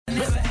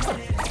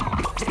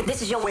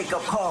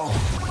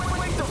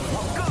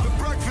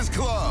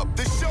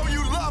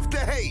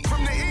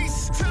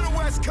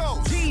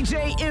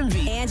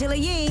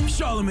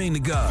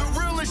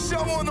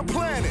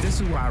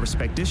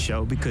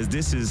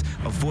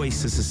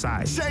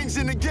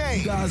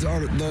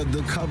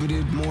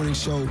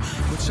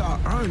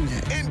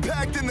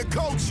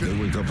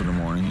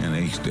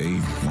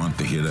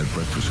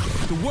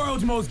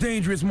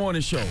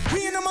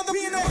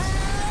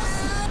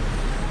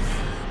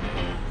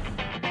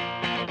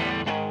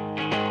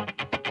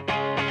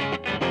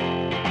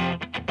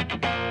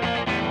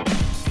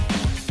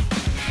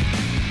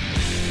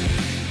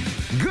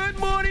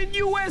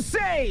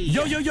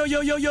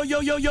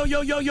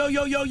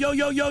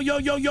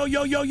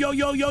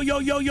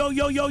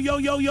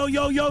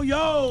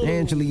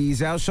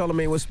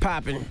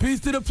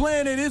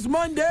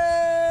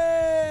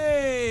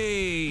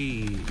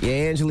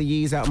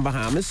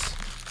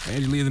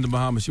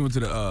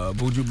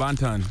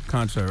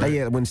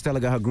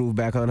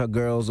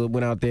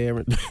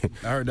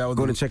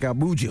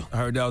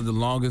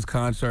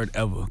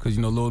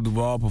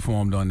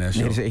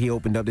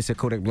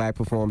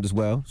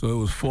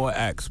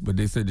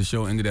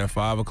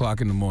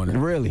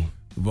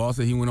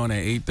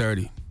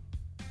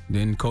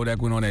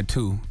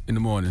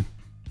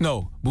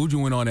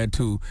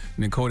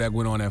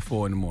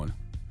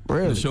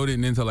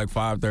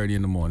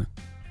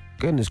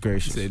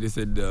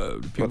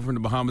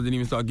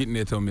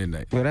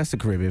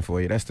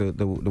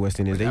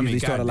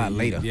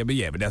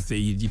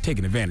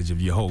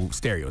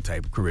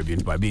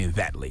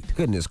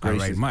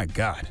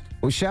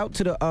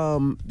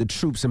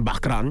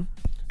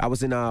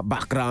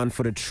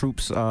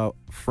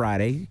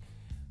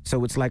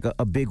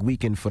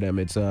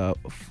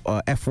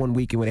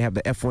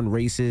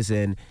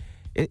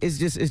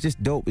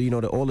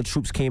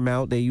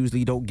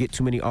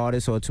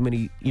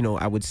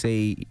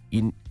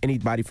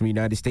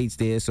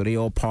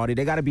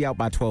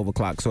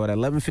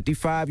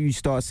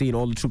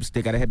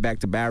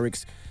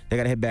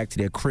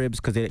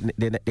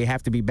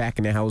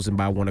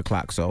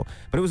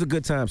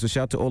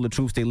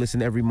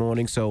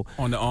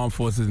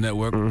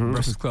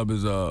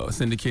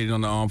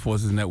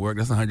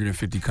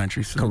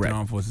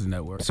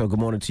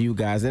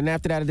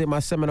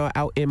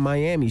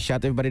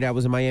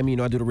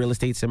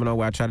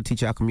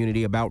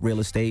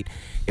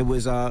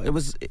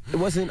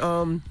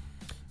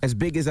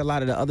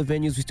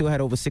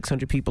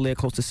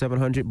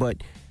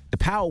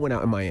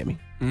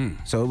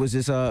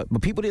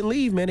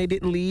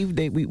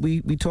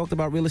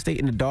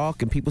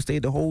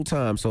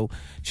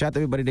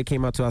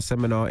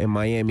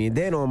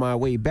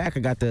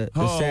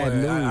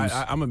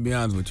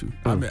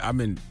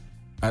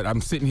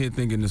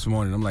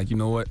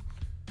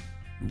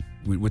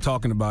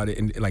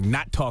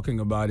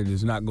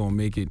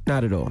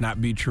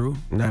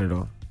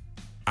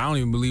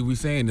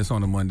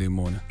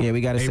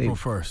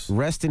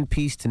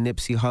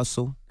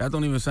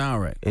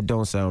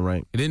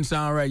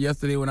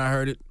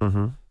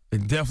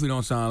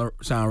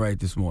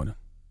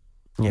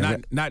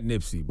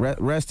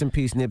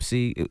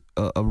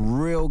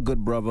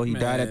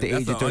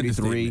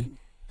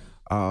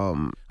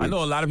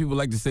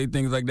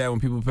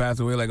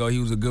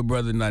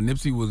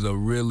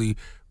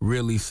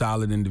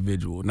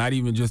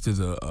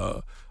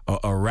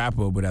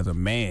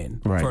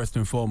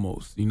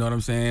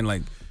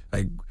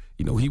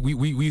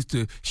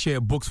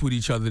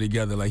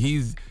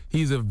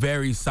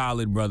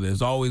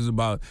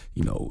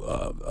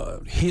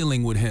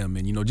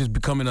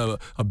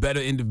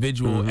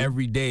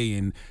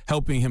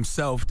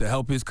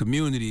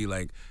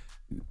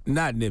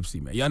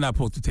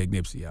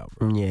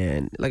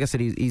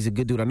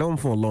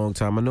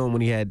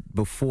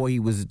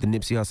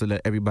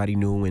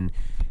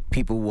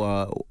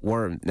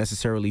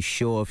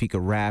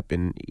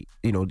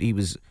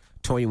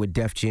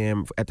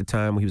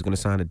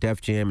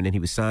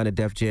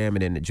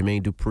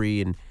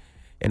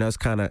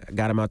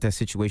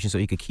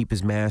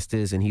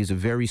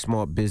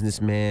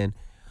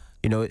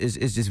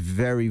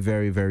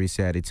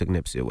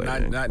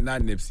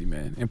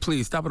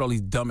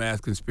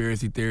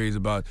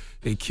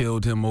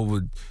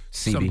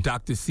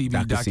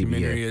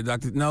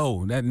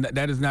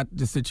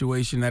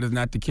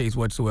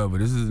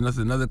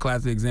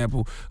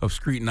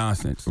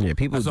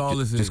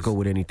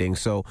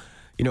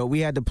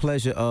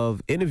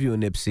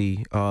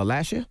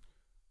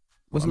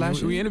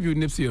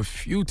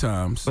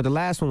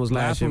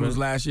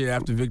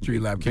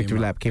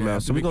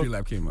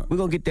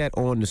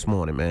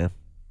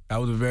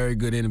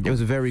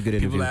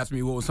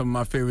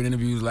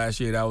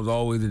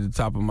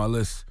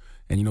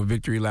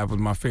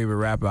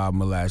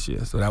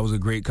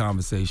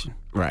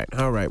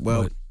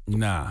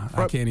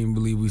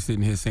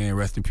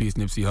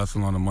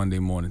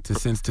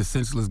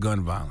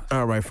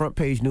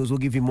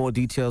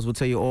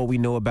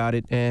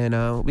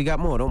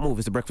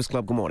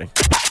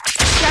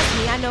Trust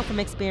me, I know from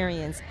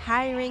experience,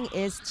 hiring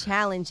is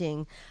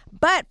challenging.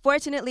 But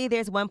fortunately,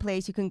 there's one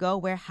place you can go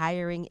where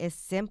hiring is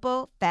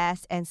simple,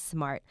 fast, and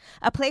smart.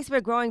 A place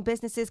where growing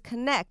businesses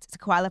connect to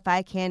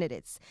qualified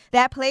candidates.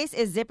 That place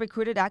is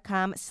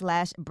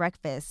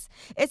ZipRecruiter.com/breakfast.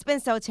 It's been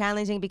so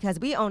challenging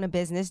because we own a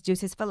business,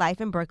 Juices for Life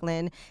in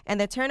Brooklyn,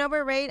 and the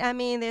turnover rate,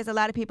 there's a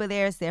lot of people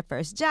there, it's their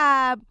first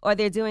job, or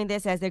they're doing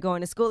this as they're going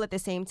to school at the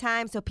same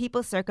time, so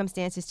people's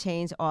circumstances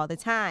change all the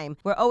time.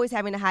 We're always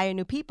having to hire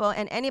new people,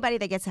 and anybody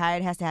that gets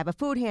hired has to have a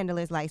food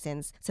handler's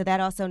license, so that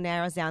also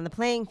narrows down the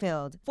playing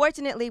field.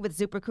 Fortunately, with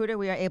ZipRecruiter,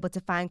 we are able to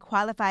find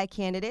qualified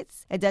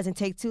candidates. It doesn't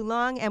take too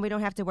long, and we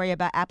don't have to worry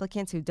about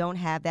applicants who don't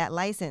have that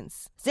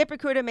license.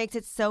 ZipRecruiter makes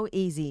it so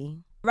easy.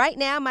 Right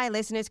now, my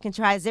listeners can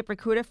try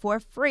ZipRecruiter for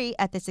free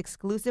at this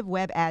exclusive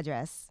web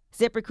address.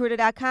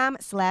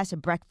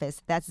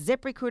 ZipRecruiter.com/breakfast. That's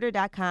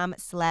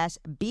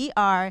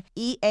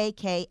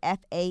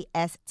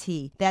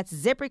ZipRecruiter.com/BREAKFAST. That's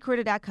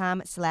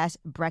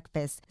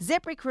ZipRecruiter.com/breakfast.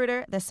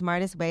 ZipRecruiter, the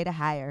smartest way to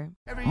hire.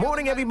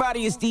 Morning,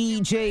 everybody. It's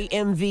DJ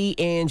MV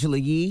Angela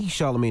Yee,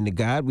 Charlamagne the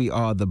God. We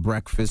are the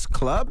Breakfast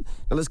Club.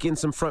 Now let's get in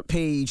some front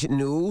page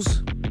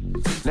news.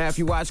 Now, if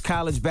you watch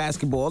college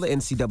basketball, the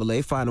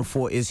NCAA Final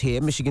Four is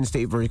here. Michigan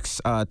State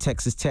versus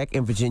Texas Tech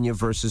and Virginia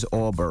versus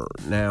Auburn.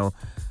 Now,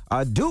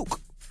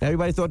 Duke.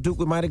 Everybody thought Duke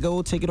might have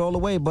go take it all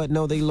away, but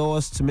no, they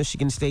lost to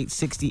Michigan State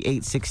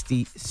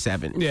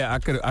 68-67. Yeah,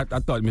 I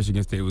thought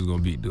Michigan State was going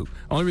to beat Duke.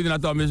 Only reason I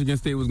thought Michigan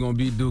State was going to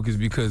beat Duke is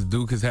because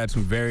Duke has had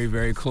some very,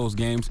 very close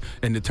games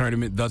in the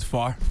tournament thus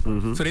far.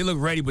 Mm-hmm. So they look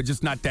ready, but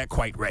just not that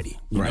quite ready.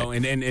 You know,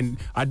 and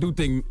I do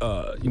think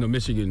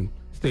Michigan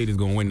State is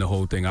going to win the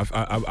whole thing.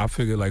 I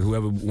figured like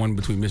whoever won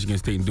between Michigan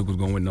State and Duke was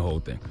going to win the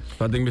whole thing.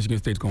 So I think Michigan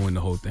State's going to win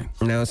the whole thing.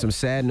 Now, some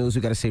sad news. We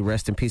got to say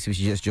rest in peace if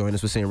you just joined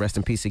us. We're saying rest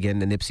in peace again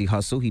to Nipsey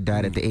Hussle. He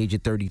died at the age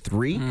of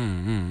 33.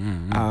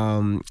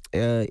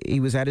 He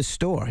was at his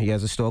store. He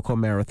has a store called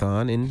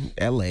Marathon in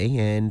L.A.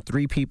 and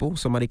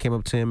somebody came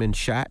up to him and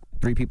shot.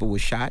 3 people were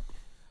shot.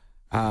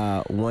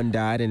 One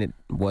died, and it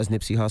was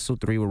Nipsey Hussle.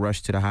 3 were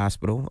rushed to the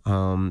hospital.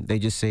 They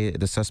just say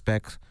the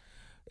suspect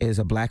is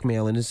a black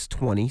male in his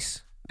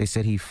 20s. They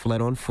said he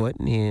fled on foot,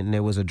 and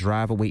there was a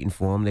driver waiting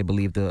for him. They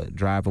believe the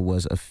driver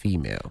was a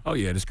female. Oh,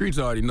 yeah. The streets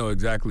already know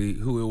exactly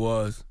who it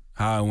was,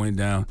 how it went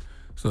down.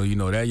 So,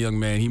 that young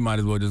man, he might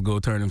as well just go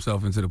turn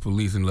himself into the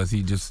police unless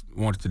he just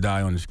wants to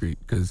die on the street,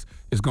 because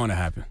it's going to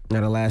happen.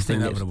 Now, the last thing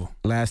inevitable.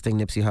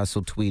 Nipsey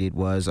Hussle tweeted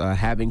was,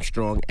 having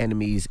strong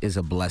enemies is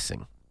a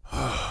blessing.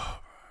 I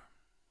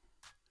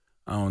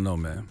don't know,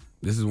 man.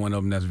 This is one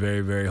of them that's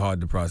very, very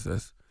hard to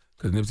process.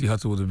 Because Nipsey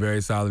Hussle was a very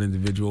solid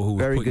individual who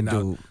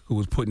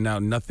was putting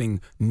out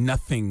nothing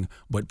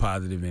but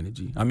positive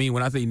energy. I mean,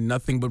 when I say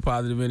nothing but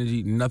positive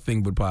energy,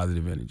 nothing but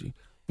positive energy.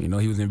 He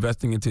was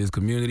investing into his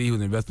community. He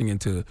was investing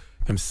into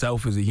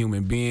himself as a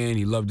human being.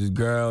 He loved his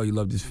girl. He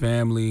loved his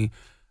family.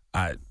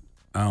 I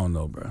don't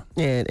know, bro.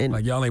 Yeah, and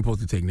like y'all ain't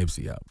supposed to take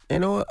Nipsey out.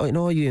 And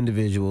all you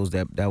individuals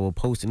that were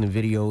posting the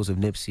videos of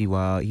Nipsey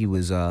while he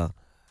was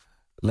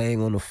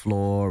laying on the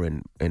floor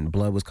and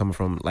blood was coming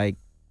from, like,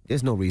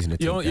 there's no reason to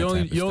tape that type of stuff.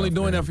 You're only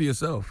doing man. that for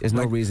yourself. There's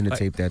no reason to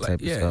tape that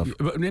type of stuff.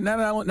 But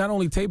not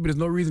only tape it, there's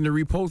no reason to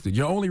repost it.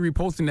 You're only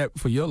reposting that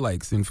for your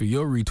likes and for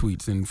your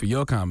retweets and for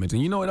your comments.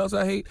 And you know what else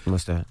I hate?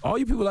 What's that? All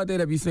you people out there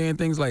that be saying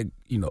things like,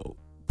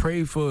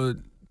 pray for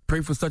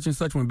such and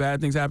such when bad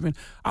things happen.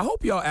 I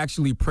hope y'all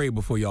actually pray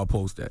before y'all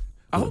post that.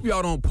 I hope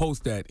y'all don't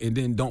post that and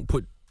then don't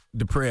put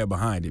the prayer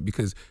behind it,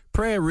 because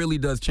prayer really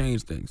does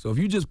change things. So if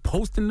you just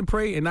posting the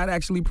pray and not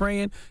actually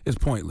praying, it's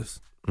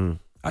pointless.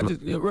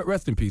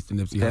 Rest in peace to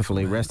Nipsey Hussle.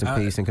 Definitely, rest in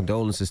peace and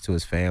condolences to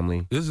his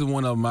family. This is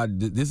one of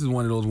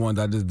those ones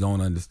I just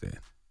don't understand.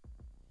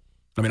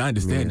 I mean, I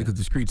understand it because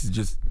the streets is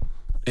just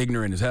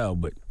ignorant as hell,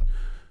 but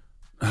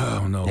I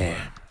don't know.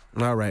 Yeah.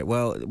 All right,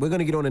 well, we're going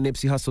to get on to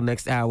Nipsey Hussle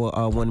next hour.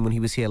 When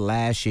he was here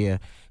last year,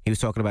 he was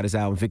talking about his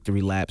album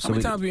Victory Lap. How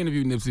many times we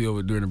interviewed Nipsey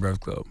over during the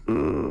Breakfast Club?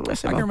 I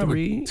can remember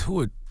 2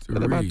 or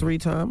 3. About 3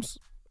 times.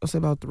 I said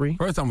about 3.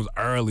 First time was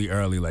early,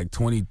 like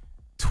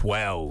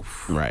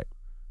 2012. Right.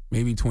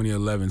 Maybe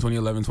 2011,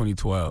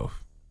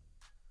 2012.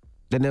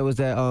 Then there was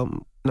that,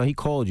 no, he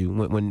called you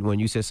when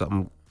you said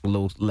something a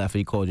little left,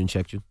 he called you and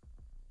checked you.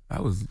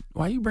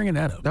 Why are you bringing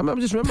that up? I'm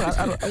just remember.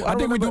 I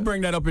think we do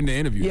bring that up in the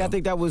interview. Yeah, though. I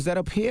think that was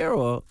up here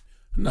or?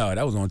 No,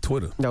 that was on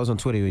Twitter. That was on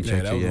Twitter.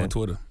 That was on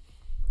Twitter.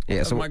 Yeah,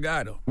 that's so my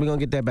guy, though. We're going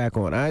to get that back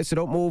on. All right, so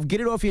don't move.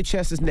 Get it off your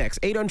chest is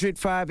next.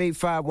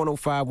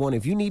 800-585-1051.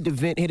 If you need to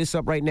vent, hit us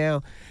up right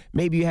now.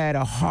 Maybe you had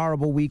a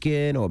horrible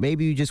weekend, or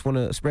maybe you just want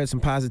to spread some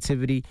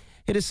positivity.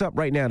 Hit us up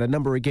right now. The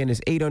number again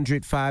is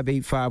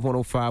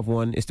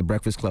 800-585-1051. It's The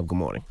Breakfast Club. Good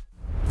morning.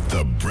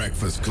 The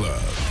Breakfast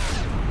Club.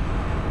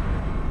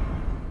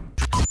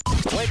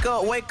 Wake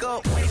up, wake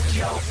up. Wake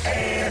your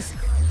ass.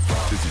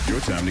 This is your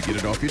time to get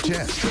it off your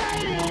chest.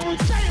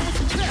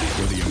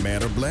 Whether you're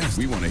mad or blessed,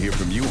 we want to hear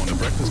from you on The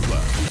Breakfast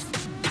Club.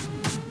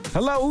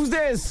 Hello, who's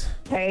this?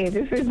 Hey,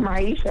 this is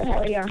Maisha. How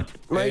are y'all?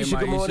 Maisha,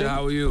 good morning.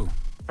 How are you?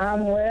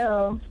 I'm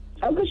well.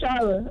 Uncle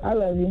Charlotte, I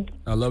love you.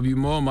 I love you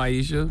more,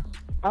 Maisha.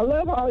 I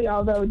love all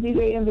y'all, though.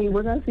 DJ Envy,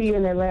 we're going to see you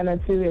in Atlanta,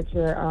 too, at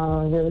your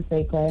real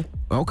estate class.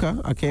 Okay,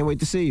 I can't wait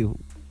to see you.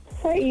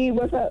 Hey,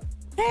 what's up?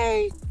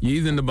 Hey.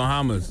 He's in the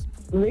Bahamas.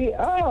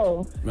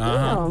 Oh,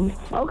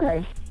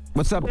 okay.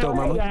 What's up, though,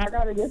 mama? Hey, I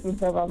got to get some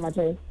stuff off my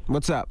chest.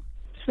 What's up?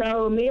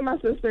 So me and my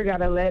sister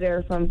got a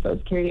letter from Social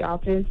Security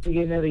office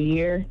beginning of the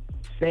year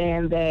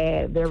saying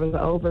that there was an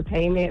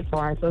overpayment for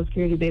our Social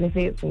Security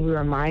benefits when we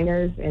were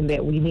minors and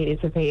that we needed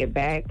to pay it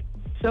back.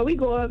 So we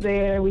go up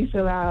there, we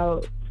fill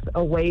out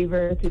a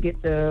waiver to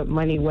get the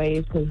money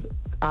waived because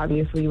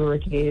obviously we were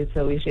kids,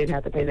 so we shouldn't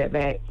have to pay that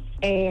back.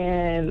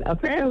 And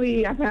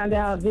apparently I found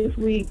out this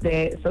week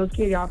that Social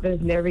Security office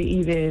never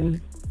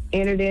even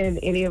entered in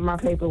any of my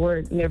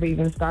paperwork, never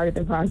even started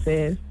the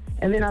process.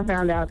 And then I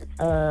found out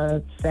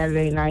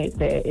Saturday night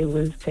that it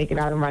was taken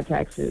out of my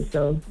taxes.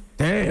 So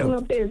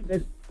damn.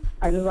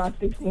 I just lost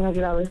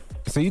 $1,600.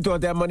 So you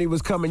thought that money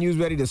was coming, you was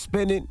ready to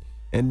spend it,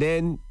 and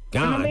then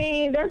gone. I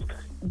mean,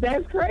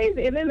 that's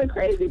crazy. And then the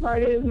crazy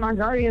part is my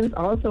guardians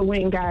also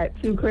went and got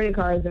 2 credit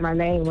cards in my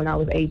name when I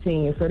was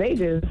 18. So they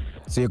just...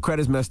 So your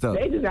credit's messed up.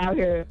 They just out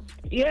here.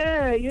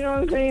 Yeah, you know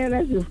what I'm saying?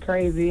 That's just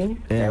crazy.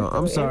 Yeah,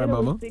 I'm sorry,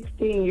 Mama.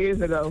 16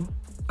 years ago.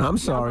 I'm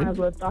sorry. I might as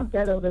well talk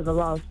that over as a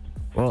loss.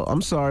 Well,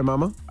 I'm sorry,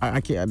 Mama.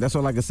 I can't. That's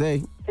all I can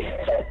say.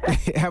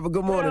 Have a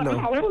good morning, though.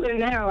 I'm older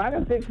now. I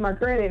done fixed my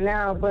credit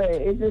now, but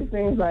it just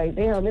seems like,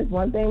 damn, this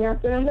one thing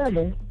after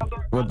another.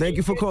 Well, thank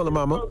you for calling,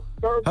 Mama.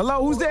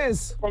 Hello, who's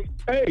this?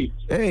 Hey.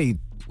 Hey,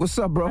 what's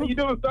up, bro? How you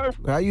doing, sir?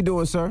 How you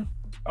doing, sir?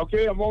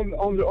 Okay, I'm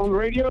on the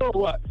radio or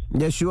what?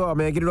 Yes, you are,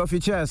 man. Get it off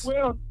your chest.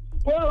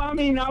 Well, I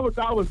mean, I was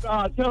telling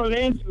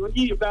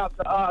Angie about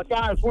the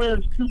guys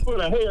wearing 2 foot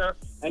of hair,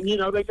 and you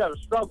know they got to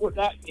struggle with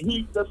that and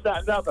heat, this, that,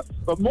 and the other.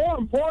 But more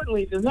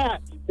importantly than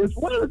that is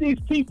what are these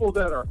people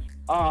that are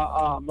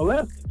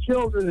molesting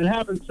children and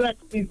having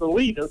sex with these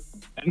elitists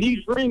and these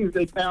rings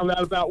they found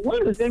out about?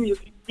 When is any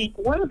of these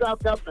people? When is our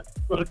government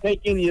going to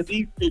take any of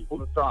these people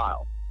to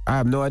trial? I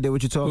have no idea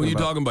what you're talking about. Who are you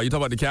talking about? You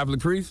talking about the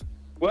Catholic priest?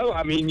 Well,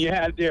 I mean, you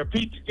had their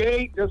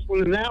Pizzagate, this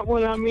one and that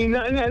one. I mean,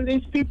 and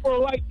these people are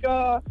like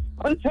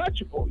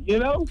untouchable, you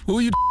know? Who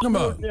are you talking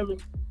about?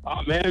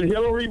 Oh, man,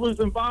 Hillary was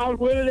involved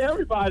with it.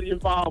 Everybody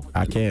involved with it.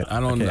 I can't. I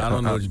don't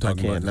know what you're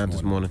talking about. Not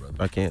this morning.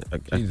 I can't.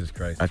 Jesus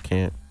Christ. I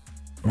can't.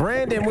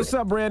 Brandon, what's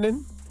up,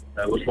 Brandon?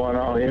 What's going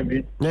on,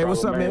 Envy? Hey,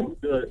 what's up, man?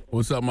 Good.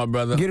 What's up, my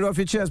brother? Get it off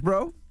your chest,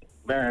 bro.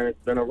 Man,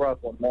 it's been a rough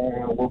one,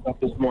 man. I woke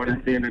up this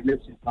morning seeing the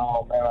Nipsey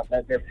song, man. I've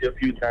met Nipsey a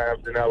few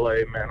times in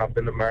L.A., man. I've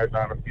been to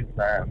Marathon a few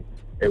times.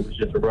 It was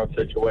just a rough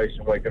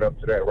situation waking up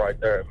to that right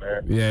there,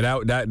 man. Yeah,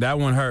 that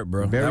one hurt,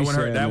 bro. Very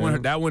sad,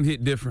 man. That one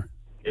hit different.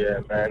 Yeah,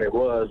 man, it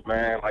was,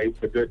 man. Like, he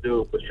was a good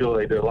dude, for sure.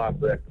 He did a lot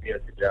for that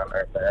community down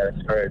there, man.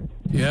 It's crazy.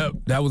 Yep,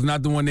 that was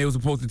not the one they were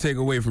supposed to take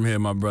away from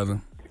him, my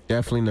brother.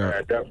 Definitely not.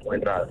 Man, definitely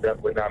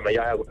not, man.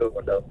 Y'all have a good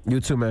one, though.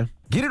 You too, man.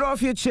 Get it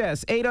off your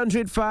chest.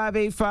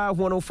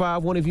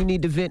 800-585-1051. If you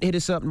need to vent, hit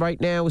us up right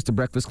now. It's The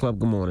Breakfast Club.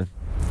 Good morning.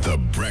 The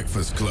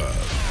Breakfast Club.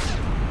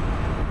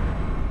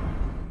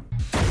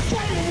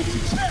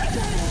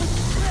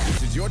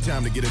 This is your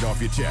time to get it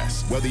off your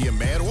chest, whether you're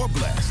mad or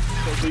blessed.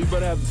 So you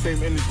better have the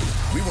same energy.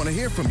 We want to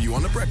hear from you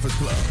on The Breakfast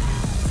Club.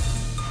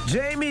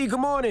 Jamie, good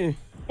morning.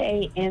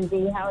 Hey,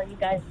 Envy. How are you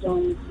guys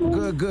doing this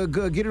morning?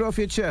 Good. Get it off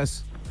your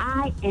chest.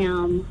 I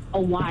am a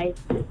wife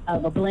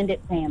of a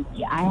blended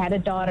family. I had a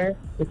daughter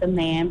with a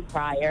man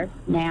prior.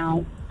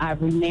 Now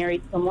I've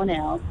remarried someone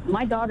else.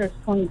 My daughter's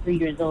 23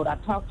 years old.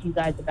 I've talked to you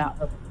guys about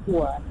her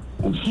before,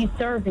 and she's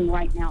serving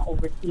right now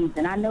overseas,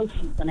 and I know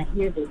she's going to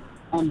hear this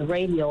on the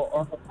radio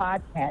or her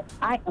podcast.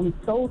 I am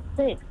so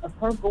sick of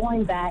her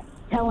going back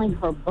telling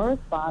her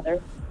birth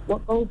father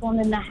what goes on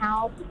in the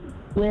house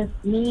with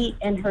me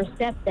and her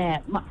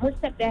stepdad. Her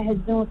stepdad has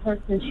been with her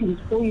since she was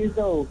 4 years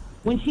old.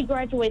 When she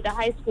graduated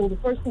high school, the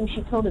first thing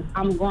she told us,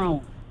 I'm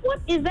grown.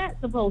 What is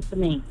that supposed to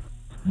mean?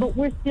 But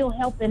we're still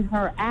helping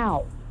her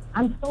out.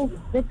 I'm so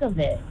sick of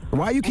it.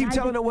 Why you keep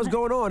telling her what's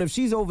going on? If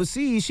she's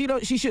overseas, she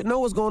shouldn't know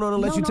what's going on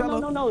unless you tell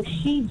her. No.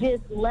 She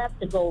just left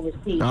to go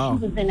overseas. Oh.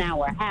 She was in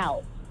our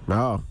house.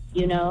 Oh.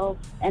 You know,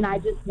 and I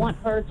just want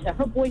her to,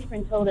 her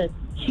boyfriend told us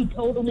she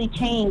totally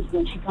changed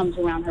when she comes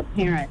around her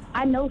parents.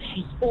 I know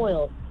she's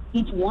spoiled.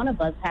 Each one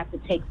of us have to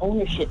take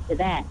ownership to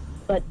that.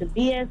 But the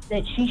BS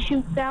that she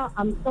shoots out,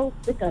 I'm so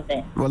sick of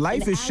it. Well,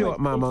 life is short,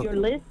 Mama. If you're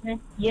listening,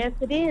 yes,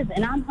 it is.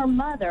 And I'm her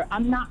mother.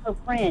 I'm not her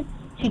friend.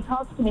 She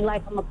talks to me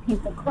like I'm a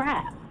piece of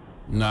crap.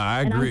 No, I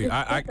agree.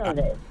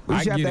 We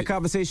should have that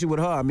conversation with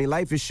her. I mean,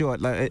 life is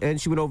short,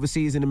 and she went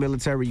overseas in the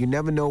military. You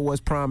never know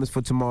what's promised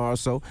for tomorrow,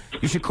 so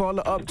you should call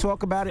her up,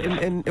 talk about it,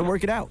 and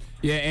work it out.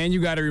 Yeah, and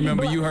you got to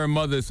remember, you her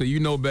mother, so you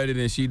know better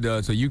than she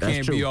does, so you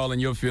can't be all in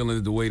your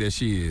feelings the way that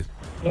she is.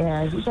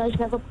 Yeah, you guys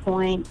have a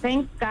point.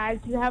 Thanks, guys.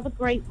 You have a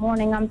great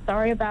morning. I'm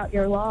sorry about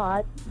your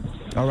loss.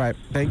 All right.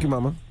 Thank you,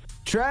 Mama.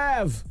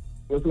 Trav.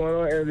 What's going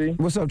on, Andy?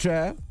 What's up,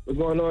 Trav? What's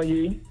going on,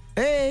 Yee?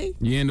 Hey.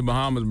 You in the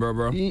Bahamas,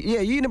 bro. Yeah,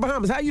 you in the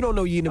Bahamas. How you don't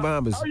know you in the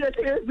Bahamas? Oh, yeah,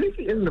 she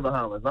is in the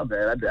Bahamas. My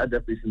bad. I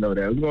definitely should know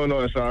that. What's going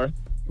on, Shar?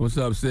 What's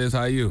up, sis?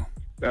 How you?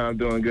 I'm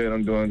doing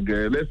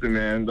good. Listen,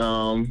 man,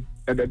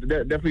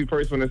 definitely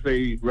first want to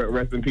say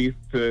rest in peace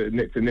to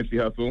Nipsey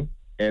Hussle.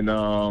 And,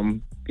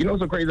 you know,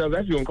 what's so crazy? I was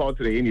actually on call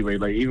today anyway,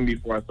 like even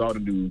before I saw the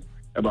news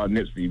about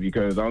Nipsey,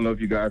 because I don't know if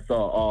you guys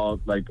saw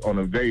on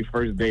the very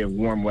first day of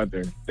warm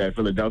weather that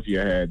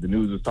Philadelphia had, the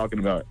news was talking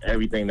about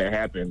everything that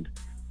happened.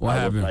 What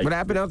happened? What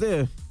happened out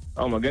there?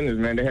 Oh my goodness,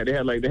 man! They had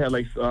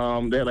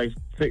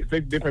six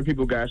different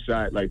people got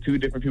shot. Like 2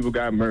 different people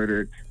got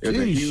murdered. There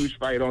was a huge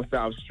fight on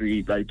South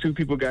Street. Like 2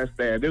 people got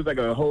stabbed. There was like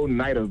a whole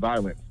night of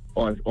violence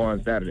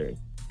on Saturday,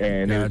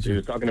 and it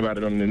was talking about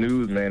it on the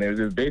news, man. It was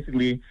just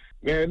basically,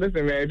 man.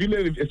 Listen, man. If you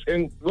live,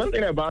 and one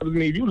thing that bothers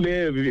me,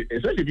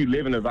 especially if you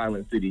live in a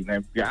violent city,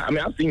 man. Yeah, I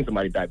mean, I've seen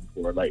somebody die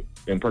before, like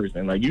in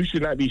person. Like you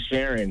should not be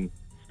sharing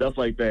stuff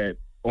like that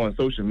on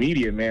social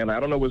media, man. Like, I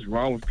don't know what's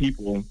wrong with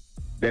people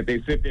that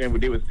they sit there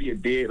and they would see a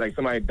dead, like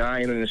somebody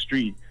dying in the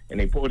street, and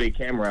they pull their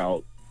camera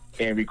out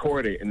and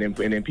record it, and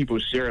then people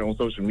share it on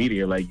social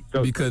media, like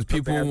because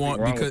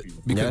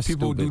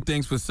people do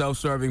things for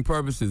self-serving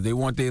purposes. They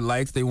want their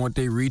likes, they want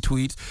their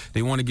retweets,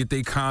 they want to get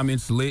their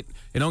comments lit.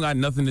 It don't got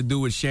nothing to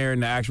do with sharing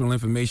the actual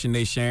information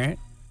they sharing.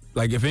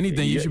 Like if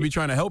anything, you should be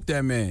trying to help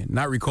that man,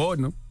 not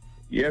recording him.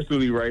 You're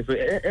absolutely right. So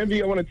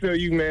Envy, I want to tell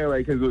you, man,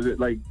 like because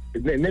like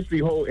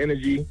Nipsey's whole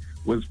energy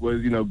was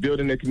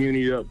building the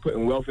community up,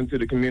 putting wealth into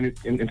the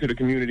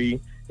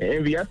community. And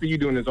Envy, I see you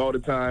doing this all the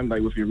time,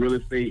 like with your real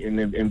estate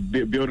and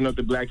building up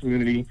the black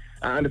community.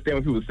 I understand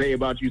what people say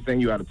about you, saying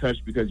you out of touch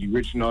because you're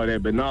rich and all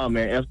that, but nah,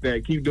 man, F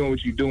that. Keep doing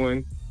what you're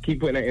doing. Keep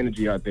putting that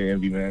energy out there,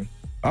 Envy, man.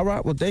 All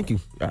right, well, thank you.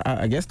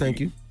 I guess thank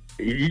you.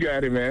 You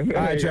got it, man.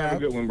 All right, you have a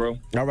good one, bro.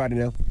 All righty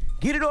now.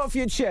 Get it off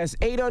your chest.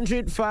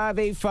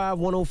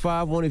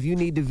 800-585-1051. If you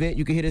need to vent,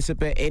 you can hit us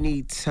up at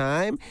any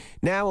time.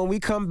 Now, when we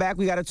come back,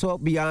 we got to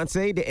talk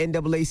Beyonce, the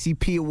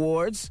NAACP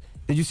Awards.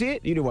 Did you see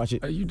it? You didn't watch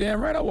it. You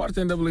damn right I watched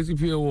the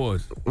NAACP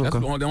Awards. That's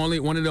one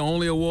of the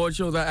only award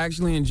shows I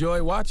actually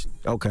enjoy watching.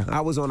 Okay.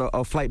 I was on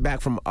a flight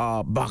back from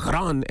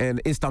Bahrain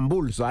and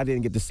Istanbul, so I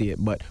didn't get to see it.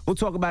 But we'll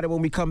talk about it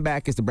when we come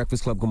back. It's The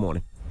Breakfast Club. Good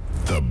morning.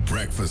 The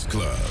Breakfast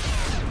Club.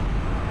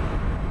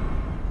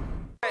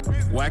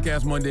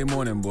 Whack-ass Monday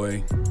morning,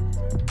 boy.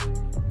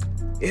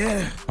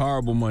 Yeah.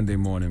 Horrible Monday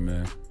morning,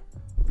 man.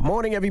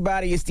 Morning,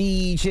 everybody. It's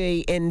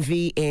DJ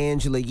Envy,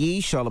 Angela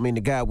Yee, Charlamagne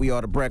the God. We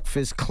are The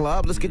Breakfast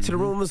Club. Let's get to the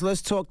rumors.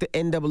 Let's talk the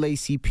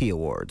NAACP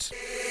Awards.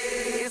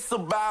 It's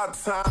about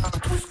time.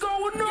 What's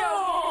going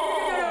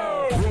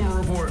on?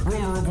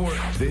 Rumor report.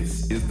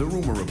 This is the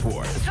Rumor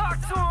Report. Talk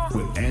to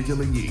him. With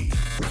Angela Yee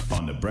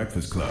on The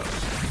Breakfast Club.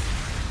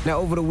 Now,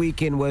 over the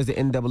weekend was the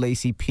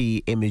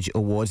NAACP Image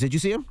Awards. Did you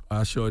see them?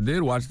 I sure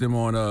did. Watch them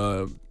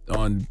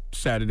on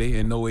Saturday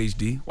in no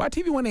HD. Why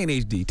TV One ain't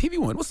HD? TV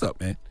One, what's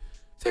up, man?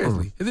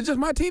 Seriously, is it just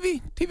my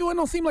TV? TV One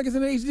don't seem like it's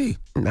in HD.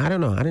 I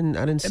don't know. I didn't see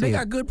it. And they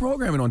got good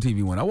programming on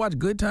TV One. I watch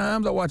Good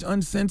Times. I watch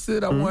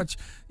Uncensored. I watch,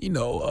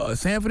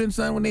 Sanford and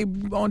Son when they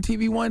on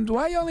TV One.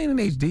 Why y'all ain't in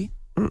HD?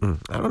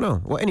 I don't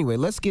know. Well, anyway,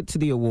 let's get to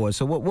the awards.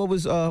 So what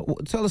was,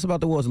 tell us about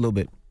the awards a little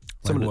bit.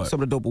 Some of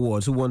the dope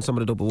awards. Who won some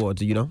of the dope awards?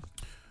 Do you know?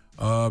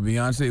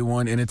 Beyonce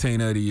won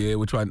Entertainer of the Year,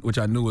 which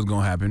I knew was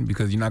going to happen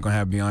because you're not going to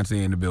have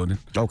Beyonce in the building.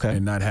 Okay.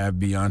 And not have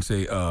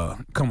Beyonce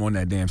come on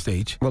that damn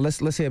stage. Well, let's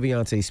hear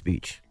Beyonce's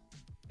speech.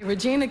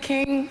 Regina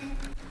King,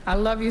 I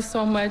love you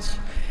so much.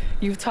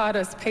 You've taught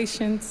us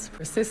patience,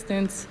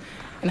 persistence,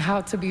 and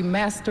how to be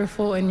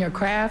masterful in your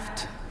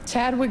craft.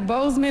 Chadwick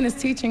Boseman is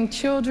teaching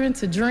children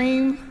to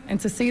dream and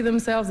to see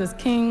themselves as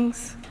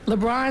kings.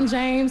 LeBron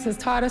James has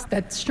taught us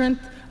that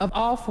strength of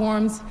all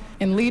forms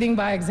in leading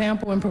by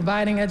example and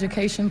providing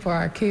education for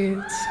our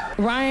kids.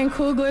 Ryan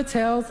Coogler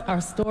tells our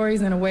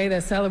stories in a way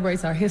that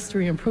celebrates our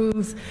history and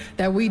proves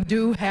that we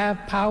do have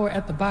power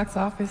at the box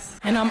office.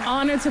 And I'm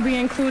honored to be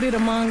included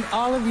among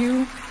all of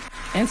you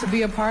and to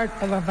be a part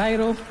of a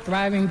vital,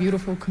 thriving,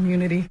 beautiful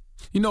community.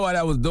 You know why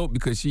that was dope?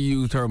 Because she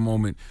used her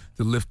moment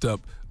to lift up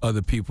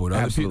other people.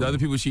 The other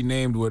people she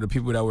named were the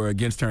people that were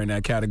against her in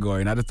that category.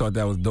 And I just thought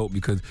that was dope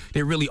because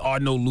there really are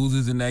no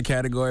losers in that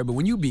category. But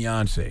when you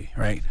Beyonce,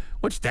 right,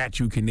 what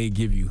statue can they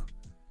give you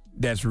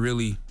that's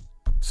really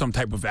some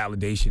type of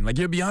validation? Like,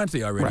 you're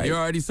Beyonce already. Right. You're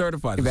already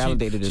certified. So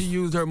validated she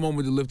used her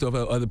moment to lift up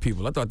other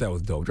people. I thought that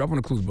was dope. Drop on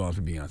the clues bombs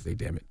for Beyonce,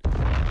 damn it.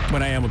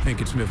 But I am a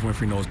Pinkett Smith,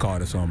 Winfrey knows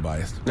Carter, so I'm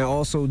biased. Now,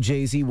 also,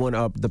 Jay-Z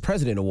won the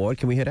President Award.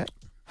 Can we hear that?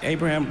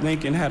 Abraham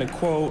Lincoln had a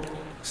quote,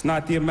 "It's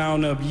not the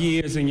amount of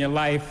years in your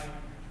life,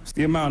 it's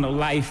the amount of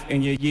life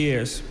in your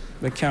years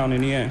that count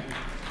in the end."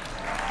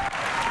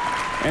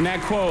 And that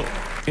quote,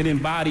 it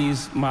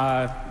embodies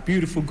my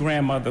beautiful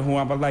grandmother, who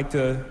I would like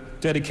to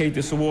dedicate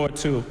this award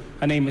to.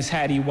 Her name is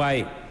Hattie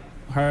White,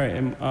 her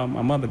and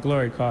my mother,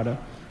 Glory Carter.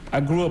 I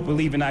grew up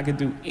believing I could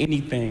do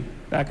anything,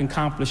 that I can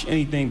accomplish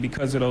anything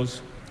because of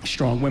those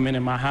strong women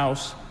in my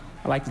house.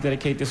 I'd like to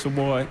dedicate this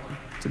award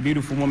to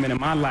beautiful women in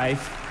my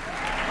life.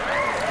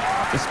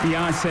 It's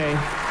Beyonce,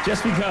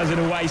 just because of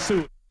the white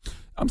suit.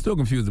 I'm still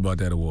confused about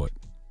that award.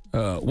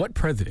 What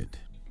president?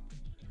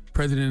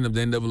 President of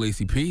the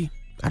NAACP?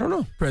 I don't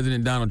know.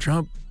 President Donald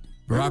Trump?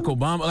 Barack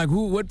Obama. Like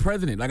who? What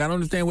president? Like I don't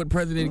understand what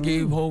president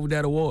gave Hov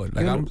that award.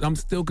 Like I'm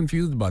still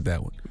confused about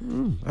that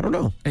one. I don't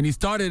know. And he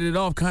started it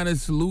off kind of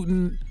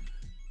saluting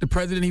the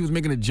president. He was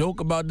making a joke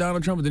about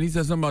Donald Trump, but then he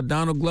said something about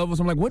Donald Glover.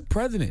 So I'm like, what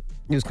president?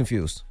 He was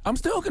confused. I'm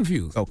still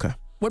confused. Okay.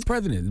 What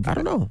president? I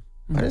don't know.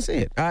 I didn't see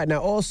it. All right. Now,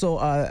 also,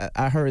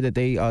 I heard that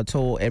they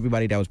told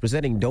everybody that was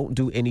presenting, don't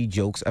do any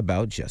jokes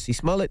about Jussie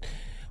Smollett.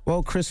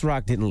 Well, Chris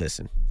Rock didn't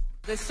listen.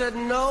 They said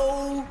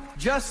no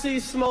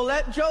Jussie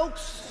Smollett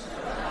jokes.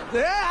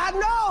 Yeah,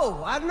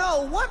 I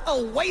know. What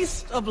a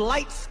waste of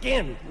light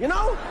skin, you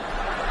know?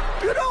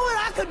 You know what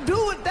I could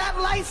do with that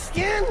light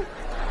skin?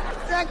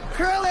 That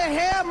curly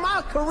hair,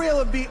 my career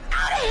would be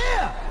out of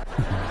here.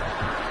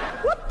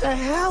 What the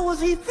hell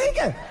was he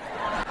thinking?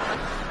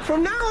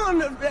 From now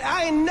on,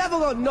 I ain't never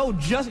gonna know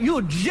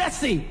you're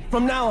Jesse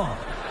from now on.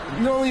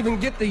 You don't even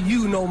get the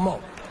you no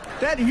more.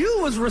 That you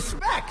was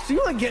respect.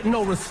 You ain't getting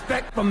no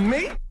respect from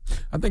me.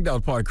 I think that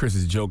was part of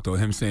Chris's joke, though,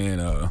 him saying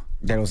that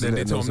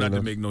they told him not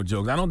to make no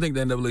jokes. I don't think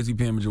the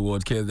NAACP Image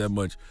Awards cares that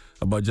much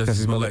about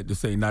Jussie Smollett to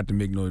say not to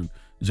make no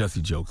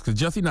Jussie jokes. Because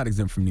Jussie not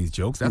exempt from these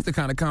jokes. That's the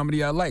kind of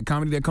comedy I like.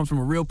 Comedy that comes from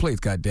a real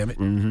place, goddammit.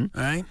 Mm-hmm.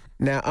 All right?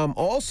 Now,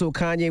 also,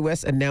 Kanye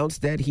West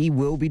announced that he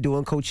will be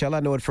doing Coachella. I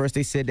know at first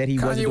they said that he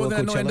wasn't doing Coachella.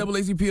 Kanye wasn't at no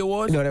NAACP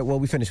Awards? No, well,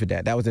 we finished with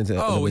that. That was into you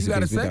got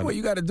to segue.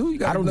 You got to do.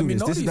 I don't do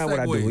this. This is not what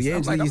I do. Yeah,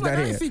 he's not here. I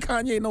didn't see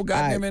Kanye no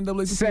goddamn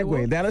NAACP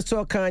Segue. Now let's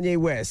talk Kanye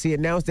West. He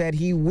announced that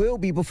he will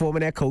be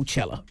performing at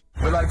Coachella.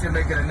 We'd like to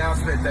make an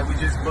announcement that we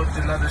just booked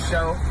another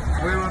show.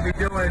 We will be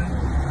doing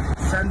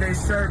Sunday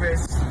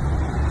service,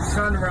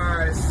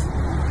 sunrise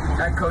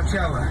at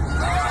Coachella.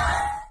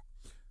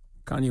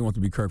 Kanye wants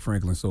to be Kirk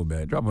Franklin so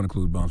bad. Drop on the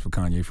clue bombs for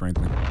Kanye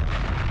Franklin.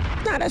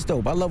 Nah, that's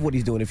dope. I love what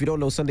he's doing. If you don't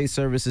know, Sunday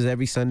services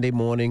every Sunday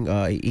morning.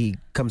 He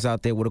comes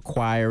out there with a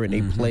choir and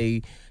they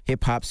play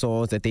hip-hop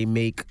songs that they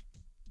make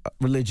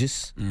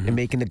religious and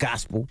making the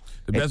gospel.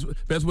 The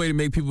best way to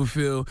make people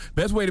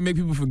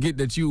forget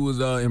that you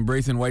was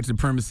embracing white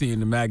supremacy and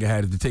the MAGA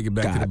hat is to take it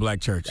back to the black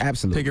church.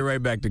 Absolutely. Take it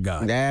right back to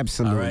God.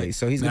 Absolutely. All right?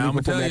 So he's going to be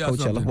performing at Coachella.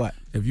 Something. What?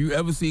 If you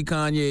ever see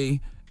Kanye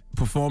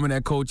performing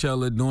at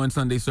Coachella doing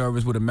Sunday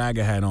service with a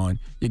MAGA hat on,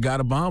 you got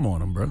a bomb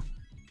on him, bro.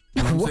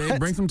 You know what I'm saying?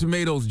 Bring some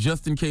tomatoes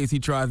just in case he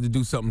tries to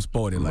do something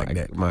sporty like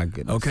that. My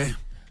goodness. Okay?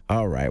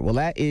 All right. Well,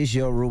 that is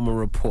your rumor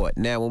report.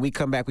 Now, when we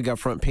come back, we got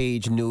front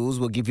page news.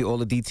 We'll give you all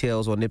the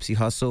details on Nipsey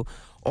Hussle.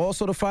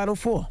 Also, the Final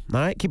Four. All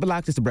right? Keep it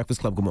locked. It's the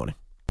Breakfast Club. Good morning.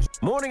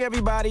 Morning,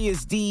 everybody.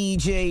 It's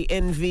DJ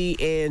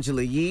NV,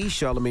 Angela Yee,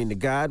 Charlamagne the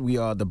God. We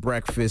are the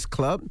Breakfast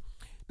Club.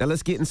 Now,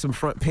 let's get in some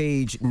front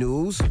page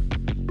news.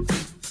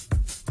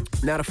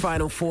 Now, the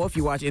Final Four, if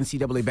you watch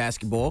NCAA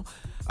basketball.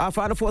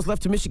 Final Four is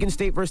left to Michigan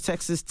State versus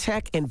Texas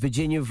Tech and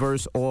Virginia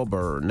versus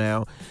Auburn.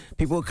 Now,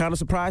 people were kind of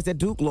surprised that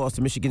Duke lost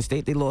to Michigan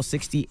State. They lost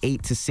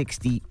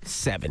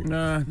 68-67.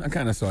 Nah, I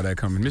kind of saw that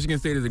coming. Michigan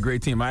State is a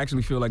great team. I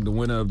actually feel like the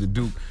winner of the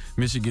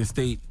Duke-Michigan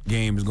State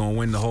game is going to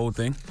win the whole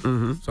thing.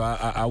 Mm-hmm. So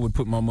I would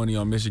put my money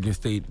on Michigan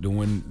State to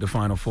win the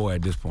Final Four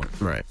at this point.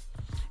 Right.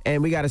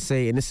 And we got to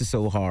say, and this is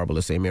so horrible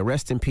to say, man,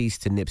 rest in peace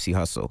to Nipsey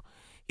Hussle.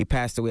 He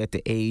passed away at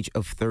the age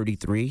of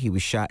 33. He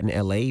was shot in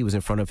L.A. He was in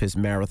front of his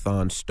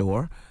Marathon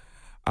store.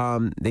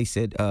 They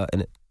said,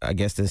 and I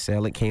guess the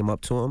assailant came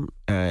up to him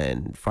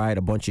and fired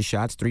a bunch of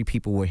shots. 3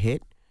 people were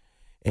hit,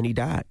 and he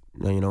died.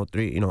 All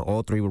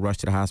 3 were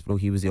rushed to the hospital.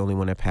 He was the only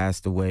one that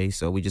passed away.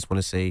 So we just want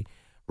to say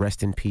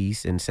rest in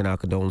peace and send our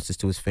condolences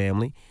to his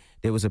family.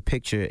 There was a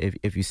picture,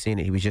 if you've seen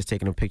it, he was just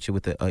taking a picture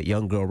with a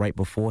young girl right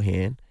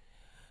beforehand.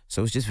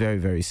 So it's just very,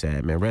 very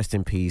sad, man. Rest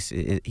in peace.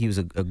 He was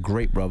a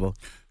great brother.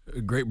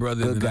 A great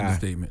brother is an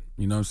understatement.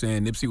 You know what I'm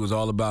saying? Nipsey was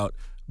all about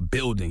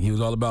building. He was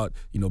all about,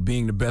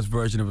 being the best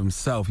version of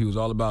himself. He was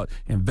all about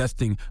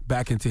investing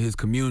back into his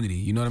community.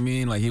 You know what I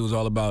mean? Like, he was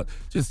all about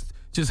just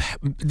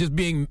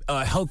being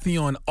healthy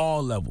on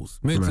all levels.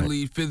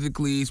 Mentally,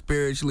 physically,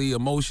 spiritually,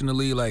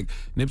 emotionally. Like,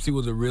 Nipsey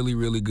was a really,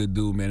 really good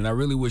dude, man. And I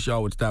really wish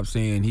y'all would stop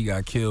saying he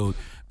got killed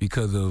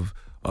because of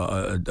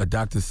a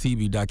Dr.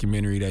 Sebi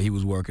documentary that he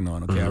was working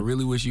on, okay? I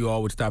really wish you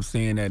all would stop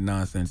saying that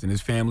nonsense. And his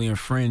family and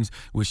friends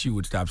wish you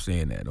would stop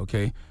saying that,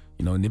 okay?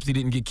 Nipsey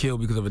didn't get killed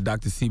because of a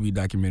Dr. Sebi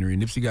documentary.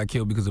 Nipsey got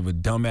killed because of a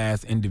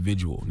dumbass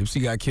individual. Nipsey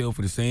got killed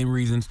for the same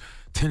reasons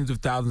tens of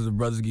thousands of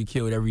brothers get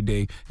killed every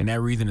day, and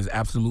that reason is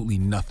absolutely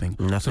nothing.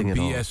 Nothing at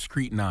all. Some BS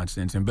street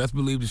nonsense. And best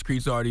believe the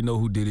streets already know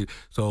who did it.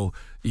 So,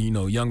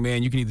 young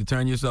man, you can either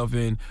turn yourself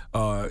in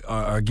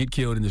or get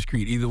killed in the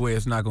street. Either way,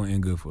 it's not going to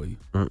end good for you.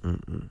 All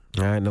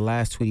right, and the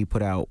last tweet he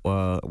put out,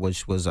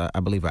 which was, I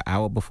believe, an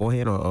hour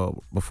beforehand or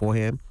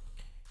beforehand,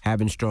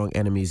 having strong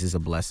enemies is a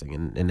blessing,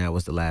 and that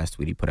was the last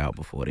tweet he put out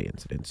before the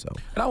incident. So,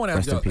 and I want to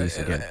ask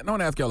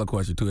y'all a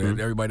question too.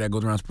 Everybody that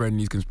goes around spreading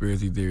these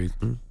conspiracy theories.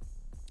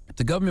 If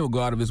the government will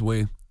go out of its way,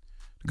 you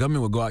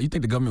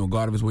think the government will go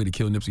out of its way to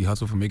kill Nipsey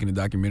Hussle for making a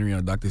documentary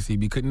on Dr.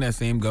 Sebi? Couldn't that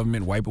same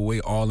government wipe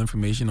away all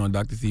information on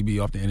Dr. Sebi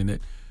off the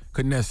internet?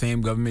 Couldn't that same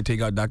government take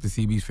out Dr.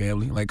 Sebi's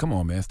family? Like, come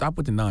on, man, stop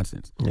with the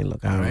nonsense. Hey,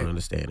 look, I don't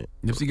understand it.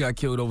 Nipsey got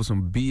killed over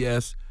some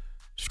BS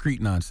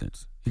street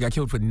nonsense. He got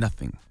killed for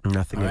nothing.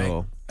 Nothing at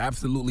all.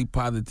 Absolutely,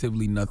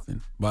 positively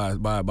nothing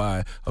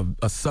by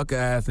a sucker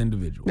ass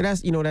individual. And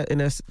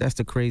that's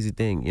the crazy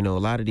thing. You know, a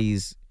lot of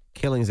these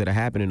killings that are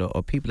happening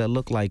are people that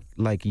look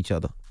like each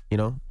other. You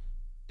know,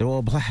 they're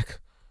all black.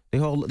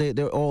 They're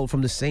all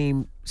from the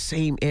same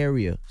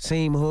area,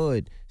 same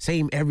hood,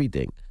 same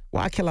everything.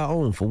 Why kill our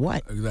own? For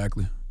what?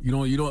 Exactly. You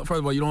don't. First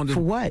of all, you don't just,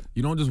 for what?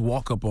 You don't just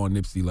walk up on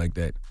Nipsey like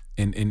that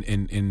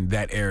in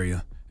that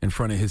area in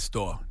front of his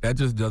store. That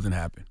just doesn't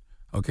happen.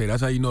 Okay,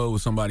 that's how you know it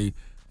was somebody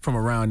from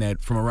around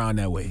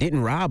that way.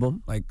 Didn't rob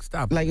him. Like,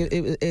 stop. Like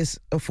it's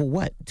for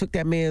what? Took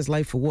that man's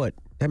life for what?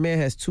 That man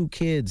has 2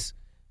 kids,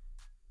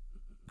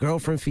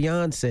 girlfriend,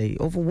 fiance.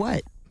 Over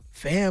what?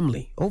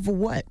 Family. Over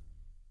what?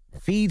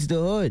 Feeds the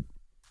hood,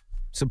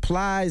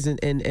 supplies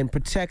and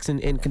protects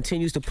and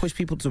continues to push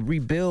people to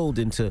rebuild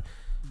and to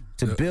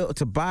build,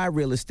 to buy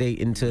real estate,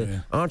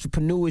 into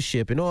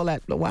entrepreneurship and all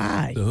that.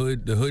 Why?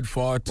 The hood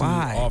far too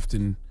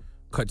often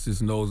cuts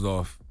his nose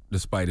off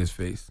despite his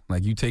face.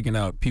 Like, you taking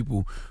out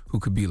people who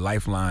could be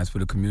lifelines for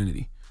the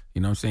community.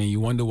 You know what I'm saying?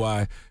 You wonder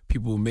why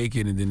people make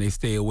it and then they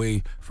stay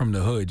away from the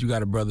hood. You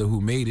got a brother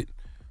who made it,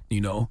 you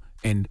know,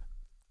 and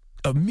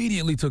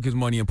immediately took his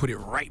money and put it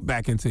right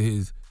back into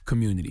his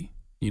community,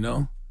 you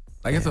know?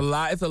 Like, it's a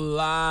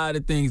lot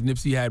of things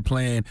Nipsey had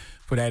planned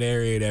for that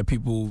area that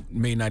people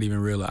may not even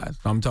realize.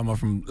 I'm talking about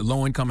from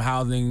low-income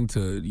housing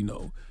to, you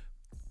know,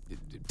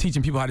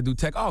 teaching people how to do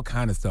tech, all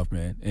kind of stuff,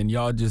 man. And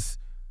y'all just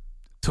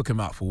took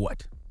him out for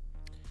what?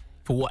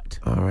 For what?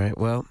 All right,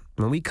 well,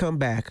 when we come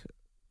back,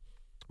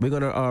 we're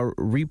going to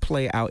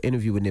replay our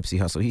interview with Nipsey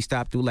Hussle. He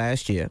stopped through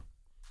last year.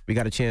 We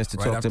got a chance to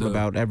talk to him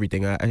about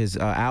everything. His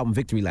album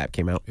Victory Lap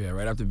came out. Yeah,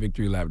 right after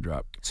Victory Lap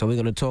dropped. So we're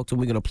going to talk to him.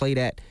 We're going to play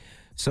that.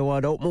 So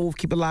don't move.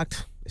 Keep it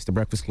locked. It's The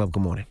Breakfast Club.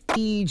 Good morning.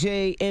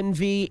 DJ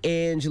Envy,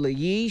 Angela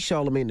Yee,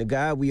 Charlamagne the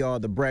Guy. We are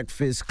The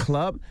Breakfast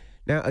Club.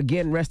 Now,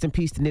 again, rest in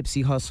peace to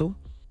Nipsey Hussle.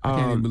 I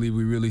can't even believe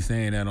we're really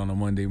saying that on a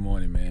Monday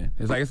morning, man.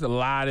 It's a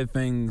lot of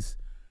things,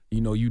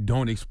 you know, you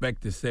don't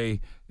expect to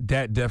say.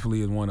 That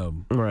definitely is one of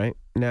them. Right.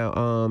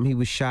 Now, he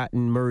was shot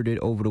and murdered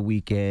over the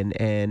weekend,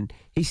 and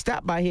he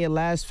stopped by here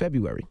last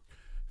February.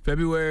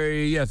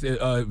 February, yes.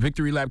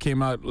 Victory Lap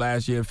came out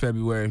last year,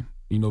 February.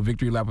 You know,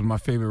 Victory Lap was my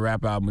favorite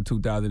rap album of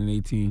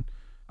 2018.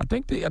 I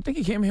think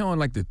he came here on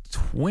like the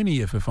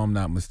 20th, if I'm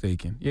not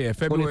mistaken. Yeah,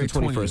 February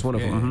 21st, one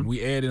of them. Mm-hmm.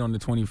 We aired it on the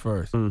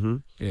 21st. Mm-hmm.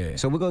 Yeah.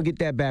 So we're going to get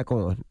that back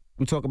on.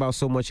 We talk about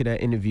so much of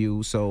that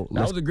interview. So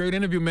that was a great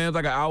interview, man. It was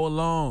like an hour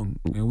long,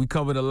 and we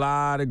covered a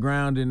lot of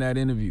ground in that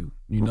interview,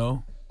 you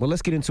know? Well,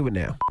 let's get into it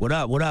now. What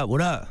up?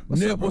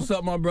 Nip, what's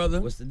up, my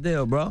brother? What's the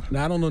deal, bro?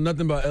 Now, I don't know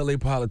nothing about L.A.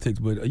 politics,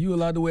 but are you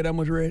allowed to wear that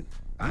much red?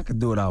 I can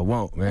do what I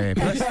want, man.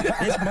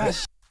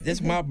 This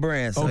my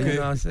brand, so okay. You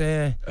know what I'm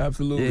saying?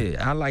 Absolutely.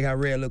 Yeah, I like how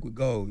red look with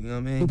gold, you know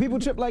what I mean? Do people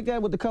trip like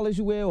that with the colors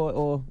you wear,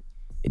 or?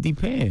 It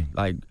depends.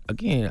 Like,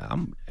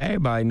 again,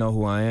 everybody know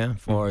who I am as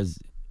far as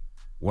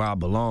where I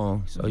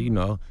belong, so, you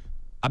know,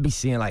 I be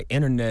seeing, like,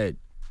 internet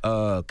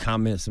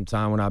comments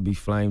sometime when I be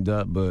flamed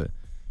up, but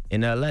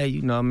in L.A.,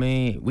 you know what I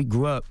mean, we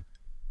grew up,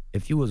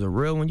 if you was a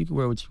real one, you could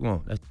wear what you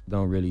want. That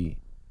don't really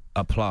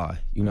apply,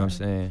 you know what I'm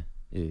saying?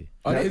 Yeah.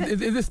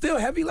 Is it still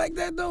heavy like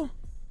that, though?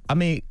 I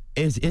mean,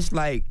 it's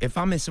like if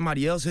I'm in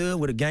somebody else's hood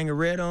with a gang of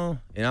red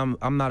on, and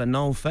I'm not a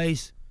known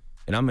face,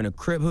 and I'm in a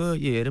Crip hood,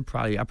 yeah,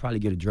 I probably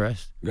get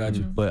addressed. Gotcha.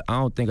 But I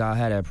don't think I'll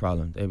have that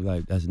problem. They be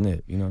like, that's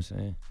Nip, you know what I'm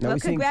saying? Well,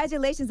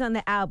 congratulations on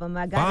the album.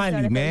 I got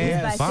finally,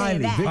 man,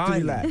 finally.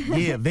 Victory Lap.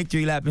 Yeah,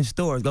 Victory Lap in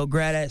stores. Go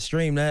grab that,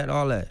 stream that,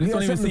 all that. You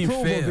don't even seem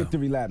fair.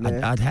 Victory Lap,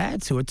 man. I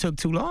had to. It took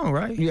too long,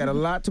 right? You got a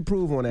lot to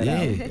prove on that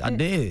album. Yeah, I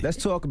did.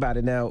 Let's talk about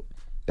it now.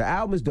 The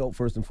album is dope,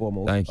 first and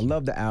foremost. Thank you. I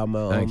love the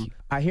album. Thank you.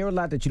 I hear a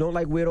lot that you don't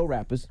like weirdo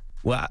rappers.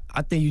 Well,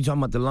 I think you talking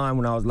about the line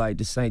when I was like,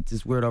 this ain't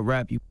this weirdo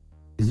rap you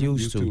is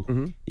used to.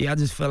 Mm-hmm. Yeah, I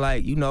just feel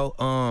like, you know,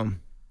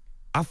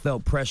 I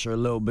felt pressure a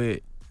little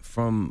bit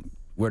from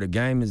where the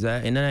game is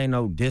at. And that ain't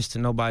no diss to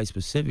nobody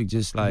specific,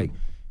 just like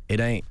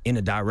it ain't in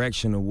the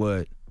direction of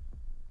what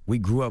we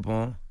grew up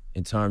on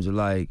in terms of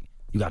like,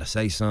 you gotta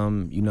say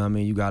something, you know what I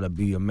mean? You gotta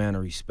be a man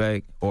of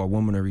respect or a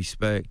woman of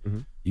respect,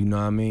 you know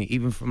what I mean?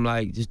 Even from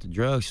like just the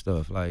drug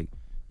stuff, like,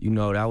 you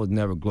know, that was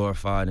never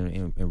glorified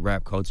in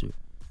rap culture.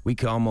 We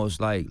could almost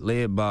like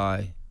live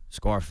by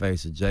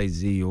Scarface or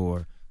Jay-Z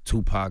or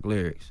Tupac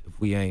lyrics. If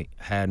we ain't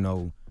had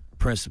no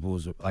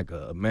principles like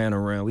a man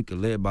around, we could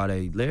live by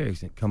their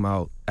lyrics and come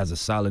out as a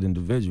solid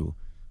individual.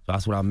 So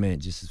that's what I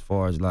meant, just as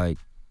far as like,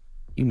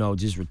 you know,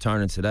 just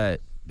returning to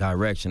that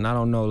direction. I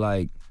don't know,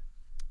 like,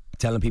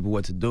 telling people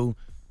what to do,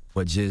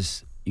 but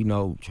just, you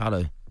know, try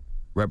to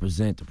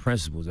represent the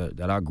principles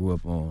that I grew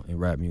up on in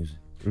rap music.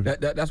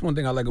 That's one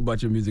thing I like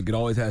about your music. It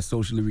always has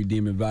socially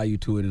redeeming value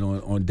to it. And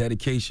on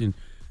dedication,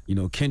 you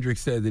know, Kendrick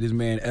said that his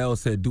man L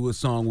said, do a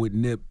song with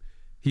Nip,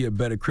 he a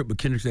better Crip, but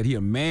Kendrick said he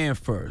a man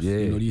first. Yeah.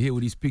 You know, you hear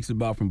what he speaks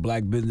about from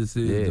black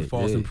businesses, the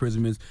false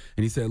imprisonments,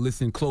 and he said,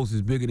 listen close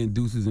is bigger than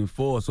deuces and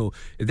fours. So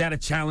is that a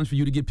challenge for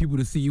you to get people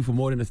to see you for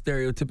more than a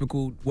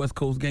stereotypical West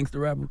Coast gangster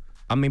rapper?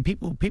 I mean,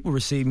 people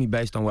receive me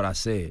based on what I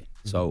said.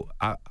 So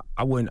I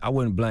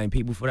wouldn't blame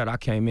people for that. I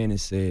came in and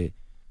said,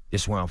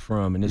 this is where I'm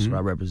from and this is what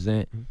I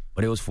represent.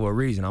 But it was for a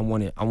reason. I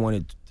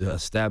wanted to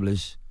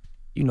establish,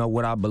 you know,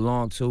 what I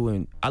belong to.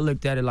 And I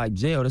looked at it like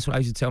jail. That's what I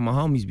used to tell my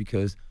homies,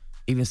 because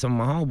even some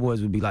of my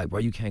homeboys would be like, bro,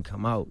 you can't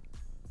come out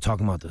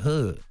talking about the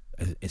hood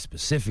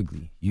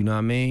specifically. You know what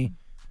I mean?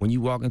 When you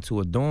walk into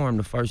a dorm,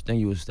 the first thing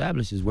you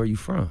establish is where you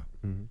from.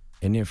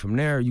 And then from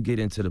there, you get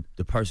into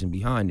the person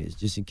behind this.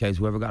 Just in case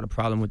whoever got a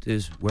problem with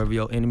this, wherever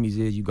your enemies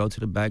is, you go to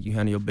the back, you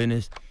handle your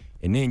business.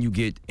 And then you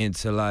get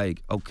into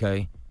like,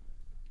 okay,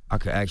 I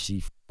could actually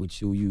f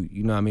with you.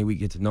 You know what I mean? We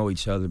get to know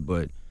each other,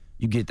 but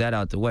you get that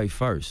out the way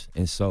first.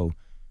 And so,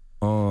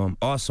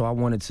 also I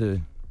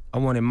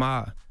wanted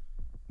my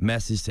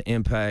message to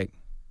impact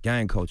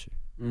gang culture.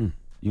 You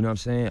know what I'm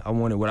saying? I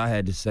wanted what I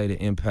had to say to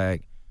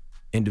impact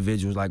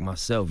individuals like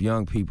myself,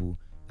 young people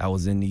that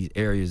was in these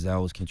areas that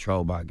was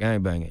controlled by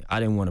gangbanging. I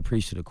didn't want to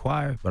preach to the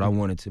choir, but I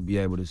wanted to be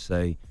able to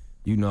say,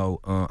 you know,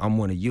 I'm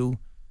one of you,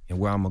 and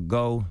where I'm gonna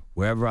go,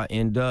 wherever I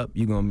end up,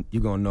 you're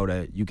gonna know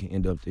that you can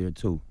end up there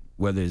too.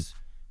 Whether it's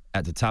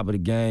at the top of the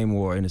game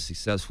or in a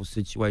successful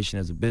situation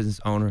as a business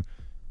owner,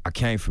 I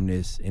came from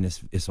this, and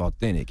it's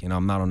authentic, and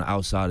I'm not on the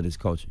outside of this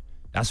culture.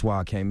 That's why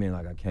I came in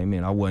like I came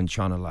in. I wasn't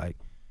trying to like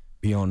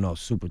be on no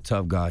super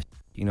tough guy.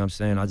 You know what I'm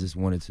saying? I just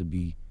wanted to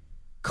be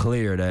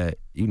clear that,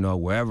 you know,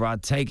 wherever I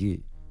take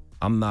it,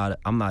 I'm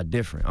not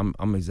different.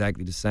 I'm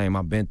exactly the same.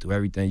 I've been through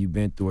everything you've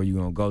been through or you're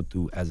gonna go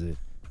through as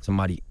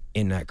somebody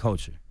in that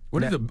culture.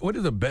 What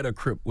is a better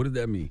Crip? What does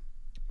that mean?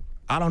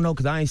 I don't know,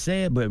 because I ain't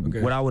said, but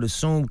what I would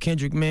assume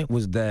Kendrick meant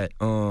was that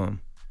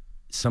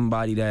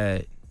somebody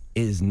that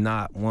is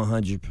not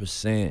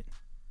 100%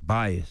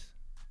 biased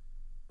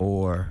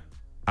or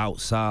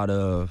outside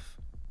of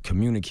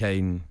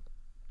communicating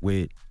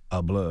with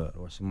a blood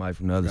or somebody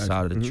from the other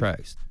side of the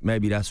tracks.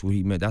 Maybe that's what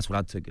he meant. That's what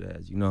I took it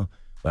as, you know?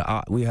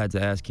 But we had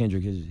to ask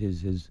Kendrick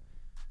his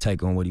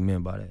take on what he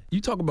meant by that.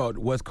 You talk about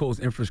West Coast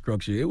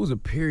infrastructure. It was a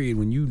period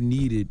when you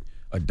needed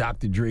a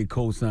Dr. Dre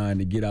cosign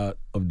to get out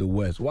of the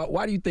West.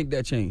 Why do you think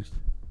that changed?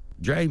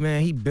 Dre,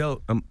 man, he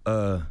built,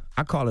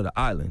 I call it an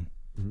island.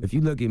 If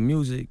you look at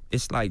music,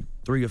 it's like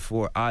 3 or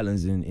 4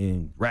 islands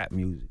in rap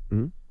music.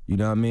 You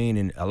know what I mean?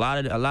 And a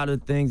lot of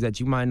the things that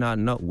you might not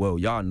know, well,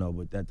 y'all know,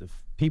 but that the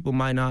people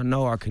might not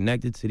know are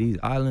connected to these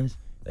islands.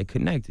 They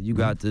connected. You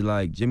got the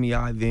like Jimmy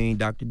Iovine,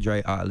 Dr.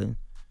 Dre Island,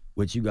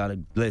 which you got to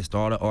list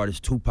all the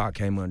artists. Tupac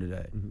came under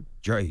that.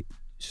 Dre,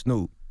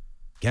 Snoop,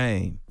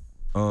 Game,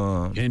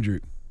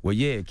 Kendrick. Well,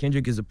 yeah,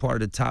 Kendrick is a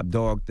part of the Top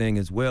Dog thing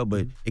as well,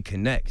 but it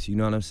connects, you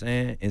know what I'm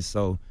saying? And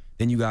so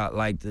then you got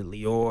like the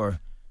Lior,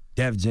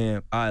 Def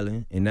Jam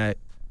Island, and that,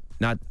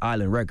 not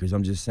Island Records,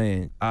 I'm just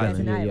saying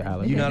Island.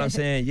 Island. You know what I'm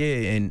saying?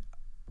 Yeah, and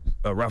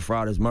Rough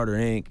Riders, Murder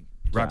Inc.,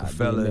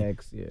 Rockefeller.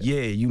 DMX,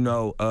 yeah, you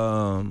know,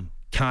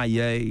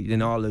 Kanye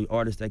and all the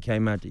artists that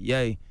came after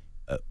Ye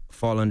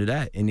fall under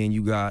that. And then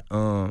you got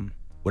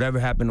whatever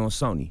happened on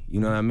Sony, you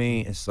know what I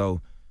mean? And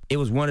so it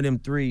was one of them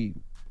 3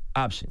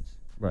 options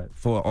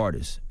for an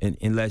artist, and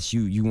unless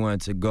you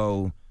wanted to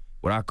go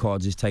what I call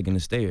just taking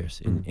the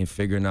stairs and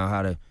figuring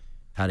out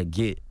how to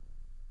get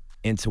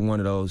into one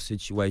of those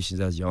situations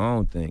as your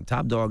own thing.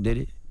 Top Dog did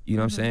it, you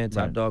know what I'm saying?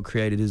 Top Dog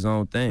created his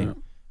own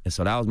thing. And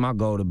so that was my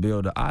goal, to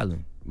build an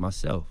island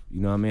myself.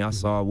 You know what I mean? I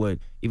saw what,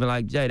 even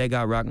like Jay, they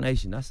got Rock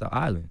Nation. That's an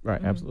island.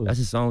 Right, absolutely. That's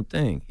its own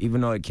thing. Even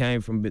though it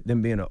came from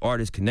them being an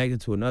artist connected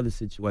to another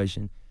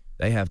situation,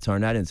 they have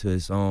turned that into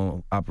its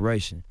own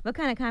operation. What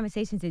kind of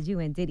conversations did you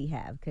and Diddy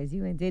have? Because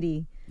you and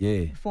Diddy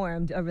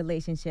formed a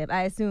relationship,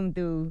 I assume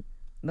through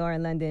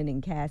Lauren London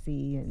and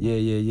Cassie. And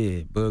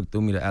Yeah. Bug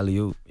threw me the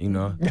alley-oop, you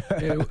know?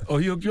 Oh,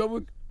 he hooked you up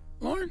with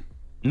Lauren?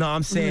 No,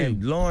 I'm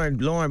saying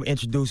Lauren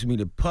introduced me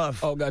to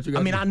Puff. Oh, got you.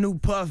 I mean, I knew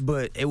Puff,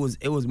 but it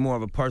was more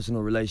of a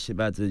personal relationship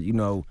after, you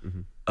know,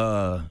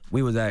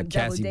 we was at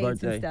Cassie's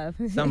birthday.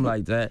 Something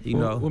like that, you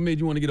know. What made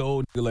you want to get an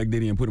old nigga like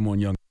Diddy and put him on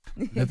young?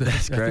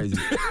 That's crazy.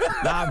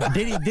 Nah,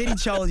 Diddy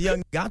chose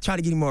young. I tried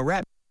to get him more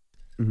rap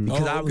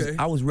because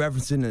I was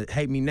referencing the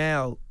 "Hate Me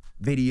Now"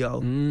 video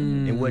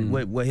and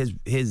what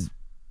his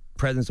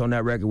presence on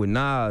that record with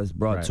Nas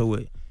brought to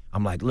it.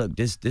 I'm like, look,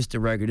 this the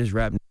record, this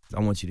rap. I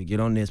want you to get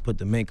on this, put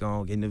the mink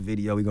on, get in the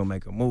video. We gonna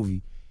make a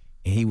movie.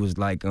 And he was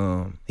like,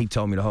 he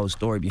told me the whole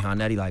story behind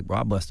that. He like, bro,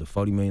 I busted a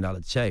 $40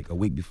 million check a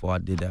week before I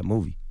did that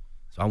movie.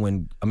 So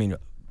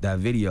that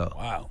video.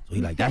 Wow. So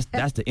he like, that's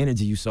the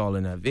energy you saw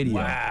in that video.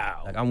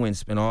 Wow. Like I went and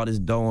spent all this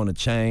dough on a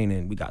chain,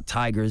 and we got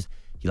tigers.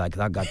 He like,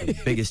 'cause I got the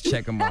biggest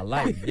check of my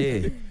life.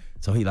 Yeah.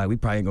 So he like, we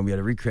probably ain't gonna be able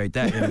to recreate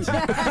that energy.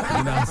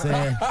 You know what I'm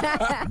saying?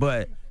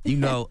 But you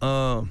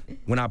know,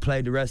 when I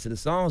played the rest of the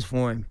songs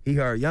for him, he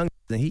heard Young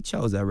and he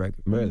chose that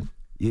record. Really?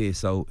 Yeah,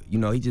 so, you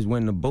know, he just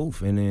went in the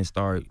booth and then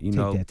start,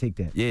 Take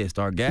that. Yeah,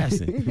 start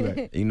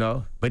gassing, you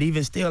know? But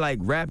even still, like,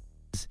 rap,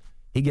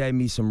 he gave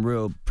me some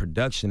real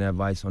production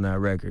advice on that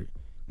record.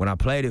 When I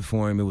played it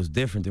for him, it was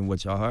different than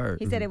what y'all heard.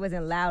 He said it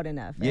wasn't loud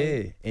enough, right?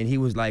 Yeah, and he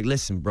was like,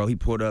 listen, bro, he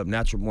pulled up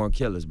Natural Born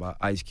Killers by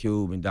Ice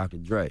Cube and Dr.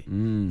 Dre. He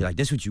like,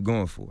 this what you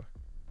going for.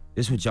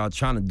 This what y'all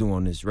trying to do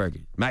on this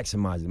record.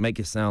 Maximize it, make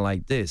it sound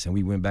like this. And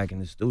we went back in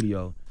the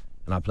studio,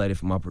 and I played it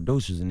for my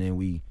producers, and then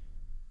we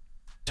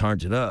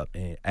turned it up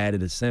and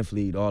added a synth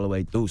lead all the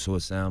way through so it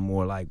sounded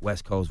more like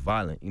West Coast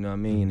violent, you know what I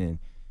mean? And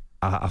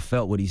I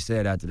felt what he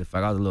said after the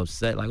fact. I was a little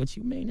upset, like, what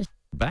you mean? This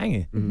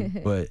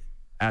banging. But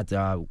after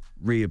I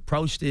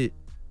reapproached it,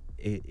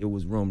 it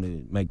was room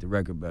to make the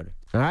record better.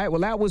 All right,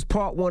 well, that was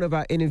part one of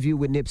our interview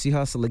with Nipsey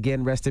Hussle.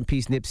 Again, rest in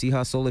peace, Nipsey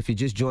Hussle. If you're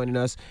just joining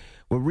us,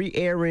 we're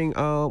re-airing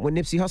when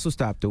Nipsey Hussle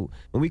stopped through.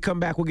 When we come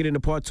back, we'll get into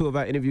part two of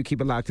our interview.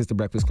 Keep it locked. It's The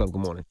Breakfast Club.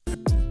 Good morning.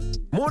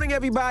 Morning,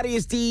 everybody.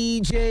 It's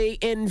DJ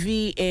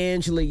Envy,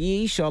 Angela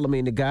Yee,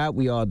 Charlamagne the God.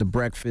 We are The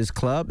Breakfast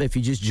Club. If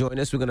you just joined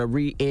us, we're going to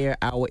re-air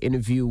our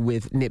interview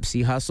with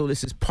Nipsey Hussle.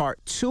 This is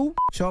part two.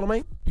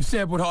 Charlamagne? You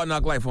sampled Hard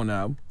Knock Life on the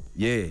album.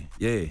 Yeah.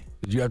 Did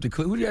you have to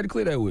clear? Who did you have to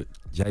clear that with?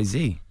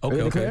 Jay-Z.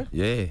 Okay.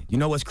 Yeah. You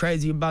know what's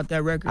crazy about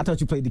that record? I thought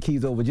you played the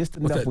keys over just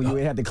enough where you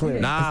ain't had to clear.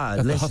 Nah,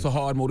 that's listen. the Hustle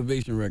Hard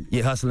motivation record.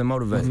 Yeah, Hustle and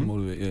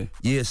Motivate. Yeah.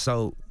 Yeah,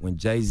 so when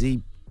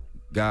Jay-Z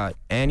got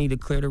Annie to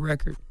clear the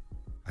record,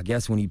 I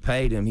guess when he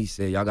paid him, he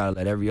said, y'all gotta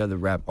let every other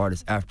rap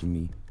artist after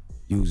me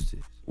use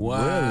this.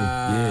 Wow.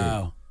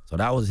 Yeah. So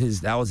that was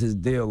his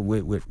deal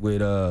with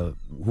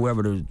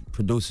whoever the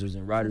producers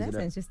and writers. That's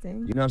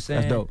interesting. You know what I'm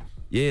saying? That's dope.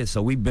 Yeah,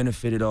 so we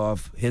benefited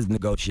off his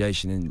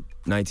negotiation in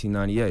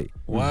 1998.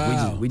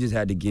 Wow. We just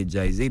had to get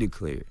Jay-Z to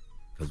clear it.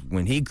 Because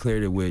when he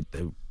cleared it with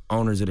the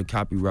owners of the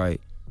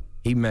copyright,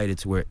 he made it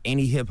to where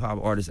any hip-hop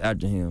artist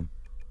after him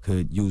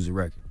could use the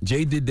record.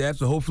 Jay did that,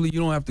 so hopefully you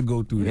don't have to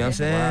go through that. You know what I'm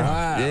saying?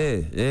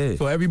 Wow. Yeah.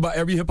 So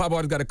every hip-hop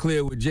artist got to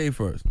clear with Jay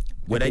first.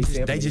 Well, they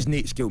just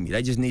need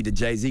the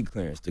Jay-Z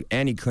clearance. The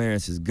Annie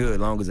clearance is good as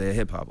long as they're a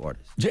hip-hop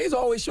artist. Jay's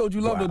always showed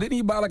you love, though. Didn't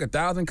he buy like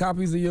 1,000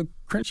 copies of your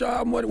Crenshaw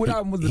album? What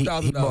album was the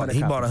 $1,000?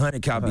 He bought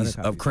 100 copies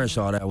of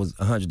Crenshaw that was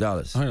 $100.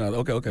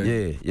 $100,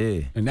 okay.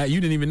 Yeah. And now you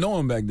didn't even know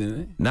him back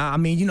then, eh? Nah, I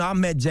mean, I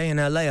met Jay in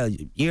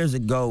L.A. years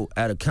ago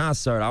at a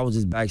concert. I was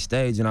just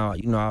backstage, and I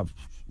ain't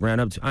run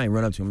up to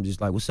him. I'm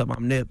just like, what's up,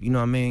 I'm Nip. You know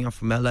what I mean? I'm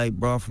from L.A.,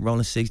 bro. I'm from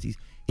Rolling 60s.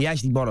 He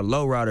actually bought a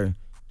lowrider.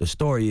 The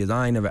story is,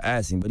 I ain't never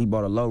asked him, but he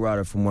bought a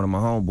lowrider from one of my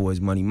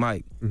homeboys, Money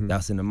Mike.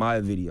 That's in the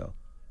Maya video.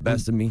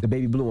 Best of Me. The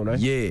baby blue one, right?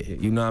 Yeah,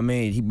 you know what I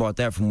mean? He bought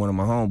that from one of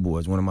my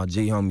homeboys, one of my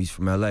G homies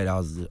from L.A. That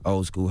was the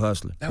old school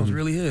hustler. That was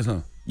really his,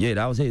 huh? Yeah,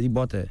 that was his. He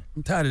bought that.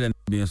 I'm tired of that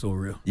being so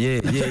real. Yeah.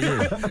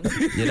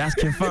 Yeah, that's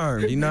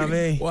confirmed. You know what I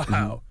mean?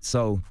 Wow.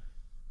 So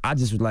I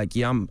just was like,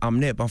 yeah, I'm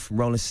Nip. I'm from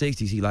Rolling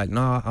 60s. He like,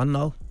 nah, I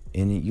know.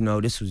 And,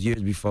 this was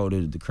years before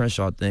the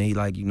Crenshaw thing. He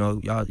like,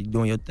 y'all, you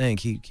doing your thing.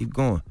 Keep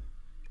going.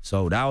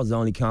 So that was the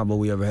only combo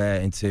we ever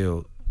had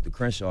until the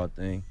Crenshaw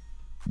thing.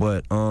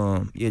 But,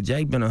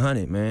 Jake been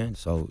 100, man.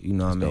 So, you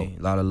know what I mean?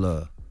 A lot of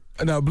love.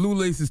 Now, Blue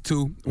Laces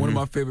 2, one of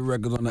my favorite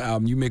records on the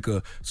album. You make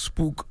a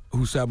spook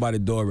who sat by the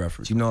door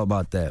reference. You know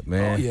about that,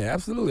 man. Oh, yeah,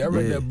 absolutely. I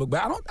read that book.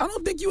 But I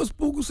don't think you a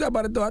spook who sat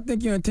by the door. I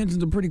think your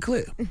intentions are pretty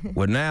clear.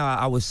 Well, now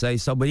I would say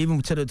so. But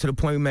even to the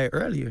point we made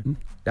earlier,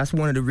 that's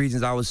one of the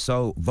reasons I was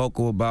so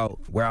vocal about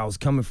where I was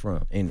coming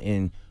from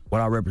and what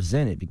I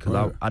represented,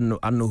 because I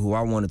knew who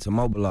I wanted to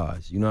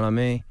mobilize. You know what I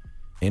mean?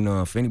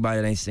 And for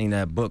anybody that ain't seen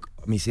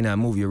that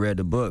movie or read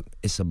the book,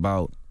 it's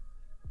about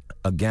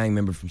a gang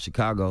member from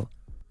Chicago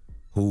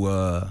who,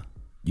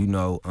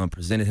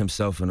 presented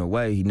himself in a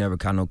way he never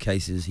caught no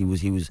cases.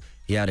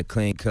 He had a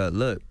clean cut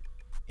look,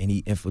 and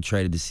he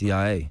infiltrated the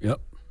CIA.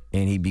 Yep.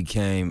 And he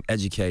became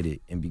educated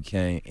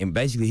and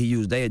basically he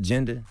used their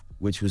agenda,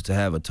 which was to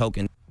have a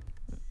token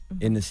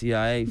in the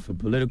CIA for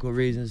political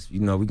reasons. We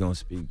gonna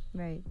speak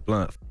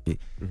blunt. He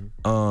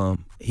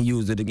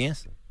used it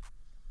against him.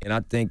 And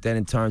I think that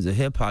in terms of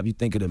hip hop, you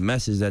think of the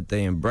message that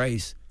they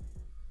embrace,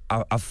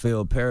 I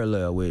feel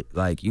parallel with,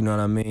 like, you know what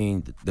I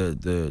mean?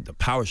 The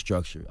power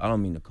structure. I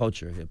don't mean the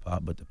culture of hip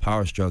hop, but the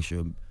power structure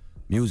of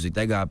music.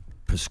 They got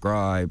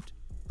prescribed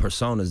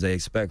personas they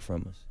expect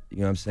from us. You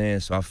know what I'm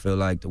saying? So I feel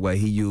like the way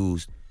he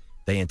used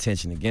their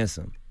intention against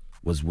him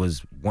was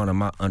one of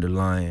my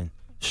underlying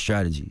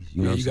strategies.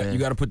 You know what I'm saying? You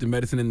got to put the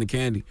medicine in the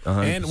candy.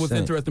 100%. And what's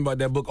interesting about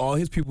that book, all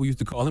his people used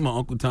to call him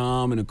Uncle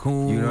Tom and a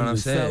coon. You know what I'm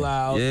saying?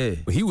 Sellout.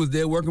 Yeah. But he was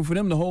there working for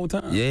them the whole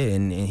time. Yeah,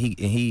 and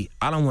he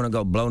I don't want to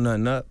go blow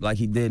nothing up like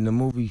he did in the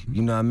movie,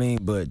 you know what I mean?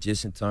 But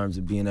just in terms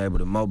of being able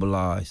to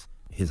mobilize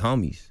his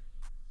homies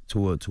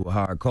to a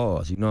higher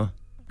cause, you know?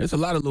 There's a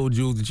lot of little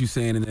jewels that you're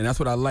saying, and that's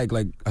what I like.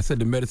 Like I said,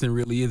 the medicine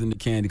really is in the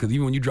candy, because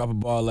even when you drop a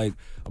ball like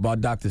about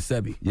Dr.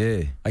 Sebi,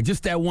 yeah, like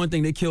just that one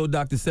thing, they killed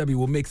Dr. Sebi,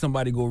 will make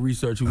somebody go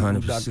research who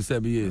Dr.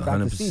 Sebi is.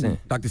 100%.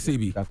 Dr.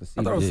 Sebi. Dr. Sebi.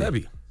 I thought it was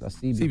Sebi. That's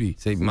Sebi.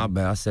 Sebi, my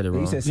bad, I said it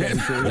wrong. You said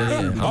Sebi too.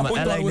 Yeah. I'm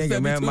an LA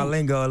nigga, man. My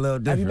lingo a little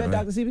different. Have you met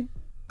right? Dr. Sebi?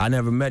 I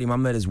never met him. I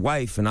met his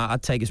wife, and I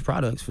take his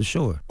products for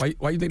sure.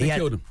 Why you think they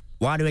killed him?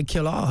 Why do they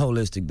kill all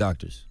holistic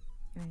doctors?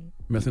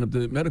 Messing up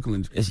the medical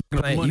industry.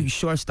 You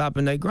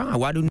short-stopping their grind.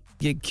 Why do niggas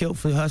get killed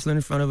for hustling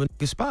in front of a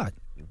nigga spot?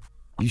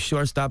 You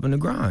short-stopping the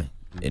grind.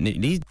 And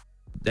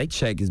they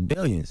check is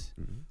billions.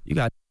 You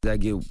got that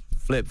get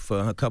flipped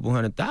for a couple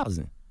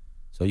 $100,000.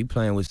 So you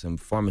playing with some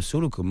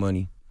pharmaceutical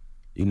money,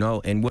 you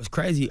know? And what's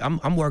crazy,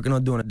 I'm working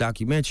on doing a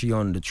documentary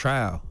on the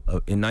trial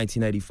in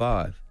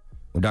 1985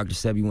 when Dr.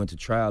 Sebi went to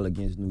trial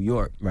against New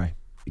York. Right.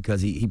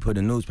 because he put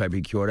in the newspaper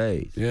he cured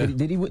AIDS. Yeah.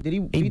 Did he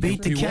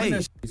beat the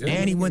case.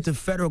 And he went to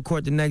federal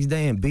court the next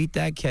day and beat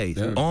that case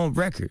on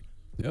record.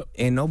 Yep.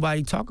 And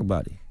nobody talk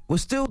about it. We're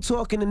still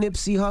talking to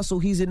Nipsey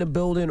Hussle. He's in the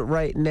building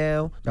right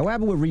now. Now, what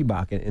happened with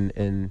Reebok?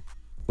 And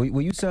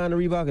were you signed to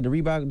Reebok? And the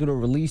Reebok do the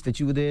release that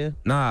you were there?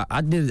 Nah,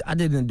 I did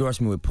an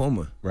endorsement with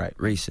Puma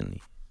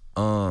recently.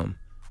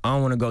 I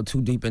don't want to go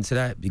too deep into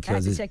that because I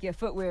had to it's, check your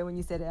footwear when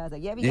you said it. I was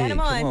like, yeah, we got him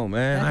on. Come on,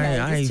 man.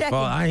 Okay,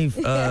 I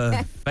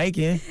ain't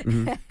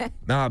faking.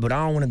 Nah, but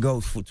I don't want to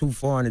go too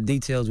far into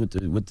details with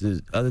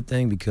the other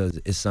thing because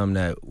it's something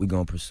that we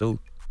gonna pursue.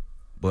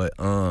 But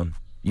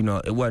you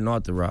know, it wasn't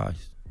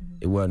authorized.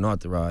 It wasn't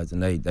authorized,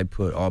 and they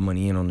put all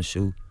money in on the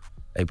shoe.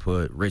 They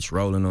put Rich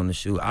Rollin on the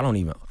shoe. I don't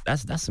even.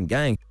 That's some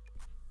gang.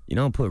 You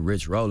don't put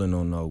Rich Rollin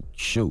on no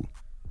shoe.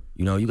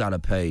 You know, you gotta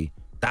pay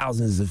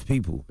thousands of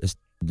people. It's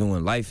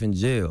doing life in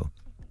jail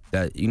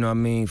that, you know what I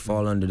mean,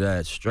 fall under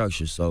that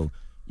structure. So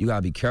you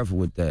gotta be careful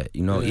with that.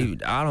 You know,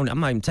 I'm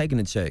not even taking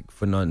a check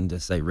for nothing to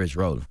say Rich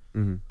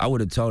Rollin. I would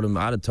have told him,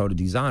 I'd have told the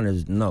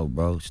designers, no,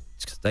 bro,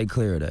 stay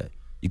clear of that.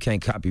 You can't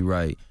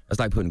copyright. That's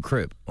like putting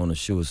Crip on a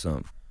shoe or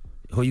something.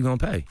 Who you gonna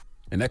pay?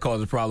 And that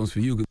causes problems for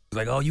you because it's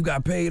like, oh, you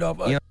got paid off.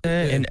 You know what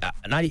I'm saying? And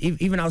not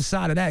even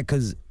outside of that,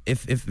 because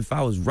if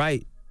I was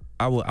right,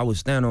 I would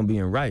stand on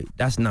being right.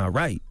 That's not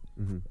right.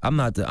 I'm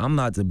not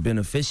the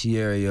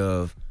beneficiary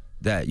of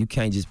that. You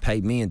can't just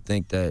pay me and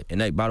think that.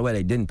 And by the way,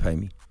 they didn't pay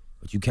me,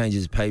 but you can't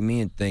just pay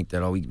me and think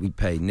that we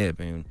paid Nip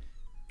and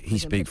he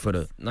speak for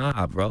the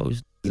bro.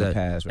 It's that,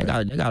 past, right?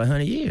 They got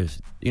 100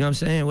 years. You know what I'm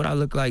saying? What I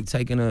look like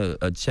taking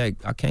a check?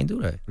 I can't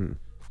do that.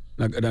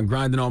 Now,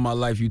 grinding all my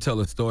life, you tell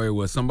a story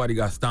where somebody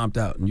got stomped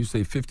out, and you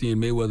say 50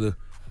 and Mayweather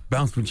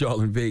bounced with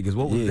y'all in Vegas.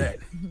 What was that?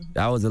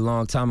 That was a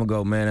long time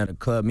ago, man. At a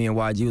club me and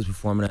YG was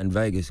performing at in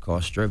Vegas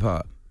called Strip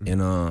Hop,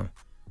 and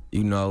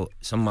you know,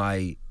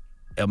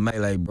 a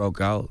melee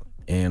broke out,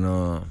 and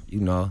you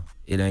know,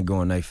 it ain't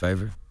going their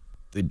favor.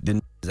 The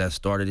niggas that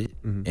started it,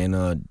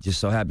 and just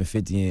so happened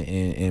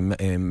 50 and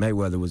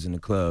Mayweather was in the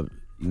club.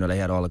 You know, they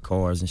had all the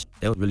cars, and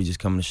they was really just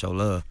coming to show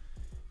love,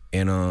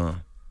 and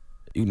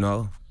you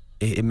know,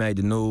 it made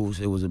the news.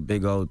 It was a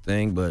big old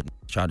thing, but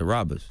tried to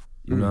rob us.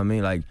 You know what I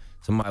mean? Like,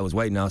 somebody was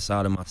waiting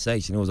outside of my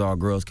section. It was all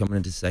girls coming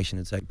into the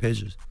section to take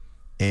pictures,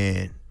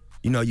 and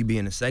you know, you be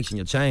in the section,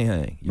 your chain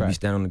hang. You be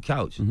standing on the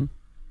couch.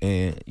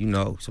 And, you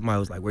know, somebody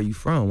was like, where you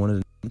from?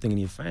 I'm thinking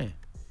you're a fan.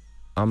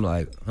 I'm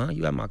like, huh?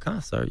 You at my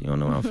concert? You don't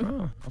know where I'm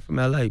from? I'm from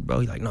L.A., bro.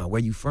 He's like, no,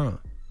 where you from?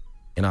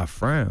 And I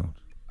frowned.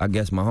 I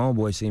guess my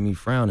homeboy seen me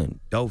frowning,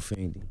 dope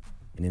fiending.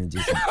 And then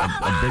just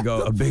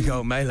a big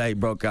old melee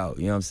broke out.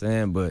 You know what I'm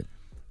saying? But,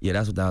 yeah,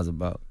 that's what that was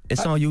about.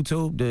 It's on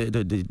YouTube.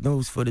 The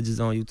news footage is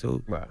on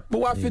YouTube. Right. But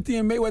why 50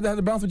 and Mayweather had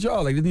to bounce with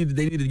y'all? Like, they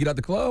needed to get out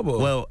the club? Or?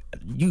 Well,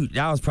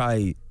 that was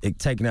probably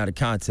taken out of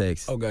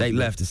context. Okay. They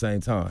left the same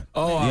time.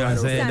 Oh, you know what I'm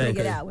saying? Time to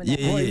get out when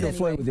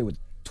Floyd was there with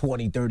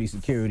 20, 30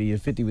 security,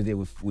 and 50 was there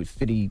with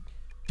 50,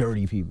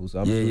 30 people.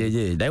 So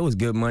yeah. That was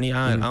good money.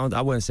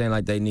 I wasn't saying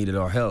like they needed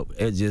our help.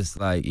 It's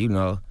just like, you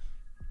know,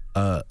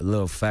 a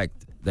little fact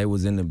they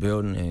was in the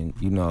building, and,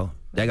 you know,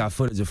 they got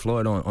footage of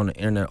Floyd on the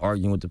internet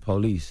arguing with the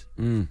police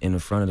in the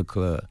front of the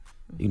club.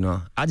 You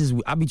know, I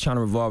be trying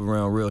to revolve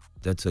around real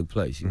that took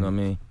place. You know what I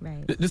mean?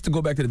 Right. Just to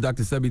go back to the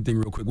Dr. Sebi thing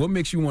real quick. What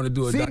makes you want to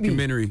do a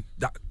documentary?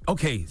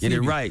 Get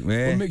it right,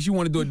 man. What makes you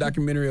want to do a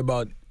documentary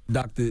about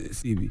Dr.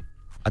 Sebi?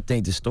 I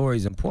think the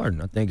story's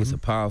important. I think it's a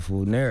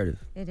powerful narrative.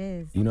 It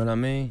is. You know what I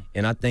mean?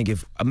 And I think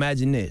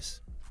imagine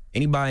this,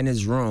 anybody in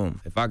this room,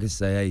 if I could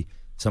say, hey,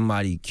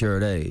 somebody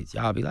cured AIDS,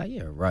 y'all be like,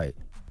 yeah, right.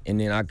 And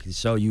then I could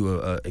show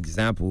you an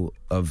example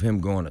of him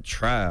going to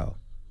trial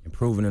and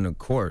proving in a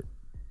court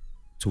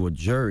to a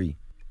jury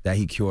that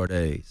he cured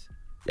AIDS.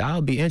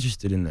 Y'all be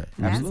interested in that.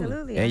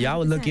 Absolutely. And y'all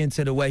would look 100%.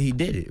 into the way he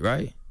did it,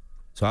 right?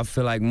 So I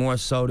feel like more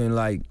so than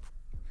like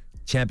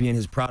championing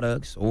his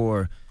products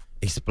or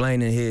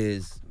explaining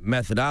his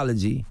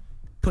methodology,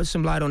 put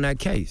some light on that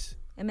case.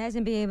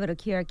 Imagine being able to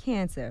cure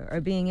cancer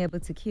or being able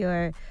to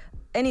cure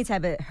any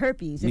type of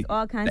herpes, just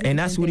all kinds of And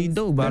that's what he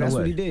do, by the way. That's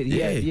what he did.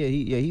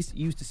 He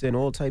used to send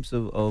all types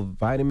of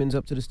vitamins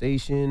up to the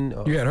station.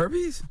 You had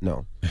herpes?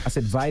 No. I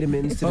said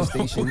vitamins to the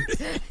station.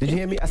 Did you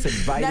hear me? I said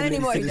vitamins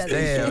anymore, to the he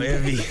station.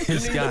 Damn,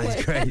 this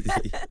guy's crazy.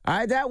 All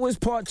right, that was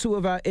part 2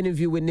 of our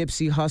interview with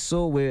Nipsey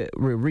Hussle. We're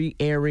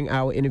re-airing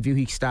our interview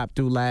he stopped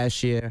through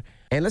last year.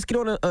 And let's get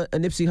on a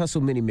Nipsey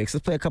Hussle mini mix.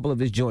 Let's play a couple of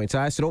his joints,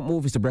 all right? So don't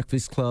move. It's the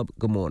Breakfast Club.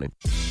 Good morning.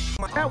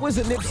 That was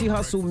a Nipsey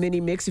Hussle mini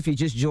mix if you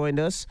just joined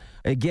us.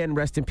 Again,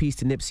 rest in peace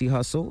to Nipsey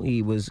Hussle.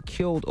 He was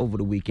killed over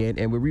the weekend,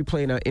 and we're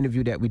replaying our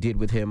interview that we did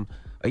with him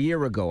a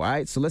year ago, all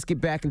right? So let's get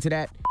back into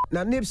that.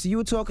 Now, Nipsey, you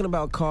were talking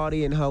about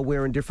Cardi and her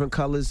wearing different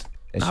colors.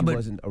 And she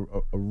wasn't a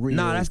real...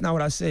 Nah, that's not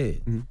what I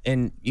said.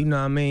 And you know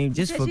what I mean?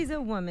 Just Because for... she's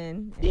a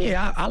woman.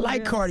 Yeah, I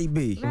like Cardi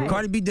B. Right.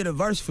 Cardi B did a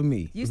verse for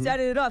me. You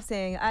started it off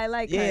saying, I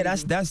like Cardi. Yeah,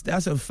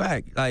 that's a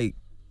fact. Like,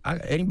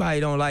 anybody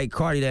don't like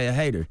Cardi, they a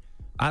hater.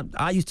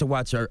 I used to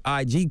watch her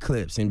IG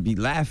clips and be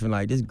laughing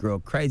like, this girl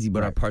crazy,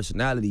 but her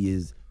personality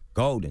is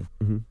golden.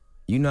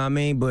 You know what I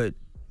mean? But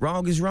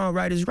wrong is wrong,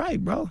 right is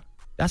right, bro.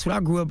 That's what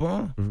I grew up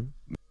on.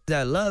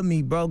 that love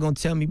me, bro, gonna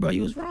tell me, bro,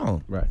 you was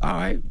wrong. Right. All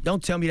right,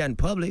 don't tell me that in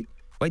public.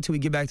 Wait till we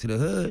get back to the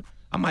hood.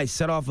 I might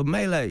set off a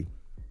melee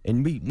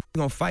and we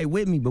gonna fight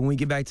with me, but when we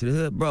get back to the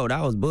hood, bro,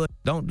 that was bull.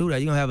 Don't do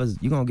that. You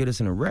gonna get us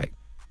in a wreck.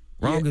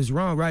 Wrong is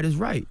wrong, right is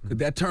right.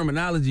 That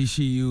terminology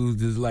she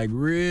used is like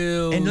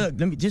real. And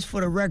look, just for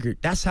the record,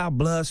 that's how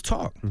Bloods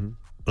talk.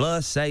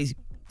 Bloods say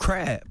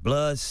crab,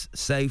 Bloods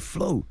say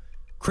flu,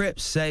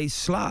 Crips say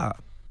slob,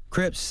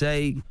 Crips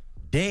say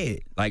dead.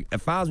 Like,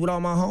 if I was with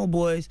all my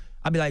homeboys,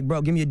 I'd be like,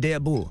 bro, give me a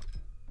dead bull.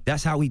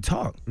 That's how we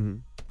talk.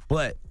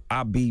 But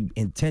I'll be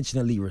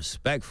intentionally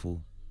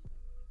respectful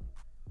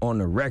on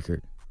the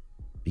record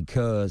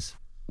because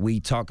we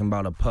talking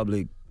about a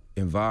public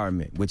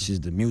environment, which is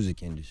the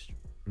music industry.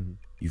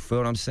 You feel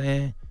what I'm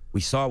saying? We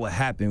saw what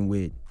happened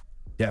with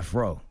Death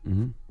Row.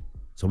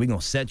 So we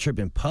gonna set trip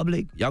in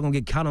public. Y'all gonna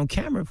get caught on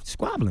camera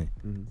squabbling.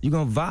 You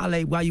gonna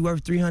violate while you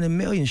worth 300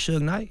 million,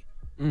 Suge Knight.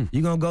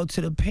 You gonna go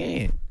to the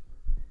pen.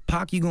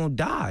 Pac, you gonna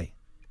die.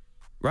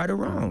 Right or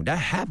wrong, that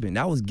happened.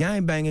 That was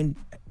gangbanging.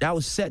 That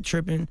was set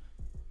tripping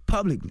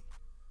publicly.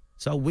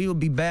 So we would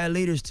be bad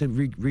leaders to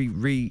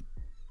recreate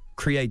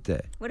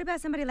that. What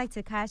about somebody like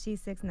Tekashi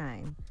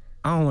 6ix9ine?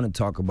 I don't want to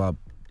talk about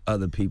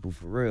other people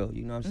for real.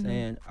 You know what I'm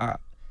saying?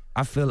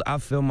 I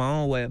feel my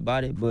own way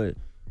about it, but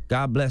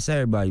God bless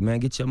everybody, man.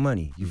 Get your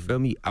money. You feel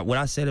me? What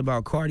I said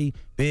about Cardi,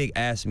 Big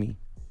asked me,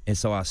 and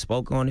so I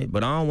spoke on it,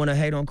 but I don't want to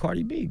hate on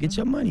Cardi B. Get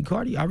your money,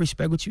 Cardi. I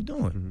respect what you're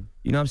doing.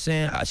 You know what I'm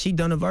saying? She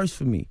done a verse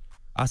for me.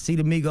 I see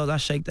the Migos, I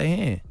shake their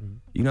hand.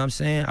 You know what I'm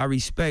saying? I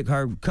respect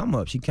her come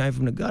up. She came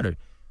from the gutter.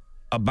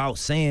 About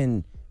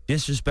saying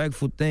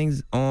disrespectful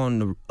things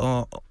on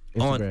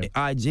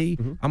IG,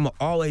 I'ma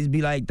always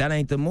be like, that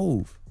ain't the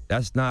move.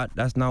 That's not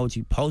what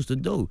you supposed to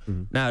do.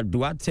 Now,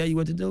 do I tell you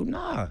what to do?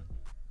 Nah.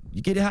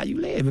 You get it how you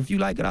live. If you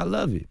like it, I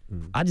love it.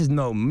 I just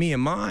know me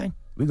and mine,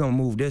 we gonna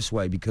move this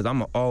way because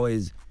I'ma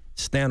always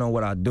stand on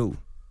what I do.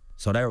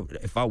 So that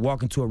if I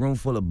walk into a room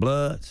full of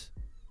Bloods,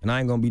 and I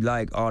ain't gonna be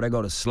like, oh, they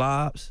go to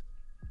slobs,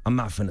 I'm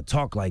not finna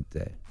talk like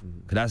that.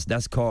 Cause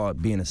that's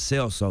called being a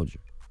cell soldier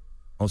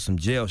on some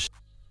jail shit.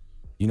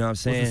 You know what I'm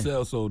saying? What's a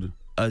cell soldier?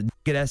 A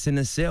nigga that's in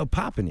the cell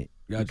popping it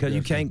because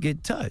you can't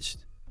get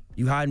touched.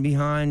 You hiding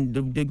behind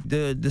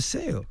the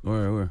cell.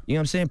 Where? You know what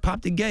I'm saying?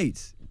 Pop the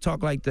gates.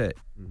 Talk like that.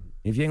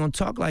 If you ain't gonna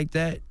talk like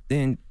that,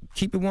 then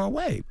keep it one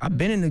way. I've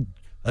been in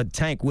a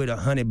tank with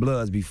 100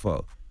 Bloods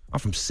before. I'm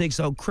from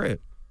 6-0 Crip.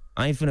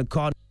 I ain't finna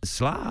call the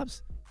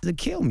slobs to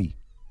kill me.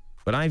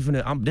 But I ain't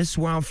finna, this is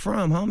where I'm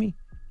from, homie.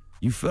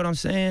 You feel what I'm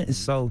saying? And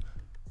so,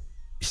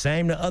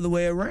 same the other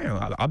way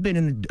around. I've been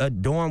in a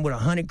dorm with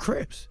 100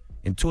 Crips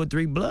and 2 or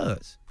 3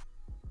 Bloods.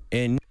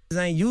 And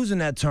niggas ain't using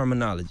that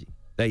terminology.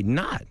 They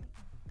not.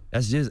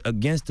 That's just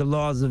against the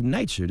laws of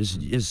nature. This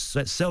is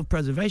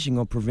self-preservation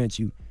gonna prevent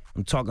you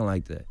from talking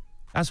like that.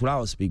 That's what I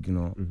was speaking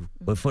on.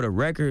 But for the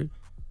record,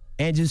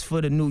 and just for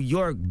the New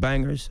York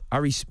bangers, I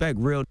respect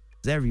real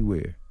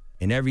everywhere,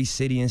 in every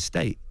city and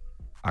state.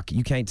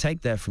 You can't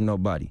take that from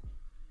nobody.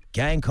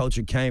 Gang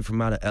culture came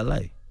from out of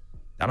L.A.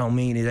 That don't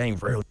mean it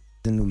ain't real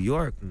in New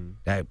York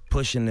that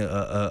pushing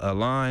a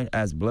line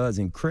as Bloods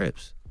and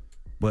Crips.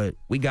 But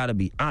we gotta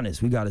be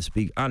honest. We gotta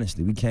speak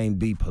honestly. We can't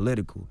be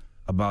political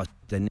about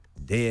the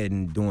dead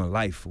and doing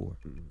life for.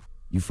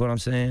 You feel what I'm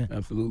saying?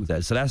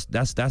 Absolutely. So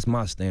that's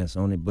my stance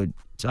on it. But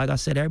like I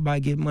said, everybody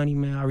get money,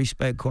 man. I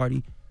respect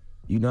Cardi.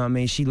 You know what I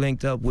mean? She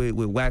linked up with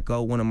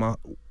Wacko, one of my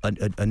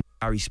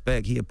I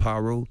respect. He a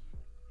Paru.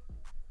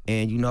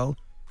 And you know,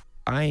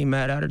 I ain't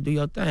mad at her. Do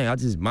your thing.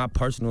 My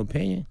personal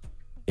opinion,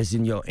 it's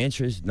in your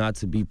interest not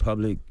to be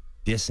public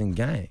dissing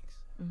gangs.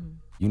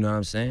 You know what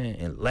I'm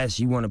saying? Unless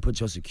you want to put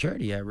your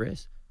security at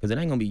risk, because it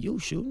ain't gonna be you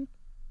shooting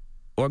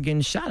or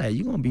getting shot at.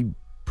 You're gonna be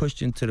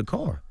pushed into the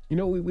car. You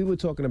know, we were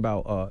talking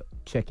about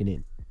checking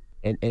in.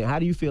 And how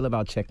do you feel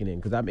about checking in?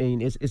 Because, I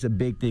mean, it's a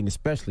big thing,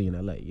 especially in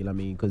L.A., you know what I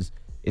mean? Because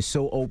it's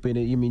so open.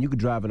 And, you could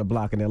drive in a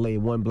block in L.A.,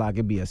 one block,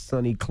 it'd be a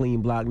sunny,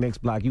 clean block. Next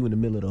block, you in the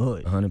middle of the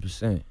hood.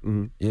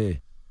 100%. Yeah.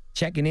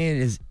 Checking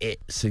in it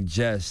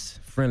suggests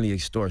friendly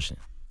extortion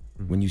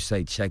when you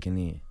say checking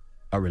in.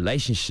 A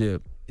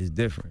relationship is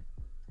different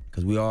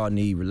because we all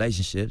need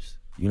relationships.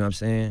 You know what I'm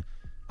saying?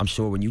 I'm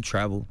sure when you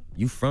travel,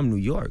 you from New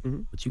York,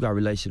 but you got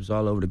relationships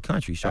all over the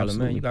country.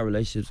 Charlamagne, you got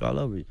relationships all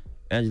over.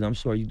 Angela, I'm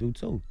sure you do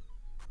too.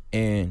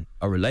 And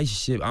a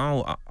relationship,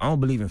 I don't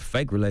believe in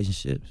fake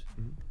relationships.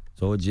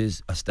 So it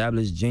just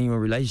establish genuine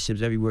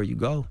relationships everywhere you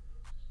go.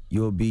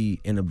 You'll be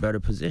in a better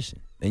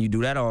position. And you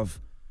do that off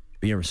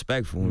being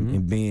respectful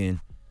and being,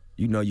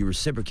 you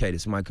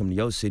reciprocated. Somebody come to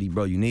your city,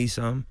 bro, you need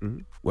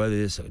something. Whether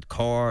it's a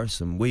car,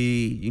 some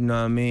weed, you know what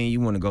I mean? You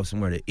want to go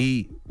somewhere to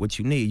eat, what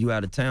you need. You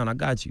out of town, I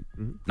got you.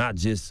 Not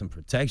just some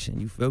protection,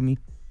 you feel me?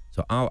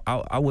 So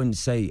I wouldn't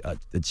say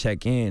the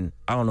check-in,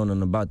 I don't know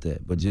nothing about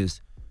that, but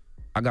just,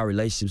 I got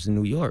relationships in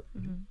New York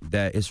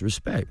that it's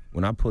respect.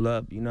 When I pull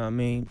up, you know what I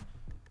mean,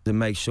 to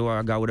make sure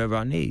I got whatever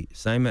I need.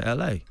 Same in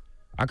L.A.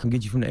 I can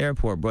get you from the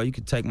airport, bro. You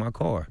can take my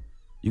car.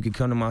 You can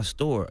come to my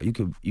store.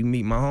 You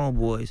meet my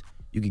homeboys.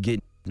 You could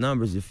get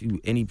numbers if you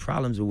any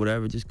problems or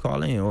whatever, just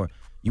call in. Or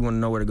you want to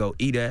know where to go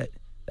eat at,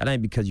 that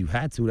ain't because you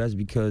had to. That's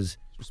because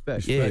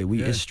respect.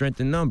 It's strength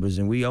in numbers,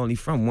 and we only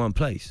from one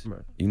place.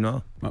 Right. You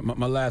know.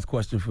 My last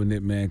question for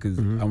Nip, man, because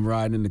I'm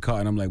riding in the car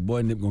and I'm like,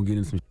 boy, Nip gonna get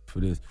in some for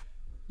this.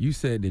 You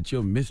said that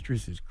your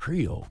mistress is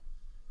Creole.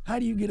 How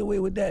do you get away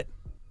with that?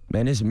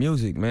 Man, it's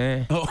music,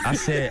 man. Oh. I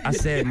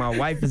said my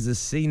wife is a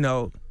C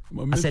note.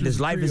 I said this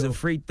life is a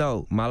free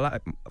throw. My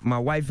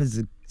wife is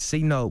a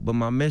C note, but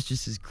my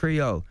mistress is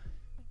Creole.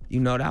 You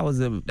know, that was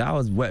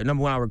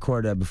number one. I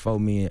recorded that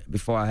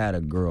before I had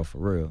a girl for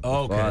real.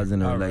 Oh, before I was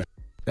in a relationship.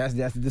 That's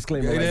the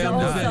disclaimer.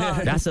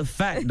 That's a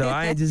fact, though.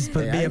 I ain't just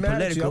being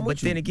political. But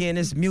then again,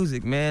 it's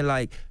music, man.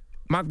 Like,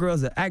 my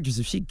girl's an actress.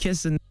 If she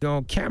kissing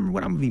on camera,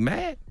 what, I'm gonna be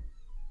mad?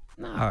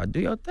 Nah, do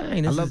your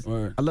thing. I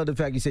love the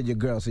fact you said your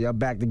girl. So y'all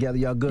back together,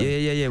 y'all good.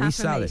 Yeah. We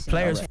solid.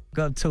 Players f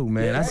up too,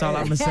 man. That's all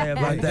I'm gonna say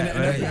about that.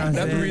 Man.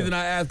 That's the reason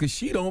I asked, because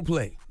she don't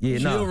play. Yeah,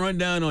 She'll run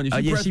down on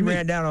you. She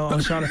ran down on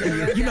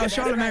Charlamagne. You know,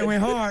 Charlamagne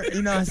went hard.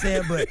 You know what I'm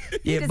saying? But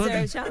yeah,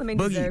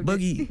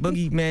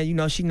 Boogie, man. You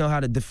know, she know how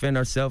to defend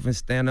herself and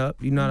stand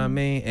up. You know what I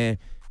mean? And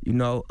you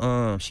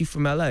know, she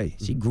from LA.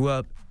 She grew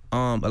up. A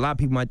lot of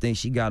people might think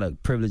she got a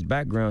privileged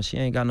background. She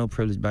ain't got no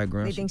privileged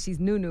background. They think she's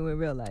Nunu in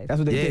real life. That's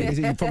what they think.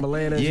 She's from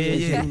Atlanta.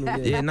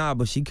 Yeah,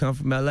 but she come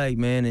from LA,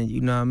 man, and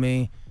you know what I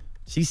mean.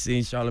 She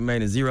seen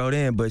Charlamagne and zeroed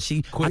in, but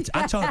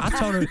I told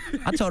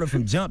her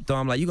from jump though.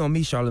 I'm like, you gonna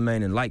meet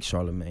Charlamagne and like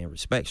Charlamagne,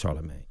 respect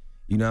Charlamagne.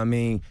 You know what I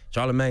mean?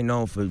 Charlamagne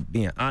known for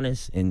being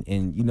honest and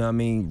you know what I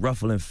mean,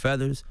 ruffling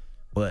feathers,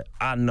 but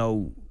I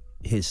know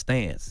his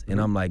stance, and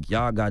I'm like,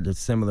 y'all got the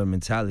similar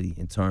mentality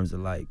in terms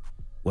of like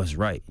what's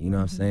right. You know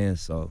what I'm saying?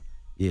 So.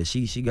 Yeah,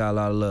 she got a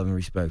lot of love and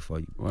respect for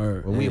you.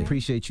 Well, we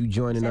appreciate you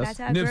joining us.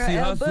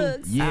 Nipsey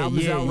Hussle.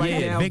 Album's out right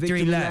now.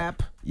 Victory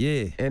Lap.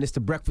 Yeah. And it's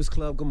the Breakfast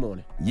Club. Good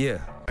morning. Yeah.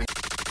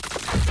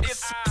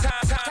 It's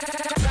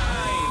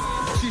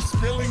time. She's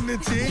spilling the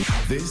tea.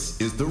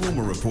 This is the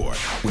Rumor Report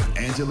with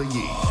Angela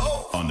Yee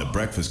on the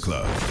Breakfast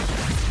Club.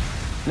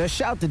 Now,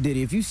 shout to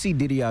Diddy. If you see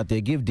Diddy out there,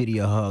 give Diddy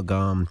a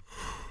hug.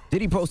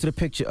 Diddy posted a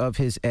picture of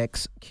his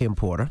ex, Kim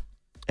Porter.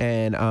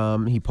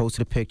 And he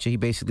posted a picture. He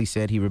basically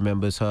said he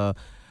remembers her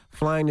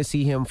flying to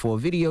see him for a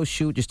video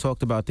shoot, just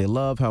talked about their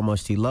love, how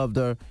much he loved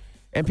her,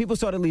 and people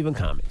started leaving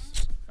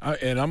comments.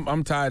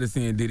 I'm tired of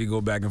seeing Diddy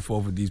go back and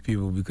forth with these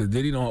people, because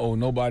Diddy don't owe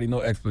nobody no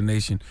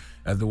explanation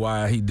as to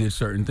why he did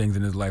certain things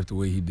in his life the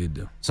way he did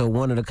them. So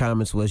one of the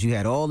comments was, you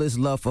had all this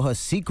love for her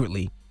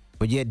secretly,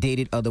 but yet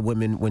dated other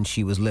women when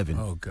she was living.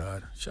 Oh,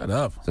 God. Shut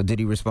up. So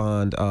Diddy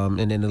responded,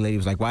 and then the lady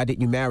was like, why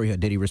didn't you marry her?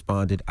 Diddy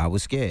responded, I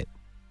was scared.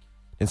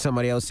 And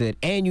somebody else said,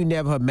 and you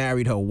never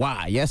married her.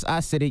 Why? Yes, I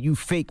said it. You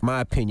fake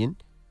my opinion.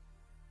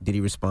 Diddy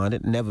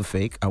responded, never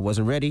fake. I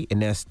wasn't ready,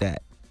 and that's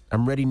that.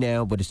 I'm ready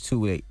now, but it's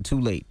too late.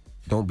 Too late.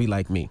 Don't be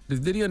like me.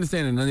 Does Diddy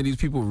understand that none of these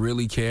people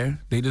really care?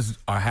 They just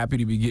are happy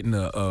to be getting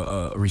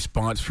a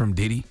response from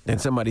Diddy? Then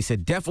somebody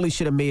said, definitely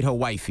should have made her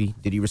wifey.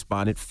 Diddy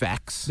responded,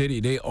 facts. Diddy,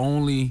 they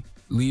only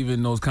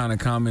leaving those kind of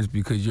comments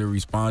because you're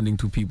responding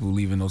to people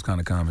leaving those kind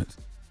of comments.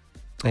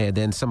 And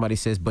then somebody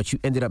says, but you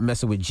ended up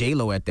messing with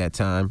J-Lo at that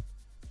time.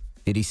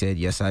 Diddy said,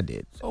 yes, I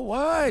did. So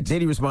what?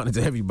 Diddy responded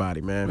to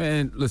everybody, man.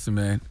 Man, listen,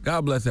 man.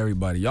 God bless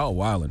everybody. Y'all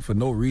wilding for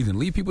no reason.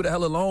 Leave people the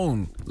hell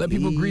alone. Let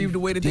people grieve the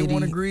way that they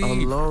want to grieve.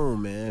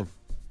 Alone, man.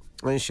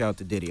 And shout out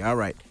to Diddy. All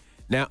right.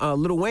 Now,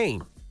 Lil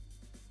Wayne,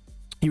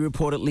 he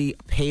reportedly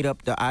paid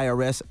up the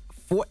IRS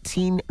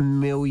 $14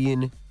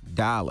 million.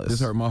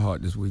 This hurt my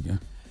heart this weekend.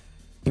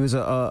 He was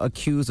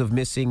accused of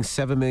missing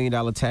 $7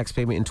 million tax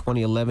payment in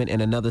 2011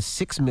 and another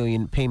 $6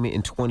 million payment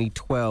in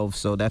 2012.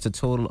 So that's a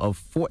total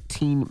of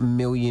 $14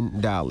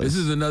 million. This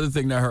is another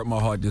thing that hurt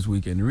my heart this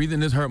weekend. The reason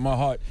this hurt my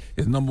heart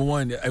is, number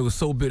one, it was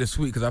so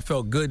bittersweet because I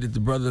felt good that the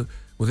brother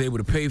was able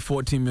to pay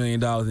 $14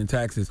 million in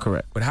taxes.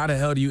 Correct. But how the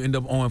hell do you end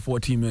up owing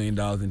 $14 million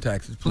in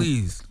taxes?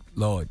 Please,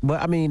 Lord.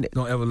 But I mean,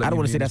 don't ever let I don't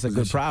want to say in that's a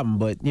good problem,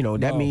 but you know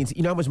that means,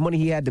 you know how much money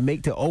he had to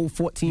make to owe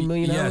 $14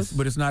 million? Yes,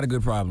 but it's not a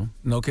good problem.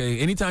 Okay,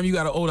 anytime you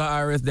got to owe the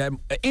IRS that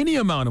any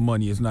amount of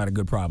money is not a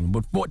good problem.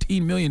 But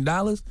 $14 million?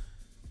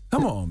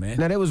 Come on, man.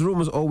 Now there was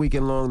rumors all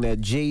weekend long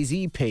that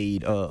Jay-Z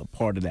paid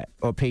part of that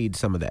or paid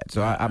some of that.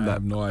 So I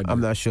have no idea.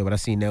 I'm not sure, but I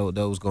seen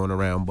those going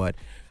around. But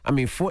I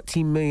mean,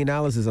 $14 million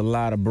is a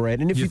lot of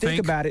bread. And if you think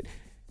about it,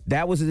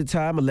 that was at the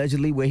time,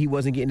 allegedly, where he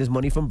wasn't getting his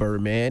money from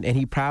Birdman, and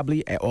he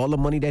probably, all the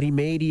money that he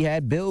made, he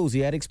had bills, he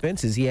had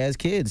expenses, he has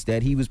kids,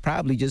 that he was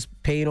probably just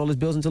paying all his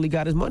bills until he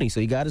got his money. So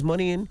he got his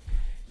money and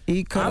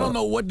he cut I don't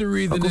know what the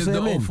reason is to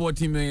owe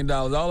 $14 million.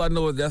 All I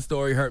know is that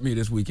story hurt me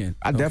this weekend.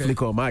 I definitely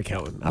called my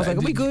accountant. I was like,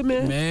 are we good,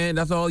 man? Man,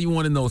 that's all you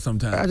want to know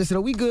sometimes. I just said,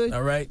 are we good?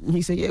 All right. And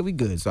he said, yeah, we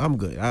good. So I'm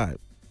good. All right.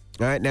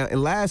 All right. Now,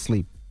 and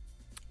lastly,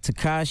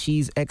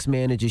 Tekashi's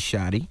ex-manager,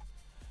 Shotty.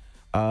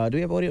 Do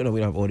we have audio? No, we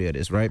don't have audio of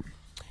this, right?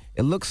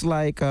 It looks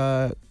like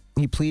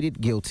he pleaded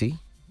guilty.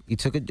 He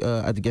took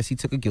I guess he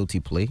took a guilty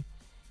plea,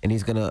 and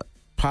he's gonna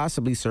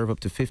possibly serve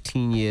up to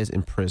 15 years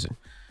in prison.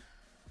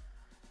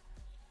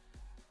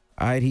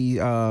 All right, he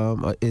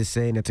is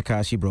saying that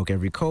Tekashi broke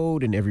every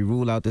code and every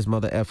rule out this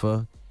mother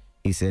effer.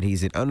 He said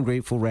he's an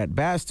ungrateful rat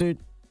bastard,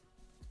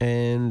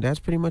 And that's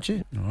pretty much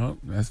it. Well,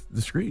 that's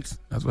the streets.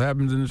 That's what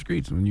happens in the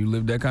streets when you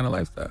live that kind of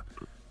lifestyle.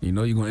 You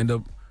know you're going to end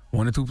up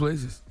one or two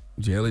places.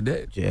 Jail or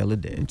dead. Jail or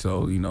dead.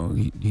 So, you know,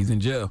 he's in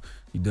jail.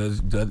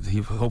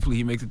 Hopefully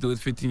he makes it through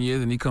his 15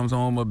 years and he comes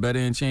home a better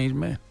and changed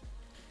man.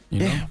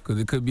 You know, because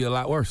it could be a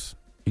lot worse.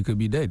 He could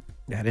be dead.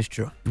 That is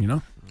true. You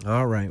know?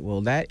 All right.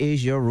 Well, that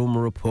is your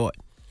rumor report.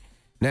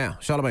 Now,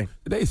 Charlamagne.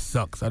 Today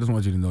sucks. I just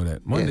want you to know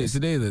that. Monday, Yes.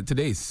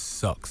 today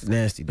sucks.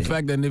 Nasty day. The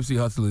fact that Nipsey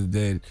Hussle is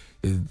dead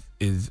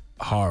is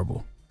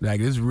horrible.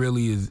 Like, this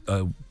really is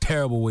a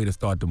terrible way to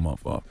start the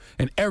month off.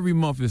 And every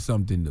month is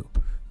something new.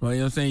 Well, you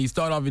know what I'm saying? You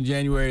start off in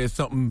January, it's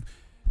something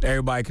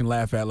everybody can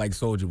laugh at, like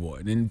Soulja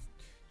Boy. Then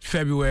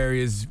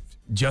February is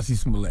Jussie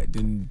Smollett.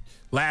 Then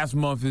last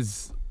month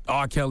is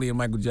R. Kelly and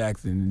Michael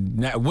Jackson.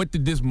 Now, what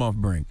did this month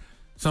bring?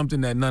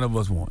 Something that none of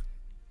us want.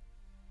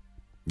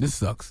 This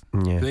sucks.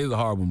 Yeah. Today's a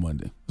horrible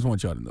Monday. Just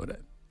want y'all to know that.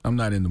 I'm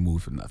not in the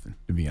mood for nothing,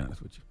 to be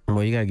honest with you.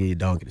 Well, you got to get your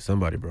donkey to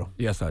somebody, bro.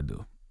 Yes, I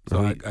do.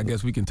 So I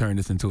guess we can turn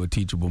this into a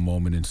teachable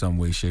moment in some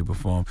way, shape, or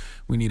form.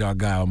 We need our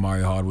guy,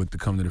 Omari Hardwick, to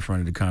come to the front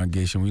of the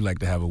congregation. We like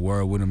to have a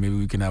word with him. Maybe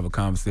we can have a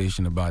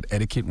conversation about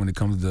etiquette when it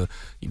comes to,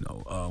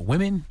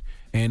 women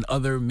and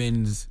other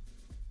men's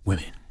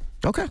women.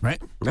 Okay.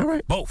 Right? All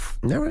right. Both.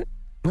 All right.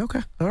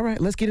 Okay. All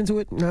right. Let's get into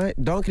it. All right.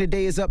 Donkey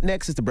Today is up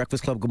next. It's The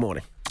Breakfast Club. Good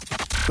morning.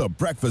 The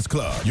Breakfast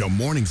Club. Your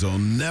mornings will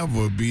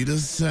never be the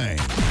same.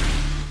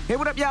 Hey,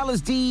 what up, y'all?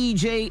 It's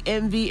DJ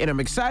Envy, and I'm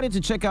excited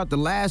to check out The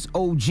Last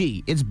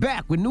OG. It's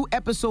back with new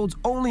episodes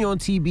only on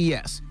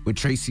TBS. With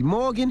Tracy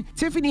Morgan,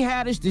 Tiffany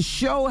Haddish, the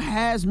show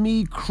has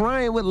me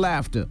crying with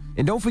laughter.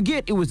 And don't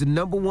forget, it was the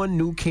 #1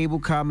 new cable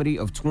comedy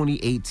of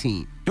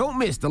 2018. Don't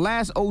miss The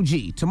Last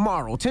OG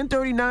tomorrow,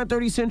 10:30,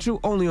 9:30 Central,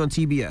 only on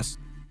TBS.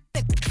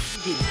 You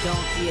get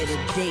donkey of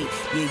the day,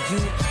 yeah, you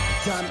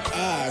dumb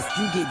ass.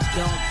 You get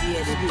donkey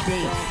of the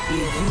day,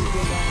 yeah, you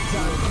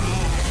dumb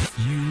ass.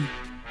 You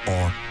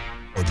are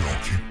a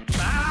donkey.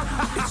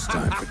 It's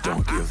time for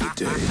Donkey of the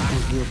Day.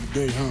 Donkey of the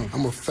day, huh?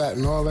 I'm gonna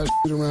fatten all that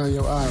shit around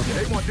your eye.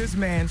 They want this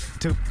man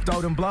to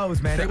throw them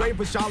blows, man. They waiting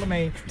for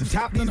Charlamagne to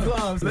tap these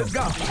gloves. Let's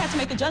go. They had to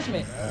make a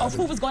judgment of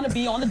who was going to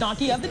be on the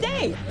Donkey of the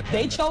Day.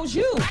 They chose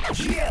you.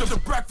 Yeah.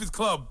 The Breakfast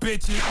Club,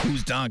 bitches.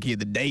 Who's Donkey of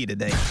the Day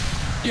today?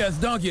 Yes,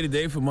 Donkey of the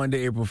Day for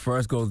Monday, April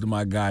 1st goes to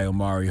my guy,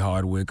 Omari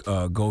Hardwick,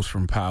 Ghost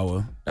from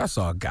Power. That's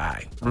our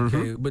guy,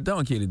 okay? But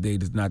Donkey of the Day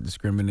does not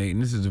discriminate,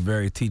 and this is a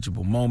very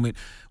teachable moment.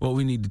 What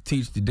we need to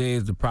teach today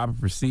is the proper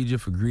procedure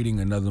for greeting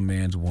another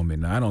man's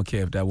woman. Now, I don't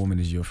care if that woman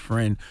is your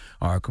friend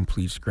or a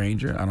complete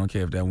stranger. I don't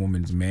care if that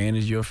woman's man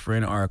is your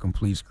friend or a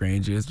complete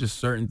stranger. It's just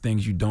certain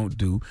things you don't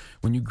do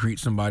when you greet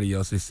somebody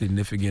else's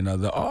significant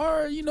other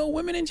or,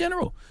 women in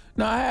general.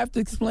 Now, I have to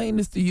explain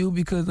this to you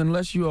because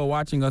unless you are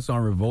watching us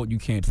on Revolt, you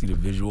can't see the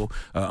visual.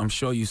 I'm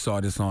sure you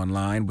saw this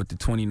online, but the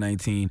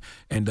 2019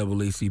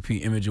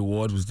 NAACP Image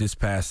Awards was this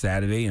past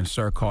Saturday, and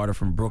Sir Carter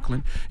from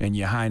Brooklyn and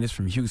Your Highness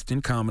from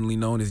Houston, commonly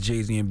known as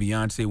Jay-Z and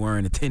Beyonce, were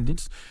in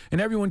attendance, and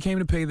everyone came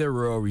to pay their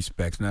royal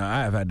respects. Now,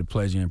 I have had the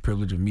pleasure and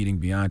privilege of meeting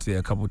Beyonce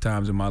a couple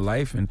times in my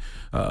life, and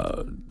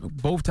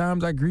both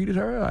times I greeted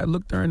her, I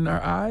looked her in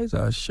her eyes,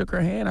 I shook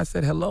her hand, I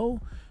said, hello,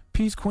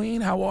 peace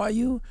queen, how are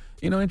you?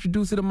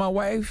 Introduce her to my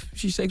wife.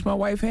 She shakes my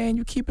wife's hand.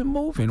 You keep it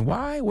moving.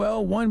 Why?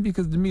 Well, one,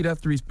 because to me,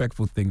 that's the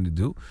respectful thing to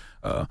do.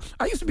 I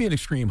used to be an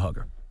extreme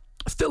hugger.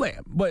 Still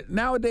am. But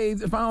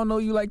nowadays, if I don't know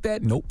you like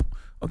that, nope.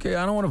 Okay,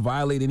 I don't want to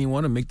violate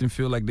anyone or make them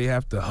feel like they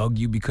have to hug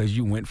you because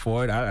you went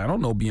for it. I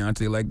don't know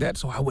Beyonce like that,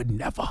 so I would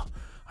never.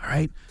 All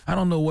right? I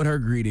don't know what her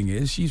greeting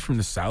is. She's from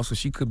the South, so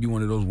she could be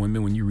one of those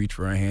women when you reach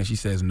for her hand, she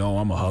says, no,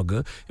 I'm a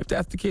hugger. If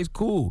that's the case,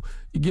 cool.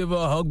 You give her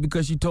a hug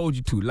because she told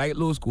you to. Light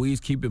little squeeze,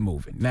 keep it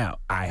moving. Now,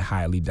 I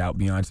highly doubt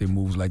Beyonce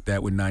moves like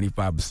that with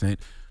 95%.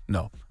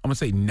 No, I'm going to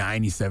say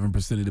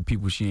 97% of the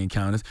people she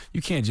encounters.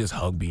 You can't just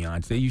hug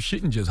Beyonce. You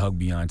shouldn't just hug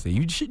Beyonce.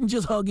 You shouldn't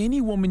just hug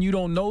any woman you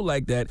don't know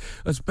like that,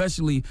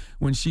 especially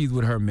when she's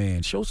with her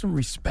man. Show some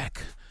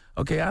respect.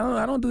 Okay,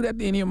 I don't do that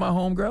to any of my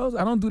homegirls.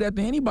 I don't do that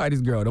to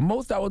anybody's girl. The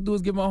most I would do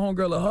is give my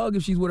homegirl a hug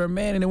if she's with her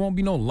man, and it won't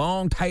be no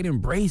long, tight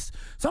embrace.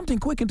 Something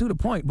quick and to the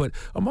point. But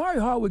Omari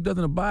Hardwick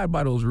doesn't abide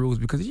by those rules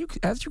because,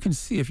 as you can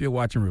see if you're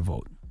watching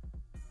Revolt,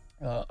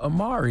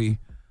 Omari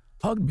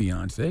hugged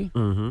Beyonce,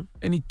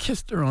 and he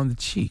kissed her on the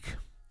cheek.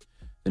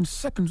 Then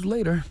seconds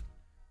later,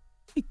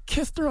 he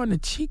kissed her on the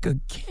cheek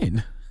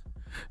again.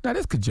 Now,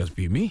 this could just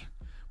be me.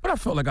 But I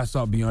felt like I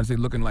saw Beyonce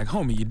looking like,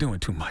 homie, you're doing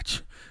too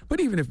much. But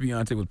even if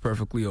Beyonce was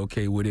perfectly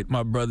okay with it,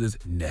 my brothers,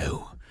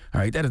 no.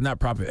 All right, that is not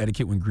proper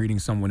etiquette when greeting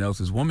someone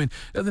else's woman.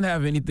 It doesn't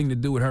have anything to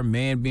do with her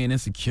man being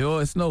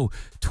insecure. It's no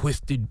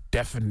twisted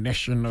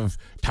definition of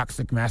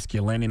toxic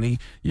masculinity.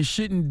 You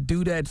shouldn't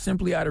do that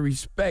simply out of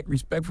respect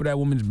for that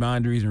woman's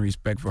boundaries and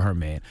respect for her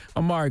man.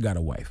 Omari got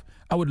a wife.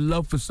 I would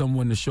love for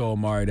someone to show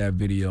Omari that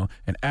video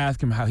and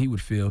ask him how he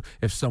would feel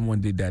if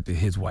someone did that to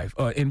his wife.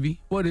 Envy,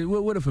 what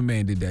if a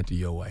man did that to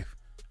your wife?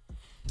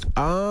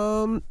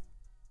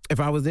 If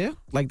I was there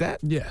like that?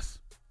 Yes.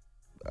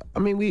 I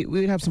mean,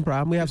 we'd have some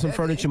problem. We have some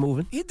furniture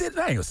moving. He did.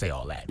 I ain't gonna say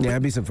all that. Yeah,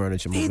 it'd be some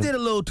furniture moving. He did a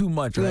little too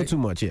much, right? A little too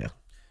much, yeah.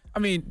 I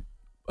mean,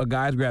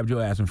 guys grabbed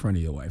your ass in front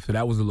of your wife, so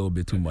that was a little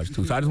bit too much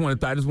too. So I just want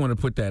to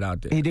put that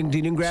out there. He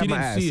didn't grab my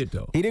ass. She didn't see it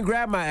though. He didn't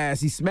grab my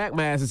ass. He smacked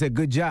my ass and said,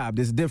 "Good job."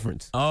 There's a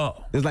difference. Oh,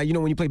 it's like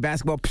when you play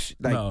basketball. Psh,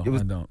 like, no, it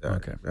was, I don't.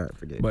 Okay, all right,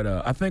 forget it. But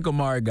I think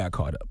Amari got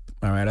caught up.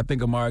 All right, I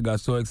think Amari got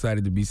so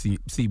excited to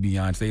see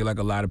Beyonce, like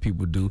a lot of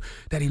people do,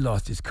 that he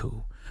lost his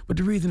cool. But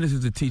the reason this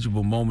is a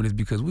teachable moment is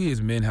because we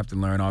as men have to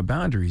learn our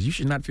boundaries. You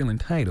should not feel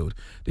entitled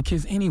to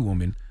kiss any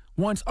woman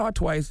once or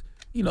twice,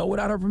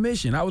 without her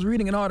permission. I was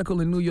reading an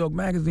article in New York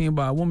Magazine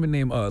by a woman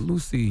named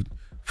Lucy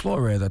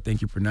Flores, I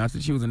think you pronounce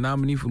it. She was a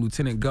nominee for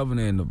lieutenant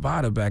governor in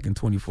Nevada back in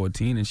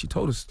 2014, and she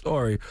told a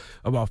story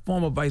about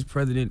former Vice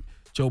President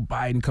Joe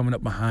Biden coming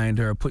up behind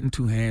her, putting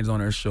two hands on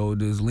her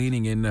shoulders,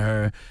 leaning into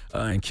her,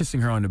 and kissing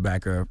her on the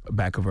back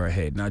of her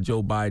head. Now,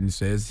 Joe Biden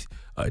says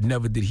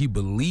never did he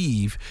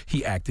believe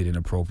he acted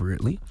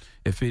inappropriately.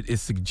 If it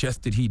is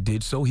suggested he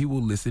did so, he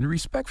will listen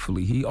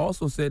respectfully. He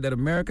also said that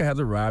America has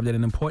arrived at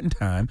an important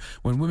time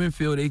when women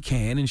feel they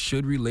can and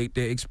should relate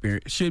their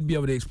experience, should be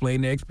able to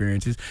explain their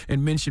experiences,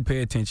 and men should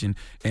pay attention,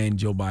 and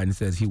Joe Biden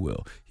says he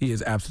will. He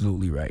is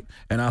absolutely right.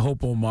 And I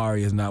hope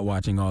Omari is not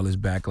watching all this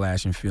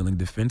backlash and feeling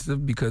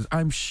defensive, because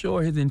I'm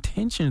sure his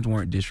intentions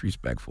weren't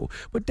disrespectful.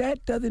 But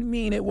that doesn't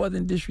mean it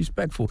wasn't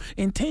disrespectful.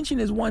 Intention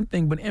is one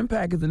thing, but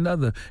impact is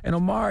another. And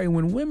Omari,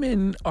 when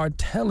women are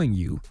telling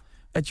you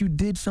that you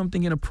did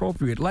something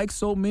inappropriate, like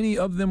so many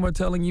of them are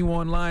telling you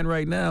online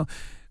right now,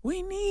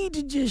 we need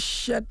to just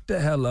shut the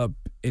hell up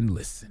and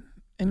listen.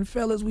 And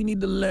fellas, we need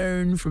to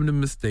learn from the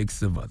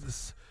mistakes of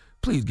others.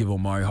 Please give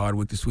Omari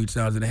Hardwick the sweet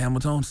sounds of the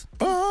Hamiltons.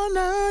 Oh,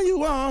 now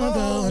you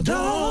are the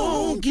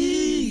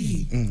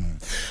donkey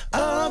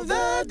of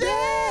the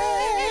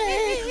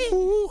day.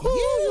 Ooh,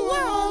 you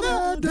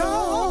are the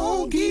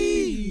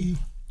donkey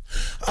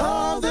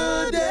of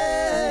the day.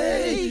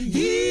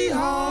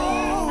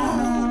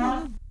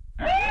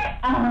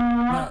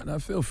 Now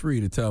feel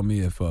free to tell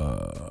me if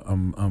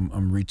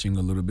I'm reaching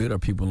a little bit, or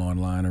people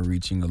online are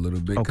reaching a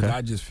little bit, because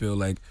I just feel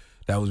like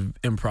that was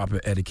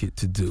improper etiquette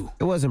to do.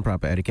 It was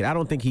improper etiquette. I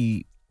don't think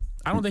he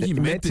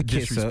meant to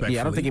kiss her. Yeah,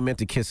 I don't think he meant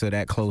to kiss her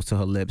that close to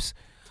her lips.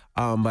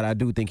 But I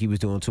do think he was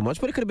doing too much.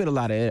 But it could have been a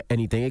lot of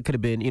anything. It could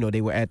have been,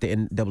 they were at the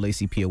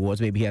NAACP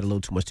Awards. Maybe he had a little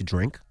too much to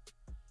drink.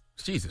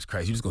 Jesus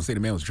Christ, you just gonna say the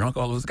man was drunk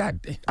all of his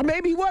goddamn.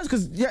 Maybe he was,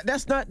 because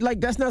that's not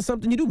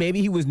something you do. Maybe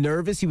he was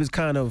nervous. He was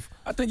kind of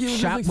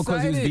shocked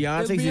because he was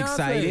Beyonce. He's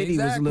excited. Exactly. He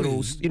was a little,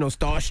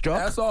 starstruck.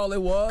 That's all it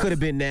was. Could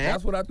have been that.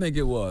 That's what I think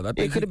it was. I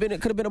think it could have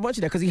been a bunch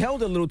of that, because he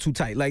held it a little too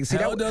tight. Like, see,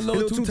 held that it a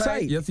little too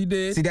tight. Yes, he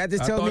did. See, that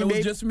just tells me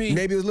maybe just me.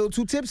 Maybe it was a little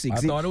too tipsy. I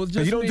thought it was just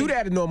me. You don't do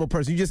that to a normal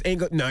person. You just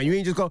ain't you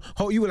ain't just go.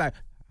 You were like,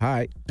 all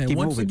right. And keep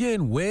once moving.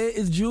 again, where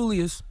is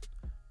Julius?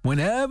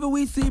 Whenever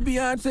we see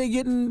Beyonce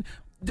getting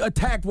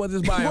attacked, whether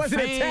it's by a fan.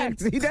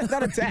 Attacked. See, that's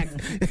not attacked.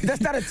 That's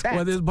not attacked.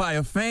 Whether it's by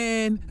a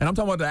fan, and I'm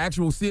talking about the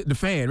actual the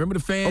fan. Remember the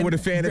fan? Oh, when the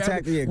fan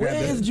attacked? Yeah, where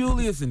is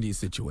Julius in these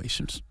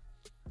situations?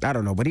 I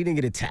don't know, but he didn't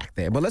get attacked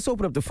there. But let's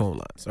open up the phone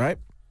lines, all right?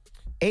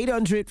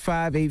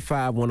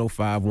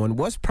 800-585-1051.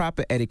 What's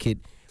proper etiquette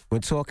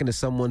when talking to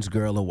someone's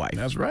girl or wife?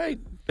 That's right.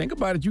 Think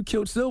about it. You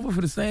killed Silver for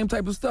the same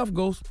type of stuff,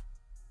 Ghost.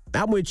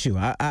 I'm with you.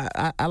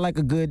 I like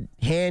a good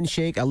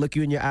handshake. I look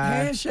you in your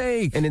eye.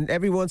 Handshake. And then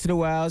every once in a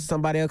while,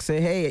 somebody else say,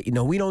 hey,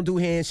 we don't do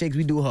handshakes,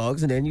 we do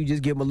hugs. And then you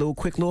just give them a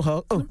quick little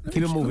hug.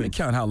 Keep it moving. Let me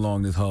count how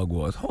long this hug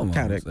was. Hold on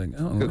count a it. second.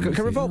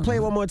 Can Revolt play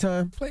it one more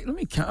time? Let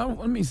me count.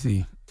 Let me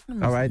see.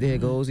 All right, there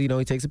it goes. He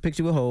takes a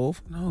picture with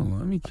Hove. No,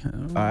 let me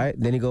count. All right,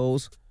 then he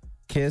goes,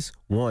 kiss,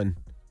 1,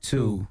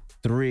 2,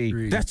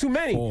 3. That's too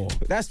many. 4,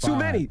 That's too 5,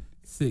 many.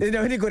 6.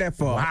 No, he didn't go that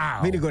far.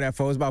 Wow. He didn't go that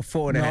far. It was about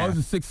 4 and a half. No, it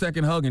was a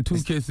 6-second hug and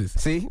 2 kisses.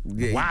 See?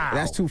 Yeah, wow.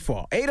 That's too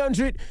far.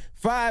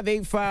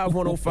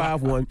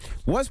 800-585-1051.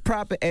 What's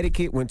proper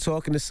etiquette when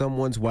talking to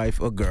someone's wife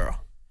or girl?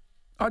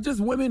 Or just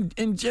women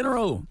in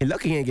general. And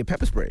lucky he didn't get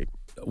pepper sprayed.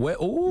 Where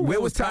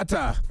was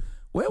Tata?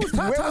 Where was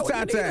Tata? Where was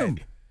Tata?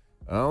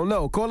 I don't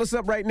know. Call us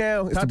up right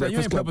now. It's Tata, the Breakfast you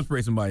ain't Club. pepper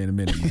spray somebody in a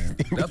minute, man.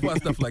 That's why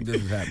stuff like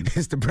this is happening.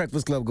 It's the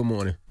Breakfast Club. Good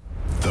morning.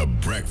 The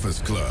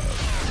Breakfast Club.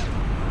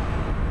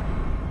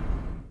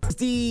 It's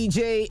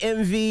DJ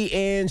MV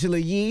Angela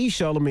Yee,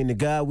 Charlamagne the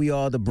God. We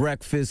are the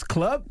Breakfast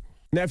Club.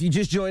 Now, if you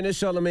just joined us,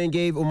 Charlamagne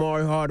gave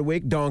Omari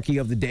Hardwick Donkey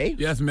of the Day.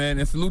 Yes, man.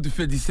 And salute to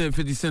 50 Cent.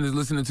 50 Cent is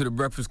listening to the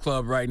Breakfast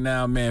Club right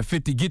now, man.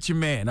 50, get your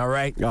man, all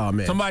right? Oh,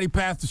 man. Somebody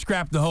passed the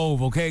scrap the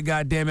Hove, okay?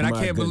 God damn it. I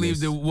can't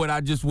believe what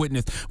I just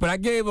witnessed. But I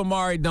gave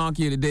Omari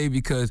Donkey of the Day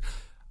because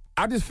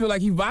I just feel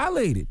like he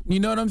violated. You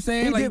know what I'm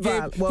saying? He like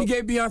did he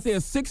gave Beyonce a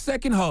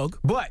 6-second hug,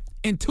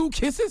 and 2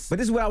 kisses. But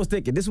this is what I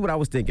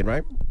was thinking.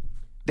 Right?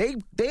 They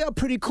are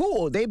pretty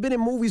cool. They've been in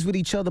movies with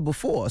each other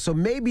before, so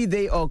maybe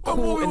they are cool.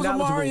 What movie and was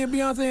Omari and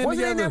Beyonce in Wasn't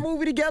together? in that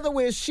movie together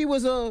where she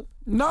was a...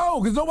 No,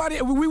 because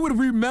we would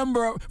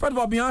remember. First of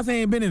all, Beyonce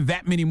ain't been in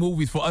that many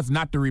movies for us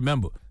not to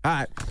remember. All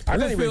right. I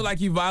just feel like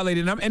he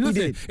violated them. And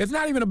listen, it's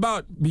not even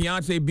about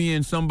Beyonce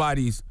being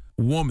somebody's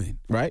woman.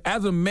 Right.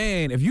 As a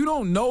man, if you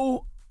don't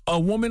know a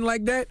woman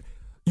like that,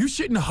 you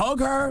shouldn't hug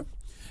her,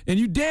 and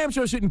you damn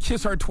sure shouldn't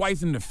kiss her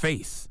twice in the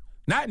face.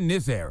 Not in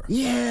this era.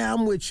 Yeah,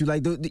 I'm with you.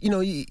 Like,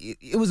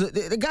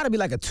 it got to be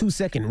like a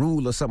 2-second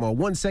rule or something, or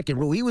 1 second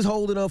rule. He was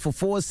holding her for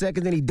 4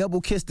 seconds, then he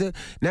double kissed her.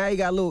 Now he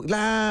got a little,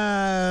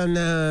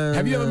 nah.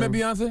 Have you ever met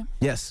Beyonce?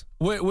 Yes.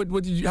 What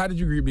did you? How did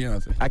you greet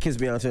Beyonce? I kissed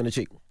Beyonce on the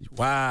cheek.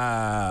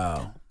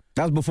 Wow.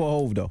 That was before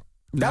Hove, though.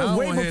 That was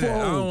way before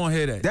Hove. I don't want to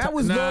hear that. That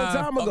was a long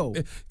time ago.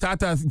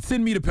 Tata,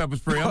 send me the pepper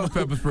spray. I'm a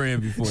pepper spray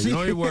envy for you.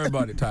 Don't even worry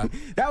about it, Ty.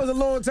 That was a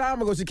long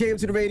time ago. She came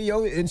to the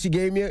radio and she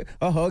gave me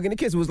a hug and a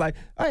kiss. It was like,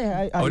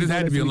 this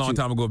had to be a long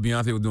time ago if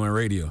Beyonce was doing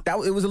radio.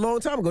 It was a long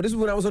time ago. This was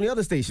when I was on the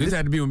other station. This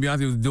had to be when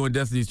Beyonce was doing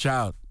Destiny's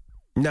Child.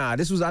 Nah,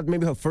 this was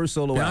maybe her first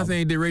solo album. Beyonce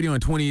ain't did radio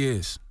in 20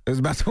 years. It was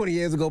about 20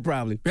 years ago,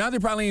 probably. Beyonce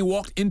probably ain't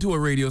walked into a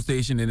radio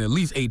station in at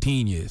least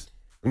 18 years.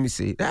 Let me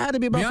see. That had to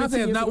be about 15 years ago.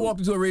 Beyonce has not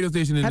walked into a radio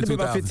station in the 2000s. Had to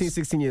be about 15,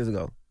 16 years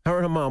ago. Her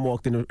and her mom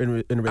walked in the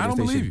radio station. I don't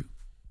believe you.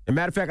 As a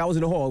matter of fact, I was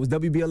in the hall. It was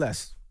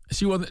WBLS.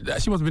 She must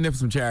have been there for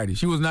some charity.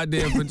 She was not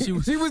there for she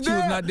was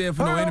not there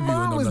for no interview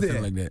or no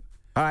nothing like that.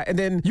 All right, and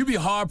then you'd be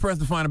hard pressed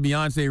to find a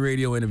Beyonce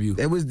radio interview.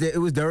 It was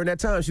during that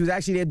time. She was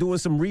actually there doing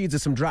some reads or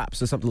some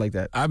drops or something like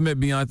that. I've met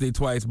Beyonce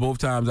twice. Both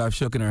times I've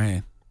shook in her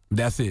hand.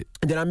 That's it.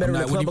 And then I met her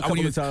in the club a couple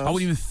of times. I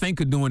wouldn't even think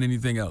of doing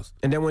anything else.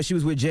 And then when she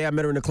was with Jay, I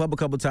met her in the club a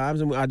couple of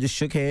times, and I just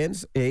shook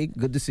hands. Hey,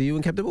 good to see you,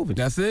 and kept it moving.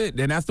 That's it.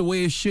 And that's the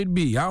way it should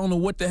be. I don't know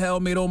what the hell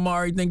made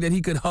Omari think that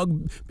he could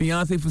hug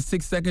Beyonce for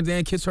 6 seconds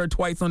and kiss her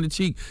twice on the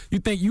cheek.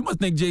 You must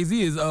think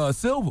Jay-Z is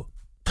Silver.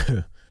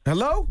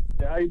 Hello?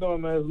 Yeah, how you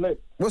doing, man? It's Nick.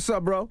 What's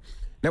up, bro?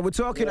 Now we're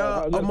talking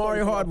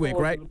Omari Hardwick,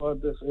 right?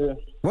 About this, yeah.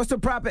 What's the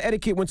proper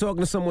etiquette when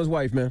talking to someone's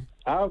wife, man?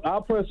 I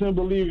personally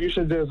believe you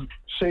should just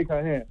shake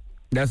her hand.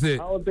 That's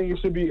it. I don't think it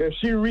should be. If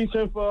she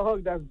reaching for a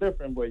hug, that's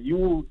different. But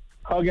you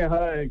hugging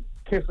her and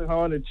kissing her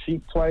on the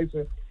cheek twice,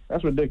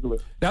 that's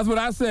ridiculous. That's what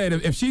I said.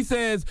 If she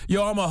says,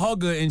 "Yo, I'm a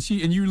hugger," and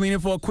you leaning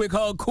for a quick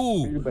hug,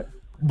 cool.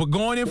 But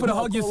going in for the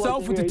hug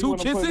yourself with the 2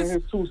 kisses?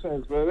 His 2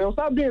 cents, man.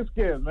 Stop being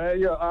scared, man.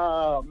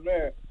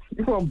 Man.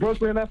 You from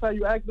Brooklyn? That's how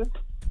you acting?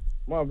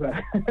 My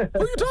bad.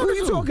 Who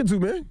you talking to,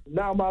 man?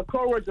 Now my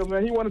coworker,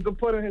 man, he wanted to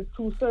put in his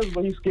 2 cents,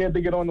 but he's scared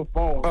to get on the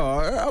phone.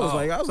 I was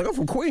like, I'm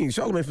from Queens,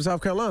 Charlamagne from South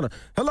Carolina.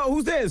 Hello,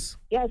 who's this?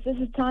 Yes, this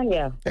is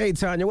Tanya. Hey,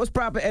 Tanya, what's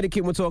proper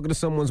etiquette when talking to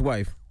someone's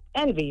wife?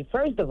 Envy,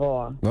 first of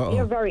all.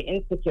 You're very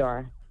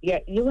insecure.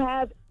 You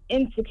have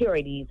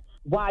insecurities.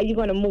 Why are you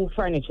going to move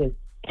furniture?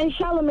 And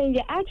Charlamagne,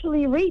 you're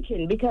actually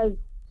reaching because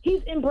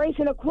he's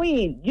embracing a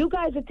queen. You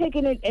guys are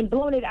taking it and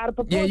blowing it out of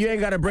proportion. Yeah, you ain't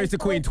got to embrace the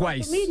queen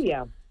twice.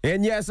 Media.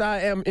 And yes,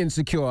 I am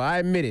insecure. I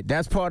admit it.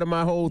 That's part of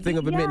my whole thing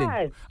of admitting.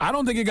 Yes. I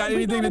don't think it got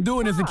anything to do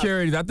with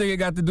insecurities. I think it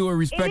got to do with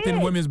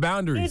respecting women's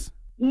boundaries.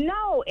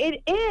 No,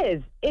 it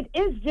is. It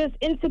is just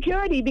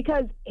insecurity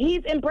because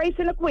he's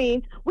embracing a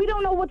queen. We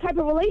don't know what type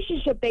of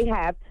relationship they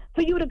have.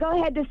 For you to go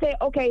ahead to say,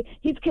 okay,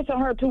 he's kissing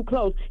her too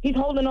close. He's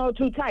holding her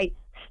too tight.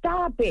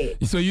 Stop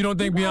it. So you don't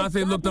think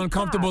Beyonce looked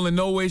uncomfortable in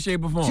no way,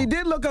 shape, or form? She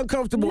did look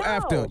uncomfortable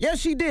after. Yes,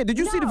 she did. Did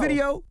you see the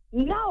video?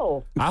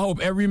 No. I hope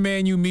every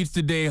man you meet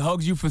today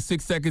hugs you for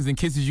 6 seconds and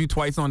kisses you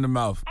twice on the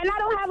mouth. And I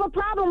don't have a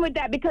problem with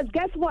that because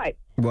guess what?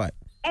 What?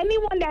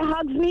 Anyone that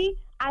hugs me,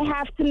 I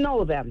have to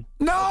know them.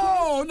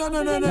 No.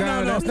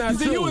 That's not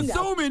true. You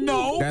assuming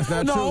no. That's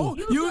not true.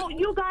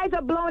 You guys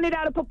are blowing it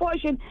out of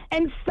proportion,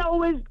 and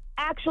so is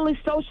actually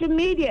social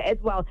media as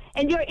well.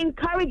 And you're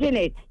encouraging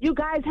it. You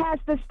guys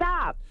have to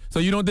stop. So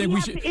you don't think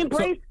we should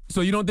embrace?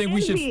 So you don't think we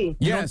should?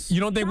 Yes.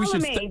 You don't think we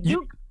should?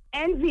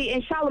 Envy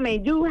and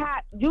Charlamagne, you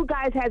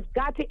guys has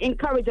got to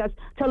encourage us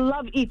to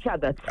love each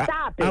other.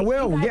 Stop it. I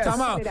will. Yes.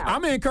 I'm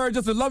gonna encourage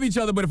us to love each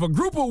other. But if a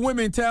group of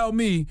women tell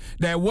me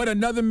that what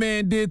another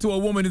man did to a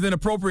woman is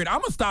inappropriate, I'm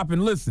gonna stop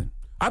and listen.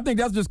 I think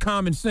that's just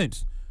common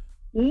sense.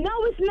 No,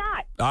 it's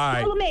not. All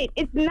right. Charlamagne,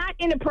 it's not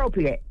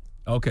inappropriate.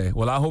 Okay.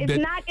 Well, I hope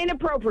it's not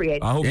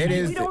inappropriate. I hope it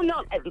is. We don't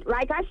know.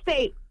 Like I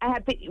state, I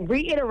have to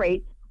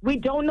reiterate. We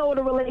don't know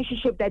the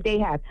relationship that they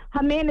have.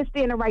 Her man is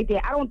standing right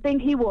there. I don't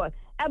think he would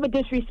ever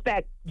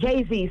disrespect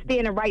Jay-Z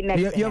standing right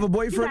next to him. You have a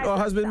boyfriend or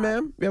husband,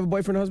 ma'am? You have a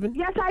boyfriend or husband?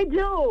 Yes, I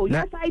do.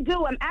 Yes, I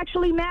do. I'm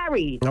actually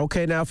married.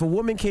 Okay, now if a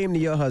woman came to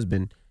your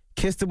husband,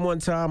 kissed him one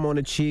time on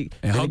the cheek,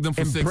 and hugged him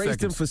for 6 seconds,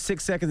 embraced him for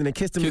 6 seconds, and then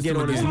kissed him again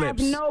on his lips. I have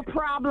no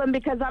problem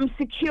because I'm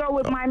secure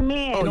with my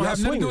man. Oh, you have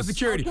nothing to do with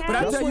security. Okay? But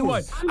I tell you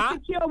what, I'm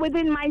secure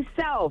within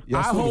myself.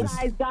 I hope you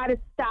guys gotta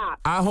stop.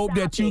 I hope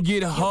that you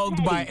get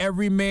hugged by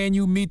every man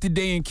you meet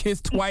today and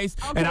kissed twice.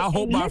 Okay, and I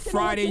hope by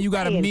Friday you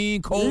got a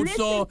mean cold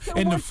sore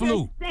and the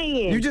flu.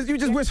 You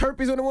just wish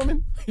herpes on a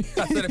woman? This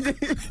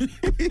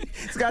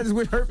guy just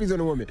wish herpes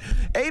on a woman.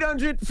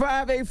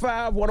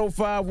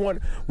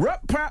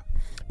 800-585-1051.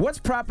 What's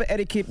proper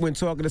etiquette when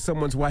talking to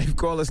someone's wife?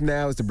 Call us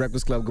now. It's The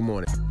Breakfast Club. Good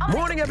morning.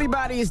 Morning,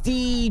 everybody. It's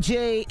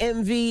DJ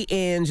MV,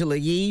 Angela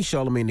Yee,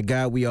 Charlamagne the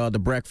Guy. We are The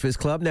Breakfast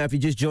Club. Now, if you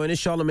just joined us,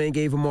 Charlamagne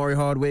gave Omari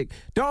Hardwick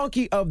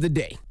Donkey of the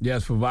Day.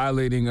 Yes, for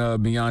violating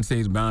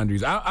Beyonce's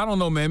boundaries. I don't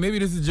know, man. Maybe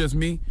this is just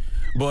me,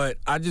 but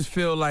I just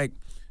feel like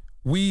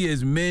we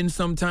as men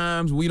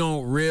sometimes, we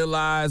don't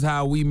realize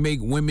how we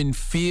make women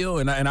feel.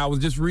 And I was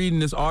just reading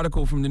this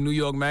article from the New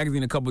York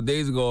Magazine a couple of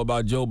days ago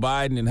about Joe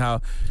Biden and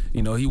how,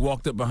 he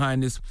walked up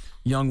behind this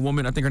young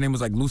woman. I think her name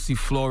was like Lucy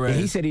Flores.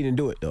 Yeah, he said he didn't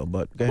do it though,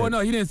 but go ahead. Well,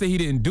 no, he didn't say he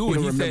didn't do it.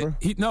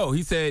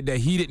 He said that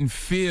he didn't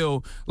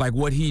feel like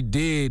what he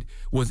did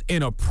was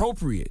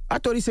inappropriate. I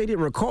thought he said he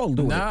didn't recall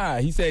doing it. Nah,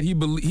 he said he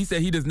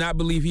does not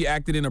believe he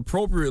acted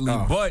inappropriately,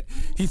 but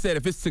he said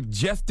if it's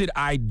suggested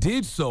I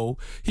did so,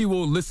 he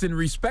will listen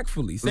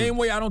respectfully. Same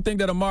way I don't think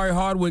that Omari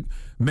Hardwick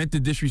meant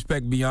to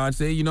disrespect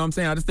Beyonce. You know what I'm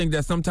saying? I just think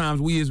that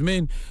sometimes we as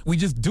men, we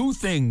just do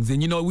things,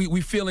 and we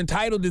feel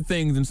entitled to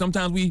things, and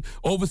sometimes we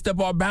overstep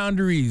our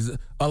boundaries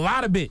a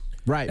lot of it.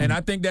 Right. And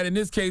I think that in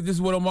this case, this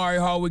is what Omari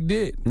Hardwick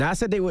did. Now, I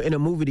said they were in a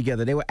movie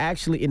together. They were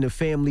actually in the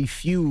Family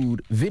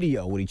Feud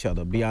video with each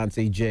other,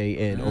 Beyonce,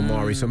 Jay, and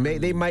Omari. So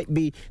they might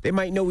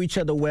know each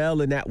other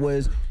well, and that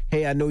was,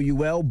 hey, I know you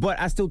well, but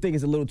I still think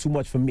it's a little too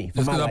much for me.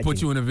 Just because I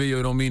put you in a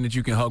video don't mean that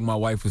you can hug my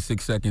wife for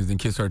 6 seconds and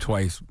kiss her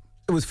twice.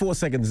 It was 4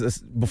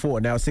 seconds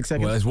before. Now it's 6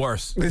 seconds? Well, it's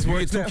worse. It's you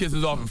worse get 2 now.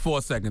 kisses off in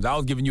 4 seconds. I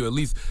was giving you at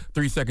least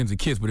 3 seconds a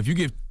kiss, but if you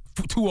give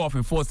 2 off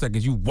in 4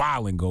 seconds, you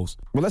wildin', Ghost.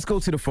 Well, let's go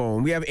to the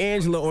phone. We have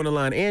Angela on the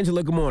line.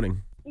 Angela, good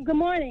morning. Good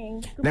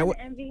morning. Good morning,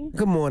 Envy.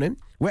 Good morning.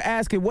 We're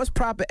asking, what's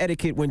proper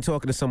etiquette when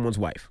talking to someone's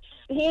wife?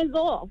 Hands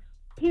off,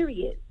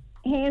 period.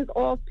 Hands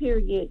off,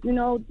 period.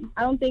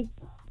 I don't think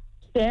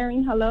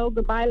staring, hello,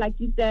 goodbye, like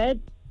you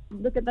said,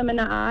 look at them in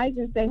the eyes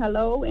and say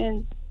hello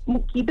and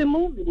keep it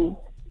moving.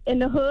 In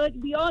the hood,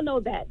 we all know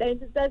that.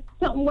 That's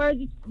something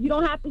words you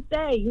don't have to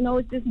say.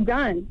 It's just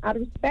done out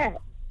of respect.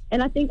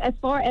 And I think as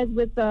far as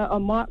with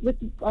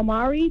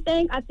Omari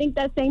thing, I think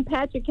that St.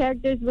 Patrick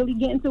character is really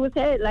getting to his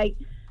head. Like,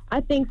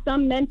 I think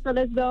some men feel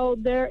as though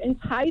they're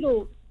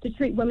entitled to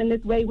treat women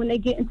this way when they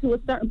get into a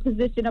certain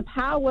position of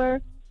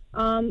power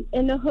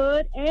in the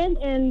hood and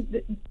in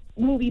the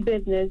movie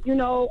business.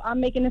 I'm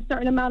making a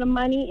certain amount of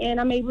money and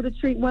I'm able to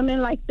treat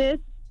women like this,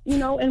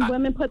 and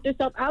women put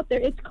themselves out there.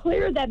 It's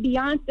clear that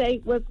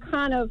Beyonce was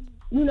kind of,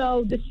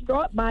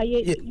 distraught by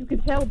it. Yeah. You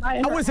could tell by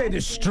her. I wouldn't say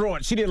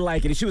distraught. She didn't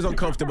like it. She was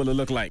uncomfortable to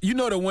look like.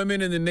 The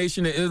women in the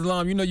Nation of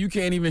Islam, you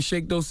can't even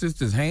shake those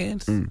sisters'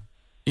 hands.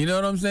 You know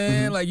what I'm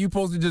saying? Mm-hmm. Like, you're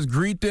supposed to just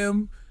greet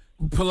them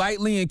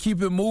politely and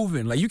keep it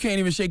moving. Like, you can't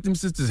even shake them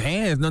sisters'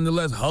 hands,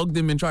 nonetheless hug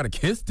them and try to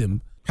kiss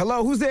them.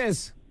 Hello, who's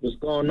this? What's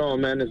going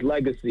on, man? It's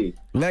Legacy.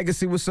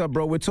 Legacy, what's up,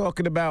 bro? We're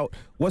talking about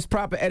what's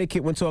proper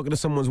etiquette when talking to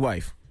someone's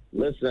wife.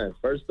 Listen,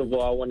 first of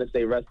all, I want to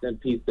say rest in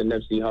peace to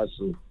Nipsey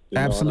Hussle.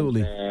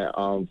 Absolutely.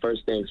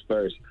 First things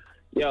first.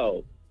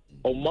 Yo,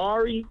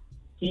 Omari,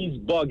 he's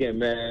bugging,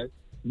 man.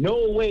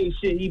 No way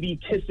should he be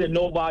kissing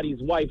nobody's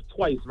wife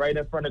twice right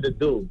in front of the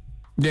dude.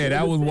 Yeah,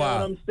 that was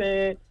wild. What I'm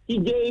saying? He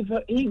gave,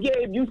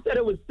 you said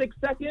it was 6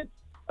 seconds?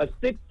 A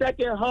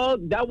 6-second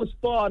hug? That was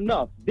far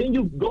enough. Then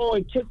you go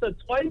and kiss her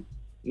twice?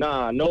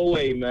 Nah, no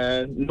way,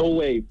 man. No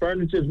way.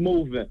 Furniture's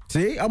moving.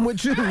 See, I'm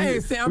with you. I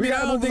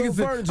don't think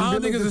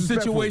it's a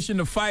situation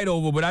to fight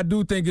over, but I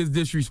do think it's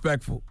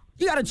disrespectful.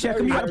 You gotta check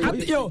him out.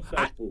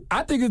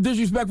 I think it's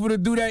disrespectful to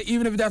do that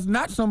even if that's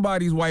not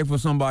somebody's wife or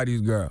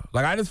somebody's girl.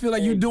 Like, I just feel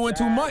like you're doing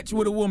too much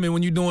with a woman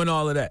when you're doing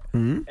all of that.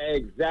 Mm-hmm.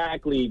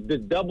 Exactly. The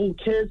double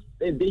kiss,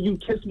 and then you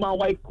kiss my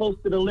wife close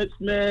to the lips,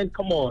 man.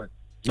 Come on.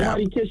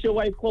 Somebody kiss your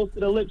wife close to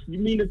the lips. You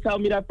mean to tell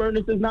me that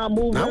furniture's not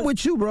moving? I'm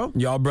with you, bro.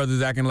 Y'all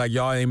brothers acting like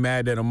y'all ain't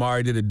mad that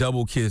Omari did a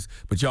double kiss,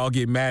 but y'all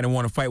get mad and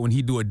want to fight when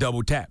he do a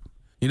double tap.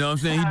 You know what I'm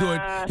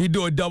saying? He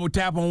do a double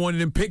tap on one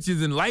of them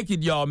pictures and like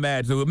it, y'all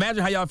mad. So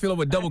imagine how y'all feel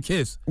over a double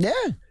kiss. Yeah.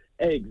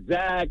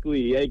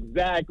 Exactly,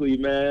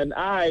 man.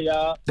 All right,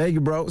 y'all. Thank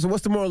you, bro. So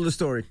what's the moral of the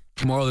story?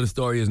 The moral of the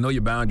story is know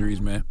your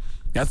boundaries, man.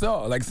 That's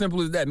all. Like,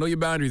 simple as that. Know your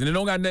boundaries. And it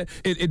don't got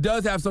it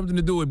does have something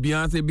to do with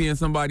Beyonce being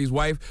somebody's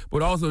wife,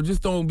 but also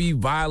just don't be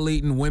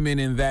violating women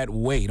in that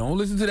way. Don't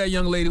listen to that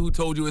young lady who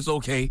told you it's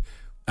okay.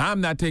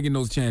 I'm not taking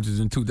those chances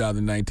in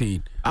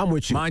 2019. I'm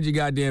with you. Mind your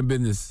goddamn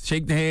business.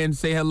 Shake the hand,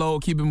 say hello,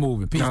 keep it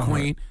moving. Peace,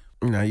 Queen.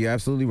 No, you're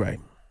absolutely right.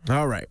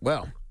 All right.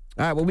 Well,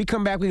 when we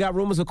come back, we got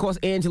rumors. Of course,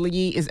 Angela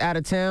Yee is out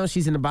of town.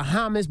 She's in the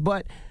Bahamas,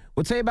 but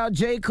we'll tell you about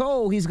J.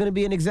 Cole. He's going to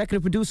be an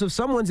executive producer of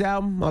someone's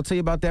album. I'll tell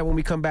you about that when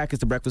we come back.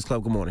 It's The Breakfast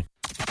Club. Good morning.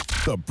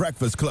 The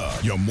Breakfast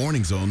Club. Your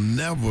mornings will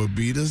never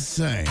be the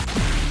same.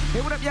 Hey,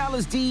 what up, y'all?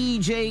 It's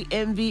DJ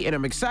Envy, and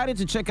I'm excited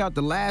to check out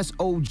The Last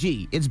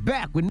OG. It's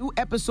back with new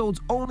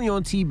episodes only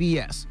on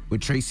TBS.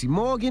 With Tracy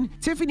Morgan,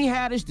 Tiffany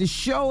Haddish, the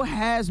show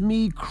has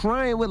me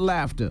crying with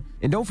laughter.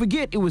 And don't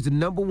forget, it was the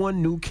 #1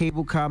 new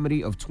cable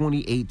comedy of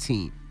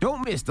 2018.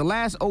 Don't miss The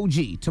Last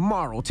OG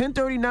tomorrow,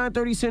 10:30,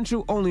 9:30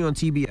 Central, only on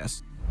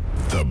TBS.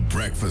 The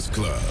Breakfast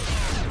Club.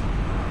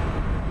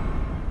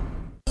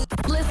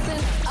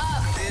 Listen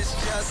up. This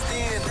just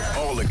in.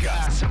 All the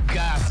gossip.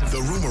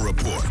 The Rumor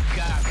Report.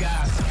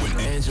 Gossip. With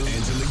Angela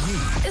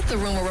Yee. It's the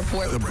Rumor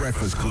Report. The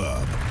Breakfast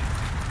Club.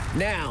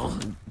 Now,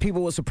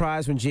 people were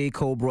surprised when J.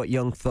 Cole brought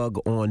Young Thug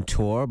on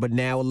tour, but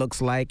now it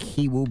looks like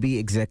he will be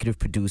executive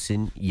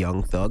producing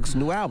Young Thug's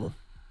new album.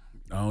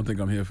 I don't think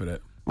I'm here for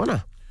that. Why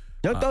not?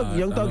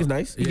 Young Thug is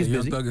nice. He gets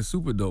busy. Young Thug is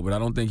super dope, but I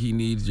don't think he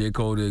needs J.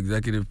 Cole to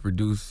executive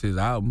produce his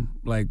album.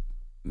 Like,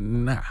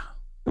 nah.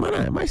 Why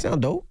not? It might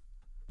sound dope.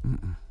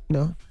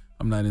 No.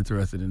 I'm not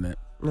interested in that.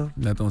 No.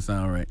 That don't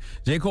sound right.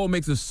 J. Cole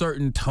makes a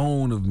certain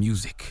tone of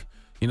music.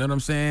 You know what I'm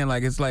saying?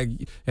 Like, it's like,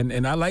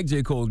 and I like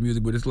J. Cole's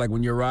music, but it's like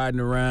when you're riding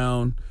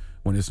around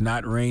when it's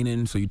not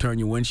raining, so you turn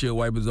your windshield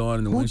wipers on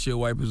and the windshield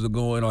wipers are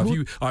going.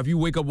 Or if you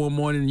wake up one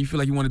morning and you feel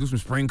like you want to do some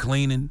spring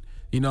cleaning,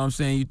 you know what I'm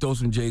saying? You throw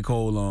some J.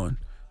 Cole on,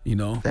 you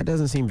know? That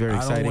doesn't seem very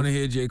exciting. I don't want to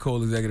hear J.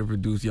 Cole executive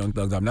produce Young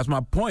Thug's album. That's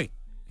my point.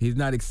 He's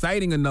not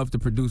exciting enough to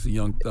produce a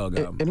Young Thug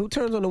album. And who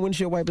turns on the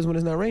windshield wipers when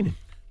it's not raining?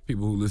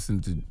 People who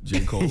listen to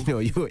J. Cole. You know,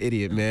 you're an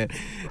idiot, man.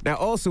 Now,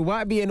 also,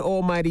 YB and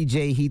Almighty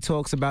J, he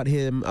talks about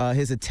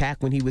his attack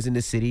when he was in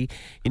the city.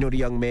 You know, the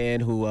young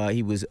man who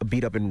he was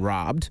beat up and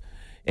robbed.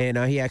 And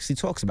he actually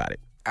talks about it.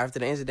 After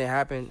the incident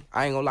happened,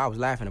 I ain't gonna lie, I was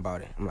laughing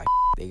about it. I'm like,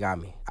 they got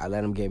me. I let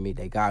them get me,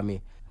 they got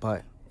me.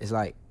 But it's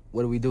like,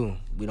 what do?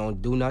 We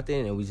don't do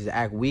nothing and we just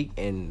act weak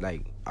and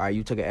like, all right,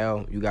 you took an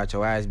L, you got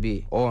your ass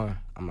beat. Or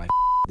I'm like,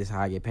 this is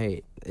how I get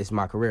paid. It's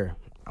my career.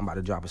 I'm about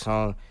to drop a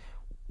song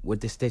with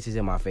the stitches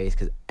in my face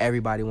because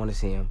everybody want to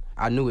see him.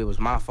 I knew it was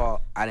my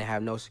fault. I didn't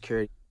have no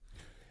security.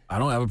 I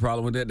don't have a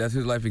problem with that. That's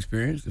his life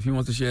experience. If he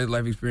wants to share his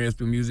life experience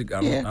through music,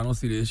 I don't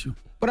see the issue.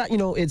 But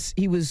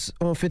he was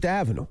on Fifth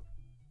Avenue.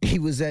 He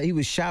was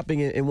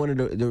shopping in one of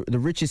the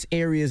richest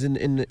areas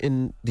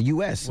in the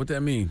U.S. What that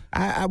mean?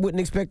 I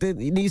wouldn't expect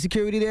that you need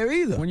security there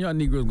either. When y'all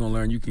Negroes gonna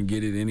learn, you can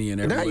get it any and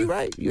everywhere. No, you're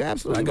right. You're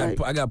absolutely right.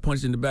 I got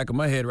punched in the back of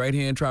my head right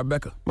here in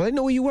Tribeca. Well, they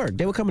know where you work.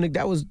 They were coming to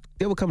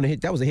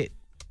hit. That was a hit.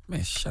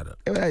 Man, shut up.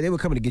 They were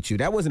coming to get you.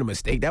 That wasn't a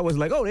mistake. That was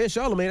like, oh, there's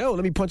Charlamagne. Oh,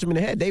 let me punch him in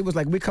the head. They was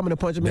like, we're coming to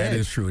punch him in the head. That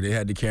is true. They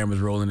had the cameras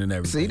rolling and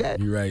everything. See that?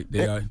 You're right.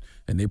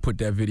 And they put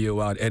that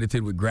video out,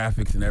 edited with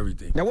graphics and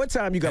everything. Now, what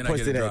time you got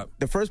punched in the head?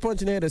 The first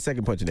punch in the head or the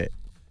second punch in the head?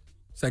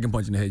 Second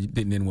punch in the head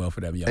didn't end well for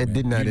that young man. It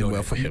did not end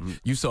well for him.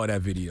 You saw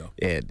that video.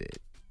 Yeah, it did.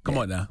 Come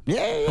on now.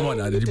 Yeah. Come on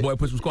now. Did your boy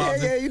put some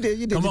squabs in? Yeah, you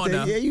did. Come on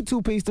now. Yeah, you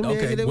two-pieced him.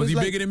 Okay. Yeah, was he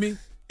bigger than me?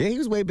 Yeah, he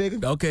was way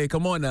bigger. Okay,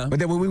 come on now. But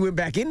then when we went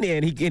back in there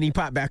and he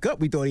popped back up,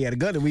 we thought he had a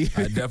gun and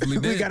I definitely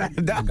did. We got out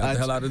of Dodge. I got the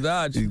hell out of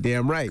Dodge. You're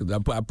damn right. 'Cause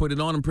I put it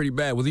on him pretty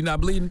bad. Was he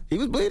not bleeding? He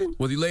was bleeding.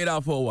 Was he laid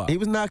out for a while? He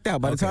was knocked out.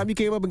 By the time you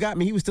came up and got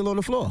me, he was still on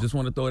the floor. Just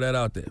want to throw that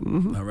out there.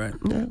 Mm-hmm. All right.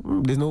 Yeah.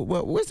 There's no.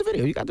 Well, where's the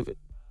video? You got the video?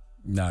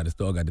 Nah, the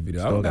store got the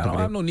video. I don't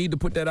have no need to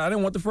put that out. I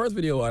didn't want the first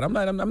video out. I'm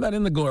not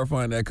into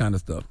glorifying that kind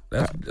of stuff.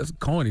 That's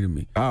corny to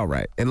me. All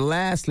right. And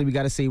lastly, we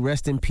got to say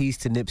rest in peace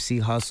to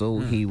Nipsey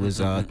Hussle. He was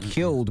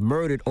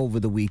murdered over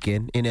the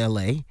weekend in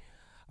L.A.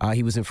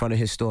 He was in front of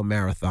his store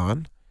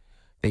Marathon.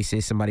 They say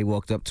somebody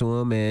walked up to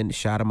him and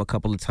shot him a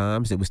couple of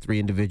times. There was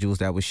 3 individuals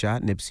that were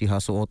shot. Nipsey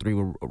Hussle, all 3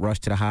 were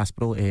rushed to the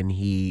hospital, and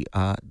he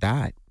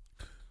died.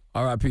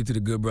 R.I.P. to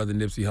the good brother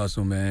Nipsey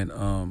Hussle,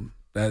 man.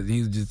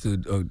 He's just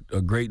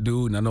a great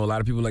dude, and I know a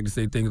lot of people like to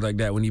say things like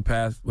that when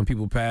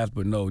people pass,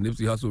 but no,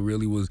 Nipsey Hussle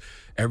really was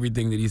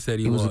everything that he said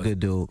he was. He was a good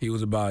dude. He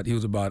was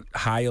about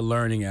higher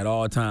learning at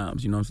all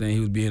times. You know what I'm saying? He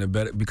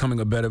was becoming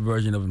a better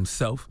version of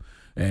himself.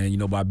 And, you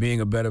know, by being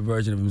a better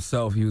version of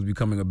himself, he was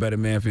becoming a better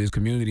man for his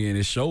community, and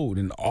it showed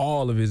in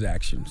all of his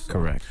actions.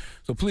 Correct.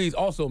 So please,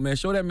 also, man,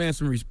 show that man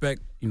some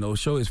respect. You know,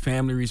 show his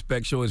family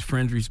respect, show his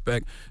friends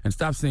respect, and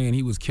stop saying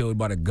he was killed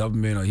by the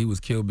government or he was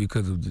killed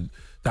because of the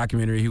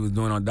documentary he was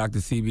doing on Dr.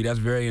 CB. That's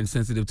very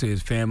insensitive to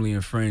his family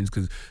and friends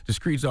because the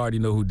streets already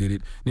know who did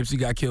it. Nipsey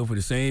got killed for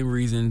the same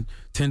reason.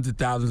 Tens of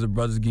thousands of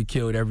brothers get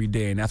killed every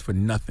day, and that's for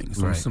nothing.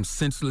 Some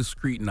senseless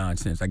street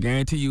nonsense. I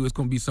guarantee you it's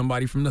going to be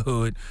somebody from the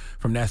hood,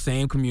 from that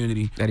same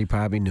community. That he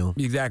probably knew.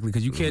 Exactly,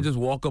 because you can't just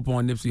walk up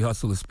on Nipsey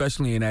Hussle,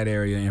 especially in that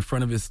area, in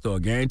front of his store.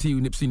 Guarantee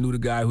you Nipsey knew the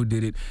guy who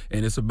did it,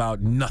 and it's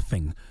about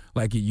nothing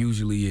like it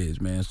usually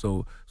is, man.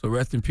 So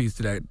rest in peace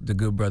to the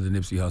good brother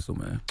Nipsey Hussle,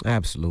 man.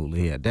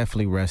 Absolutely, yeah.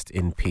 Definitely rest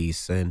in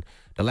peace. And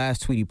the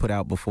last tweet he put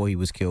out before he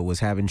was killed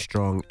was, having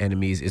strong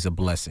enemies is a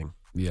blessing.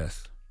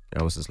 Yes.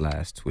 That was his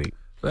last tweet.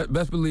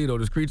 Best believe, though,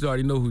 the streets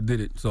already know who did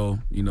it. So,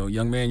 you know,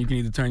 young man, you can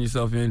either turn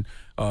yourself in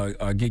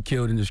or get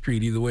killed in the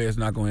street. Either way, it's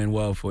not going to end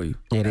well for you.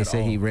 Yeah, they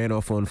say he ran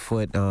off on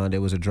foot. There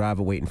was a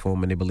driver waiting for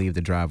him, and they believe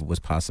the driver was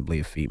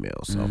possibly a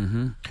female. So,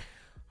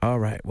 all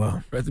right,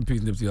 well. Rest in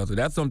peace, Nipsey Hussle.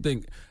 That's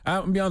something, I'm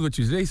going to be honest with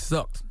you, they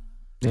sucked.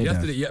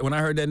 Yesterday, when I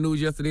heard that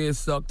news yesterday, it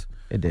sucked.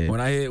 It did.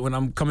 When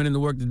I'm coming into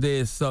work today,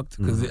 it sucked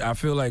because I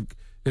feel like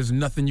there's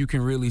nothing you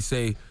can really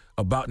say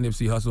about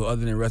Nipsey Hussle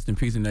other than rest in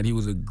peace, and that he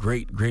was a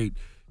great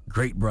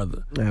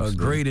brother. Absolutely. A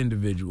great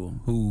individual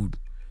who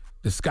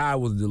the sky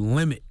was the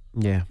limit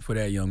for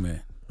that young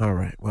man. All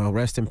right. Well,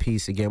 rest in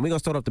peace again. We're going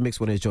to start off the mix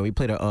with his joint. We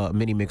played a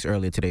mini mix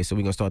earlier today, so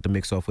we're going to start the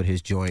mix off with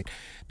his joint.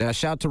 Now,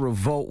 shout out to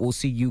Revolt. We'll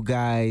see you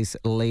guys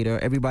later.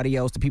 Everybody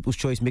else, the People's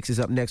Choice mix is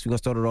up next. We're going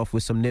to start it off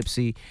with some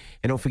Nipsey.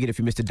 And don't forget, if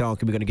you missed the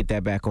donkey, we're going to get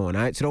that back on.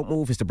 All right? So don't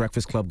move. It's The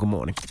Breakfast Club. Good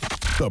morning.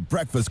 The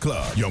Breakfast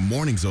Club. Your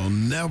mornings will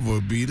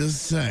never be the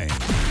same.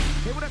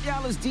 Hey, what up,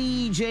 y'all? It's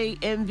DJ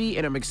Envy,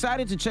 and I'm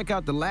excited to check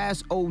out The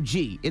Last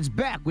OG. It's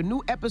back with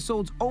new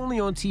episodes only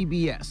on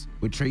TBS.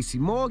 With Tracy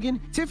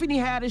Morgan, Tiffany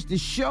Haddish, the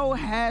show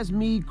has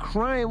me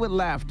crying with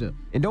laughter.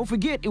 And don't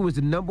forget, it was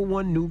the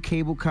 #1 new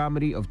cable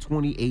comedy of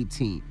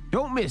 2018.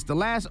 Don't miss The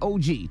Last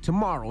OG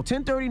tomorrow,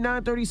 10:30,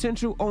 9:30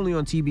 Central, only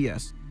on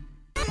TBS.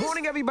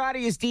 Morning,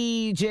 everybody. It's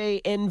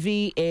DJ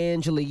Envy,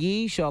 Angela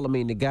Yee,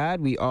 Charlamagne the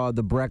God. We are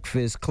the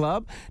Breakfast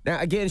Club. Now,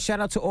 again, shout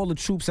out to all the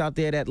troops out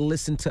there that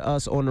listen to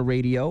us on the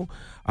radio.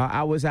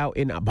 I was out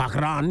in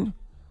Bakran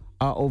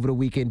over the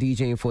weekend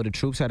DJing for the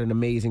troops. Had an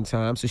amazing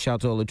time. So shout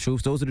out to all the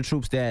troops. Those are the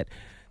troops that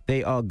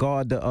they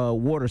guard the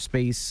water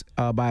space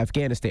by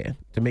Afghanistan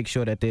to make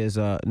sure that there's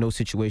no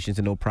situations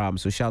and no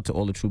problems. So shout out to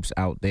all the troops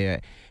out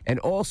there. And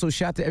also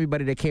shout out to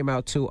everybody that came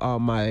out to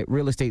my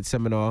real estate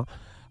seminar.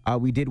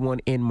 We did one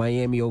in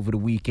Miami over the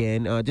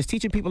weekend, just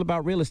teaching people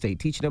about real estate,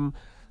 teaching them,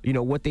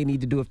 what they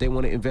need to do if they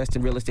want to invest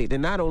in real estate.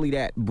 And not only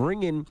that,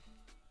 bringing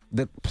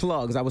the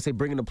plugs, I would say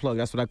bringing the plug,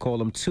 that's what I call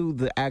them, to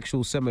the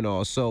actual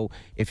seminar. So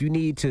if you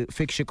need to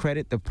fix your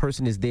credit, the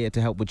person is there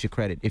to help with your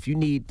credit. If you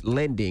need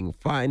lending,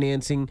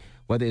 financing,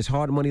 whether it's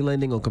hard money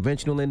lending or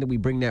conventional lending, we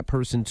bring that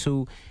person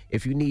too.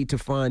 If you need to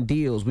find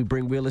deals, we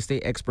bring real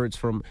estate experts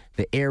from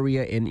the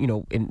area and,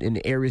 in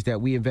the areas that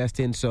we invest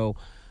in. So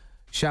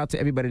shout out to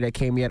everybody that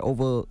came. We had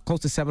over close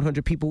to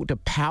 700 people. The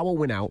power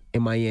went out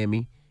in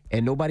Miami,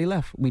 and nobody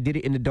left. We did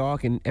it in the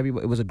dark, and it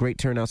was a great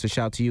turnout, so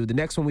shout out to you. The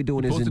next one we're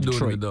doing is in Detroit. Supposed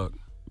to do it in the dark.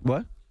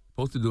 What?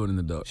 Supposed to do it in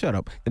the dark. Shut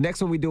up. The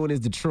next one we're doing is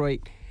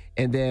Detroit,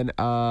 and then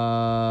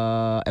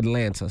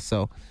Atlanta.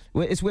 So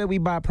it's where we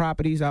buy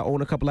properties. I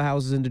own a couple of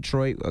houses in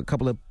Detroit, a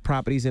couple of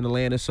properties in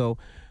Atlanta, so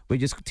we're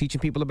just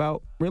teaching people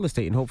about real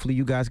estate, and hopefully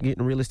you guys can get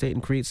in real estate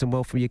and create some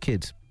wealth for your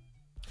kids.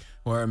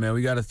 All right, man.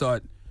 We got to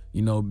start,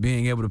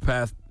 being able to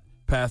pass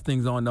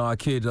things on to our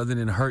kids other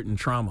than hurt and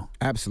trauma.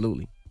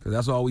 Absolutely. Because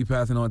that's all we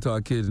passing on to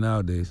our kids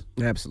nowadays.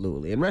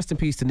 Absolutely. And rest in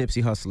peace to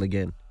Nipsey Hussle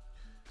again.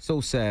 So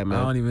sad, man.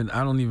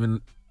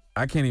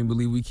 I can't even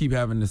believe we keep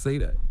having to say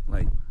that.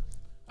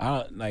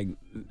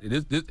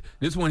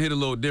 This one hit a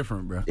little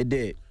different, bro. It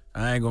did.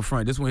 I ain't gonna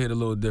front. This one hit a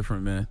little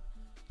different, man.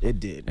 It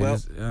did.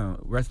 And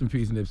rest in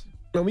peace, Nipsey.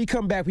 When we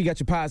come back, we got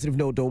your positive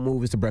note. Don't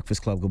move. It's the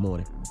Breakfast Club. Good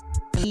morning.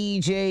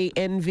 DJ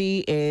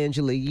Envy,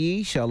 Angela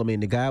Yee,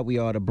 Charlamagne the God. We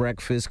are the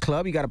Breakfast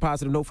Club. You got a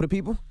positive note for the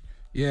people?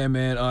 Yeah,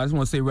 man. I just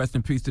want to say rest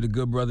in peace to the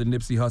good brother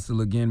Nipsey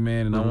Hussle again,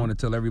 man. And I want to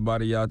tell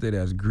everybody out there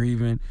that's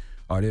grieving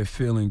or they're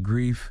feeling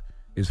grief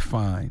is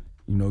fine.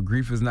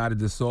 Grief is not a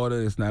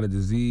disorder. It's not a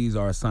disease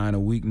or a sign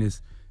of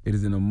weakness. It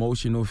is an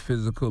emotional,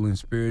 physical, and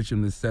spiritual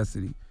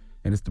necessity.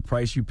 And it's the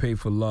price you pay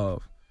for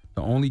love.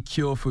 The only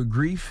cure for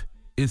grief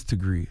is to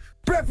grieve.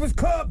 Breakfast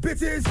Club,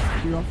 bitches!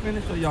 Y'all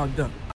finished or y'all done?